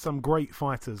 nice. Some great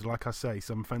fighters, like I say,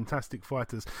 some fantastic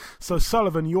fighters. So,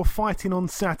 Sullivan, you're fighting on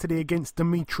Saturday against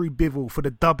Dimitri Bivol for the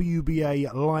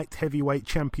WBA Light Heavyweight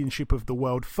Championship of the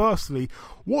World. Firstly,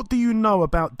 what do you know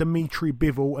about Dimitri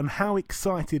Bivol, and how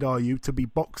excited are you to be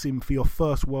boxing for your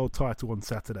first world title on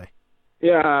Saturday?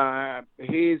 Yeah,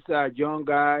 he's a young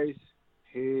guy.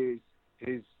 He's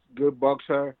good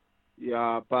boxer.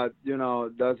 Yeah, but,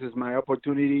 that is my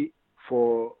opportunity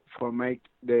for make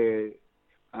the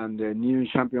new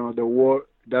champion of the world.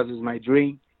 That is my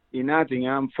dream. In nothing,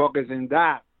 I'm focusing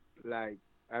that. Like,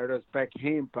 I respect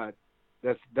him, but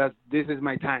this is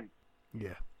my time.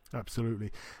 Yeah,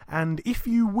 absolutely. And if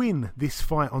you win this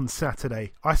fight on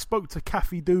Saturday, I spoke to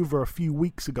Kathy Duva a few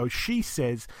weeks ago. She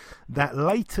says that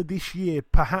later this year,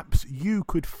 perhaps you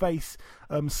could face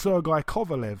Sergey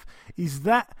Kovalev. Is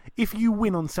that, if you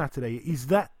win on Saturday, is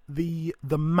that the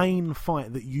main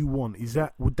fight that you want?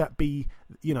 Would that be,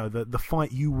 the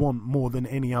fight you want more than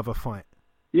any other fight?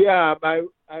 Yeah, I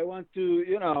want to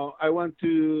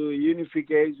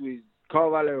unify with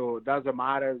Kovalev. Doesn't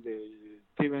matter.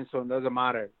 Stevenson doesn't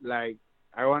matter. Like,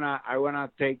 I wanna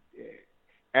take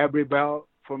every belt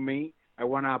for me. I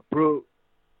wanna prove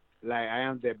like I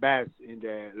am the best in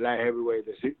the light heavyweight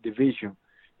division.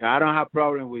 And I don't have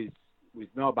problem with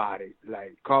nobody.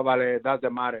 Like Kovalev,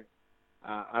 doesn't matter.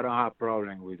 I don't have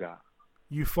problem with that.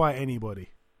 You fight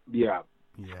anybody? Yeah.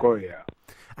 Of course, yeah.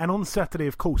 And on Saturday,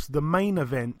 of course, the main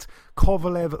event,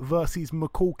 Kovalev versus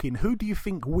McCulkin. Who do you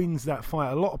think wins that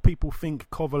fight? A lot of people think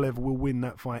Kovalev will win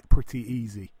that fight pretty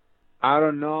easy. I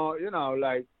don't know.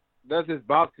 Like, this is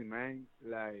boxing, man.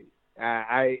 Like,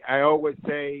 I always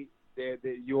say that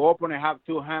your opponent have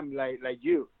two hands like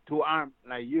you, two arms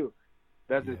like you.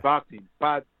 That is boxing.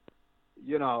 But,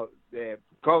 the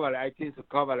Kovalev, I think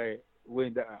Kovalev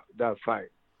win that fight.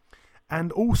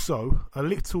 And also, a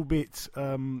little bit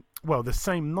the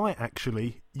same night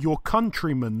actually, your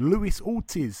countryman, Luis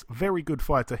Ortiz, very good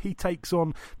fighter. He takes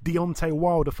on Deontay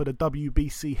Wilder for the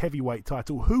WBC heavyweight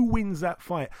title. Who wins that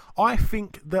fight? I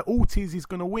think that Ortiz is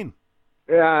going to win.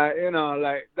 Yeah,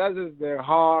 like, that is the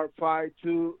hard fight,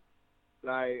 too.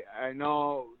 Like, I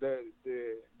know the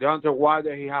Deontay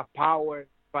Wilder, he have power.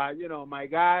 But, my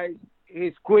guy,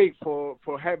 he's quick for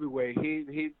heavyweight.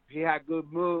 He had good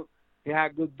move. He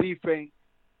had good defense.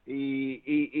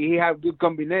 He have good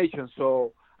combination.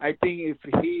 So I think if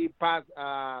he pass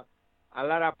a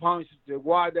lot of punches to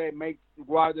Wilder, make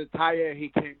Wilder tired, he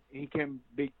can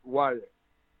beat Wilder.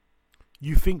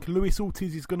 You think Luis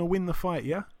Ortiz is going to win the fight?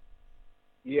 Yeah.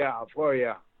 Yeah, of course.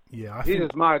 Yeah. Yeah, He's a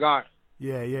smart guy.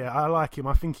 Yeah, I like him.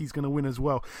 I think he's going to win as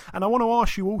well. And I want to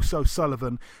ask you also,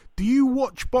 Sullivan, do you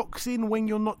watch boxing when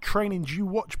you're not training? Do you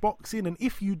watch boxing? And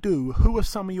if you do, who are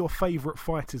some of your favourite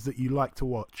fighters that you like to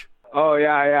watch? Oh,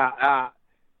 yeah.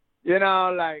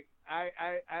 Like,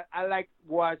 I like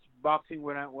watch boxing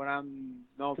when I'm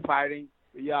not fighting.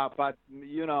 Yeah, but,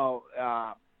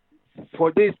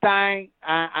 for this time,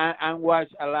 I watch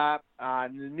a lot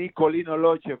Nicolino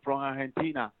Loche from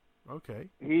Argentina. Okay.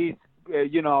 He's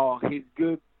he's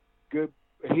good.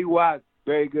 He was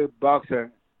very good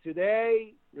boxer.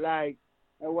 Today, like,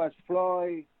 I watch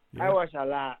Floyd. Yeah. I watch a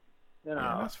lot.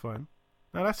 Yeah, that's fine.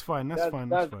 No, that's fine. That's fine.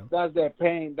 That's the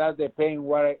pain. That's the pain.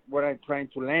 What I'm trying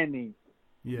to land in.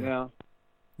 Yeah.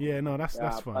 Yeah. No, that's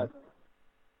fine.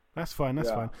 That's fine. That's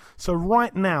fine. So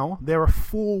right now there are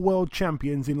 4 world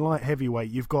champions in light heavyweight.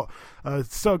 You've got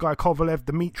Sergey Kovalev,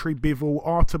 Dmitry Bivol,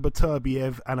 Artur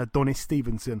Beterbiev, and Adonis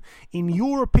Stevenson. In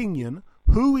your opinion,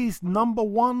 who is number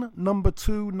 1, number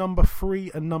 2, number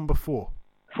 3, and number 4?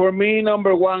 For me,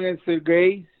 number 1 is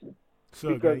Sergey.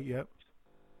 Sergey,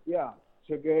 yeah,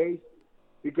 Sergey.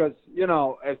 Because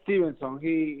Stevenson,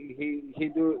 he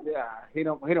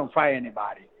don't fight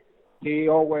anybody. He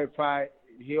always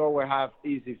have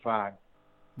easy fight.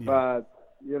 Yeah. But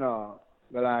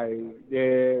like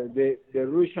the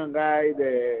Russian guy,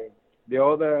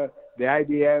 the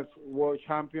IBF world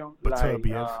champion,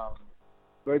 Beterbiev.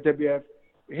 Beterbiev,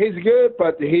 he's good,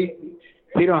 but he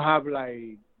don't have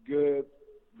like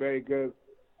very good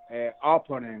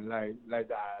opponent like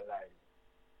that.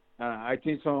 I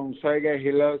think Sergey,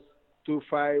 he lost 2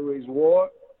 fights with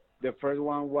Ward. The first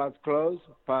one was close,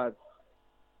 but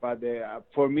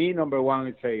for me, number 1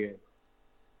 is Sergey.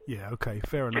 Yeah, okay,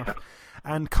 fair enough.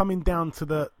 And coming down to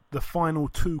the final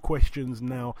 2 questions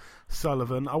now,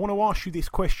 Sullivan, I want to ask you this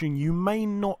question. You may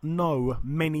not know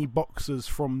many boxers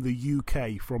from the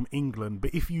UK, from England,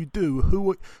 but if you do,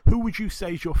 who would you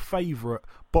say is your favourite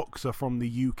boxer from the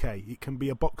UK? It can be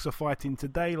a boxer fighting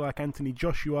today, like Anthony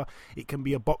Joshua. It can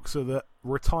be a boxer that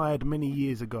retired many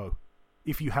years ago,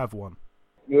 if you have one.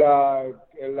 Like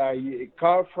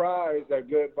Carl Fry is a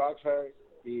good boxer.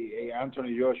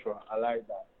 Anthony Joshua, I like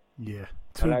that. Yeah,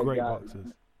 2 great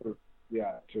boxers.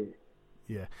 Yeah, 2.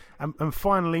 Yeah, and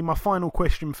finally, my final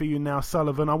question for you now,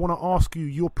 Sullivan. I want to ask you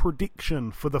your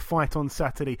prediction for the fight on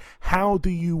Saturday. How do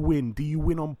you win? Do you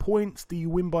win on points? Do you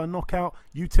win by knockout?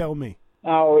 You tell me.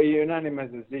 Oh,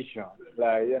 unanimous decision.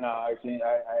 Like I think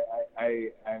I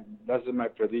that's my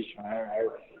prediction.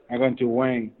 I'm going to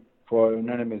win for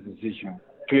unanimous decision.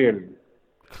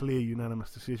 Clear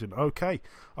unanimous decision. Okay.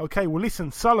 Well,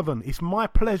 listen, Sullivan, it's my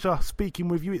pleasure speaking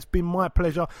with you. It's been my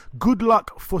pleasure. Good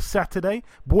luck for Saturday.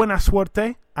 Buena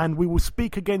suerte, and we will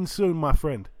speak again soon, my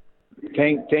friend.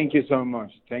 Thank you so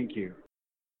much. Thank you.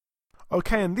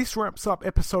 Okay, and this wraps up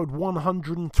episode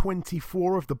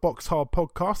 124 of the Box Hard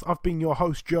podcast. I've been your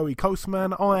host, Joey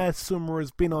Coastman. Ayaz Sumra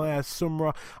has been Ayaz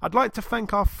Sumra. I'd like to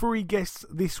thank our 3 guests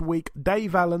this week,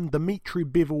 Dave Allen, Dmitry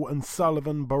Bivol, and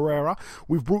Sullivan Barrera.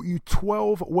 We've brought you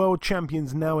 12 world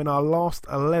champions now in our last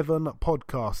 11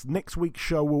 podcasts. Next week's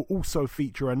show will also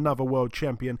feature another world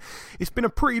champion. It's been a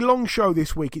pretty long show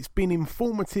this week. It's been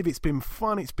informative, it's been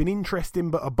fun, it's been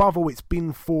interesting, but above all, it's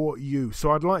been for you.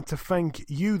 So I'd like to thank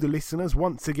you, the listeners,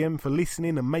 once again for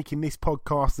listening and making this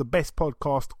podcast the best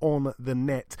podcast on the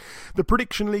net. The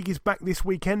Prediction League is back this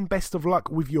weekend. Best of luck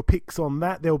with your picks on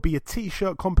that. There'll be a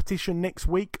t-shirt competition next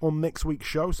week on next week's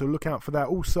show, so look out for that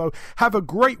also. Have a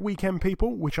great weekend,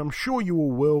 people, which I'm sure you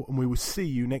all will, and we will see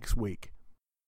you next week.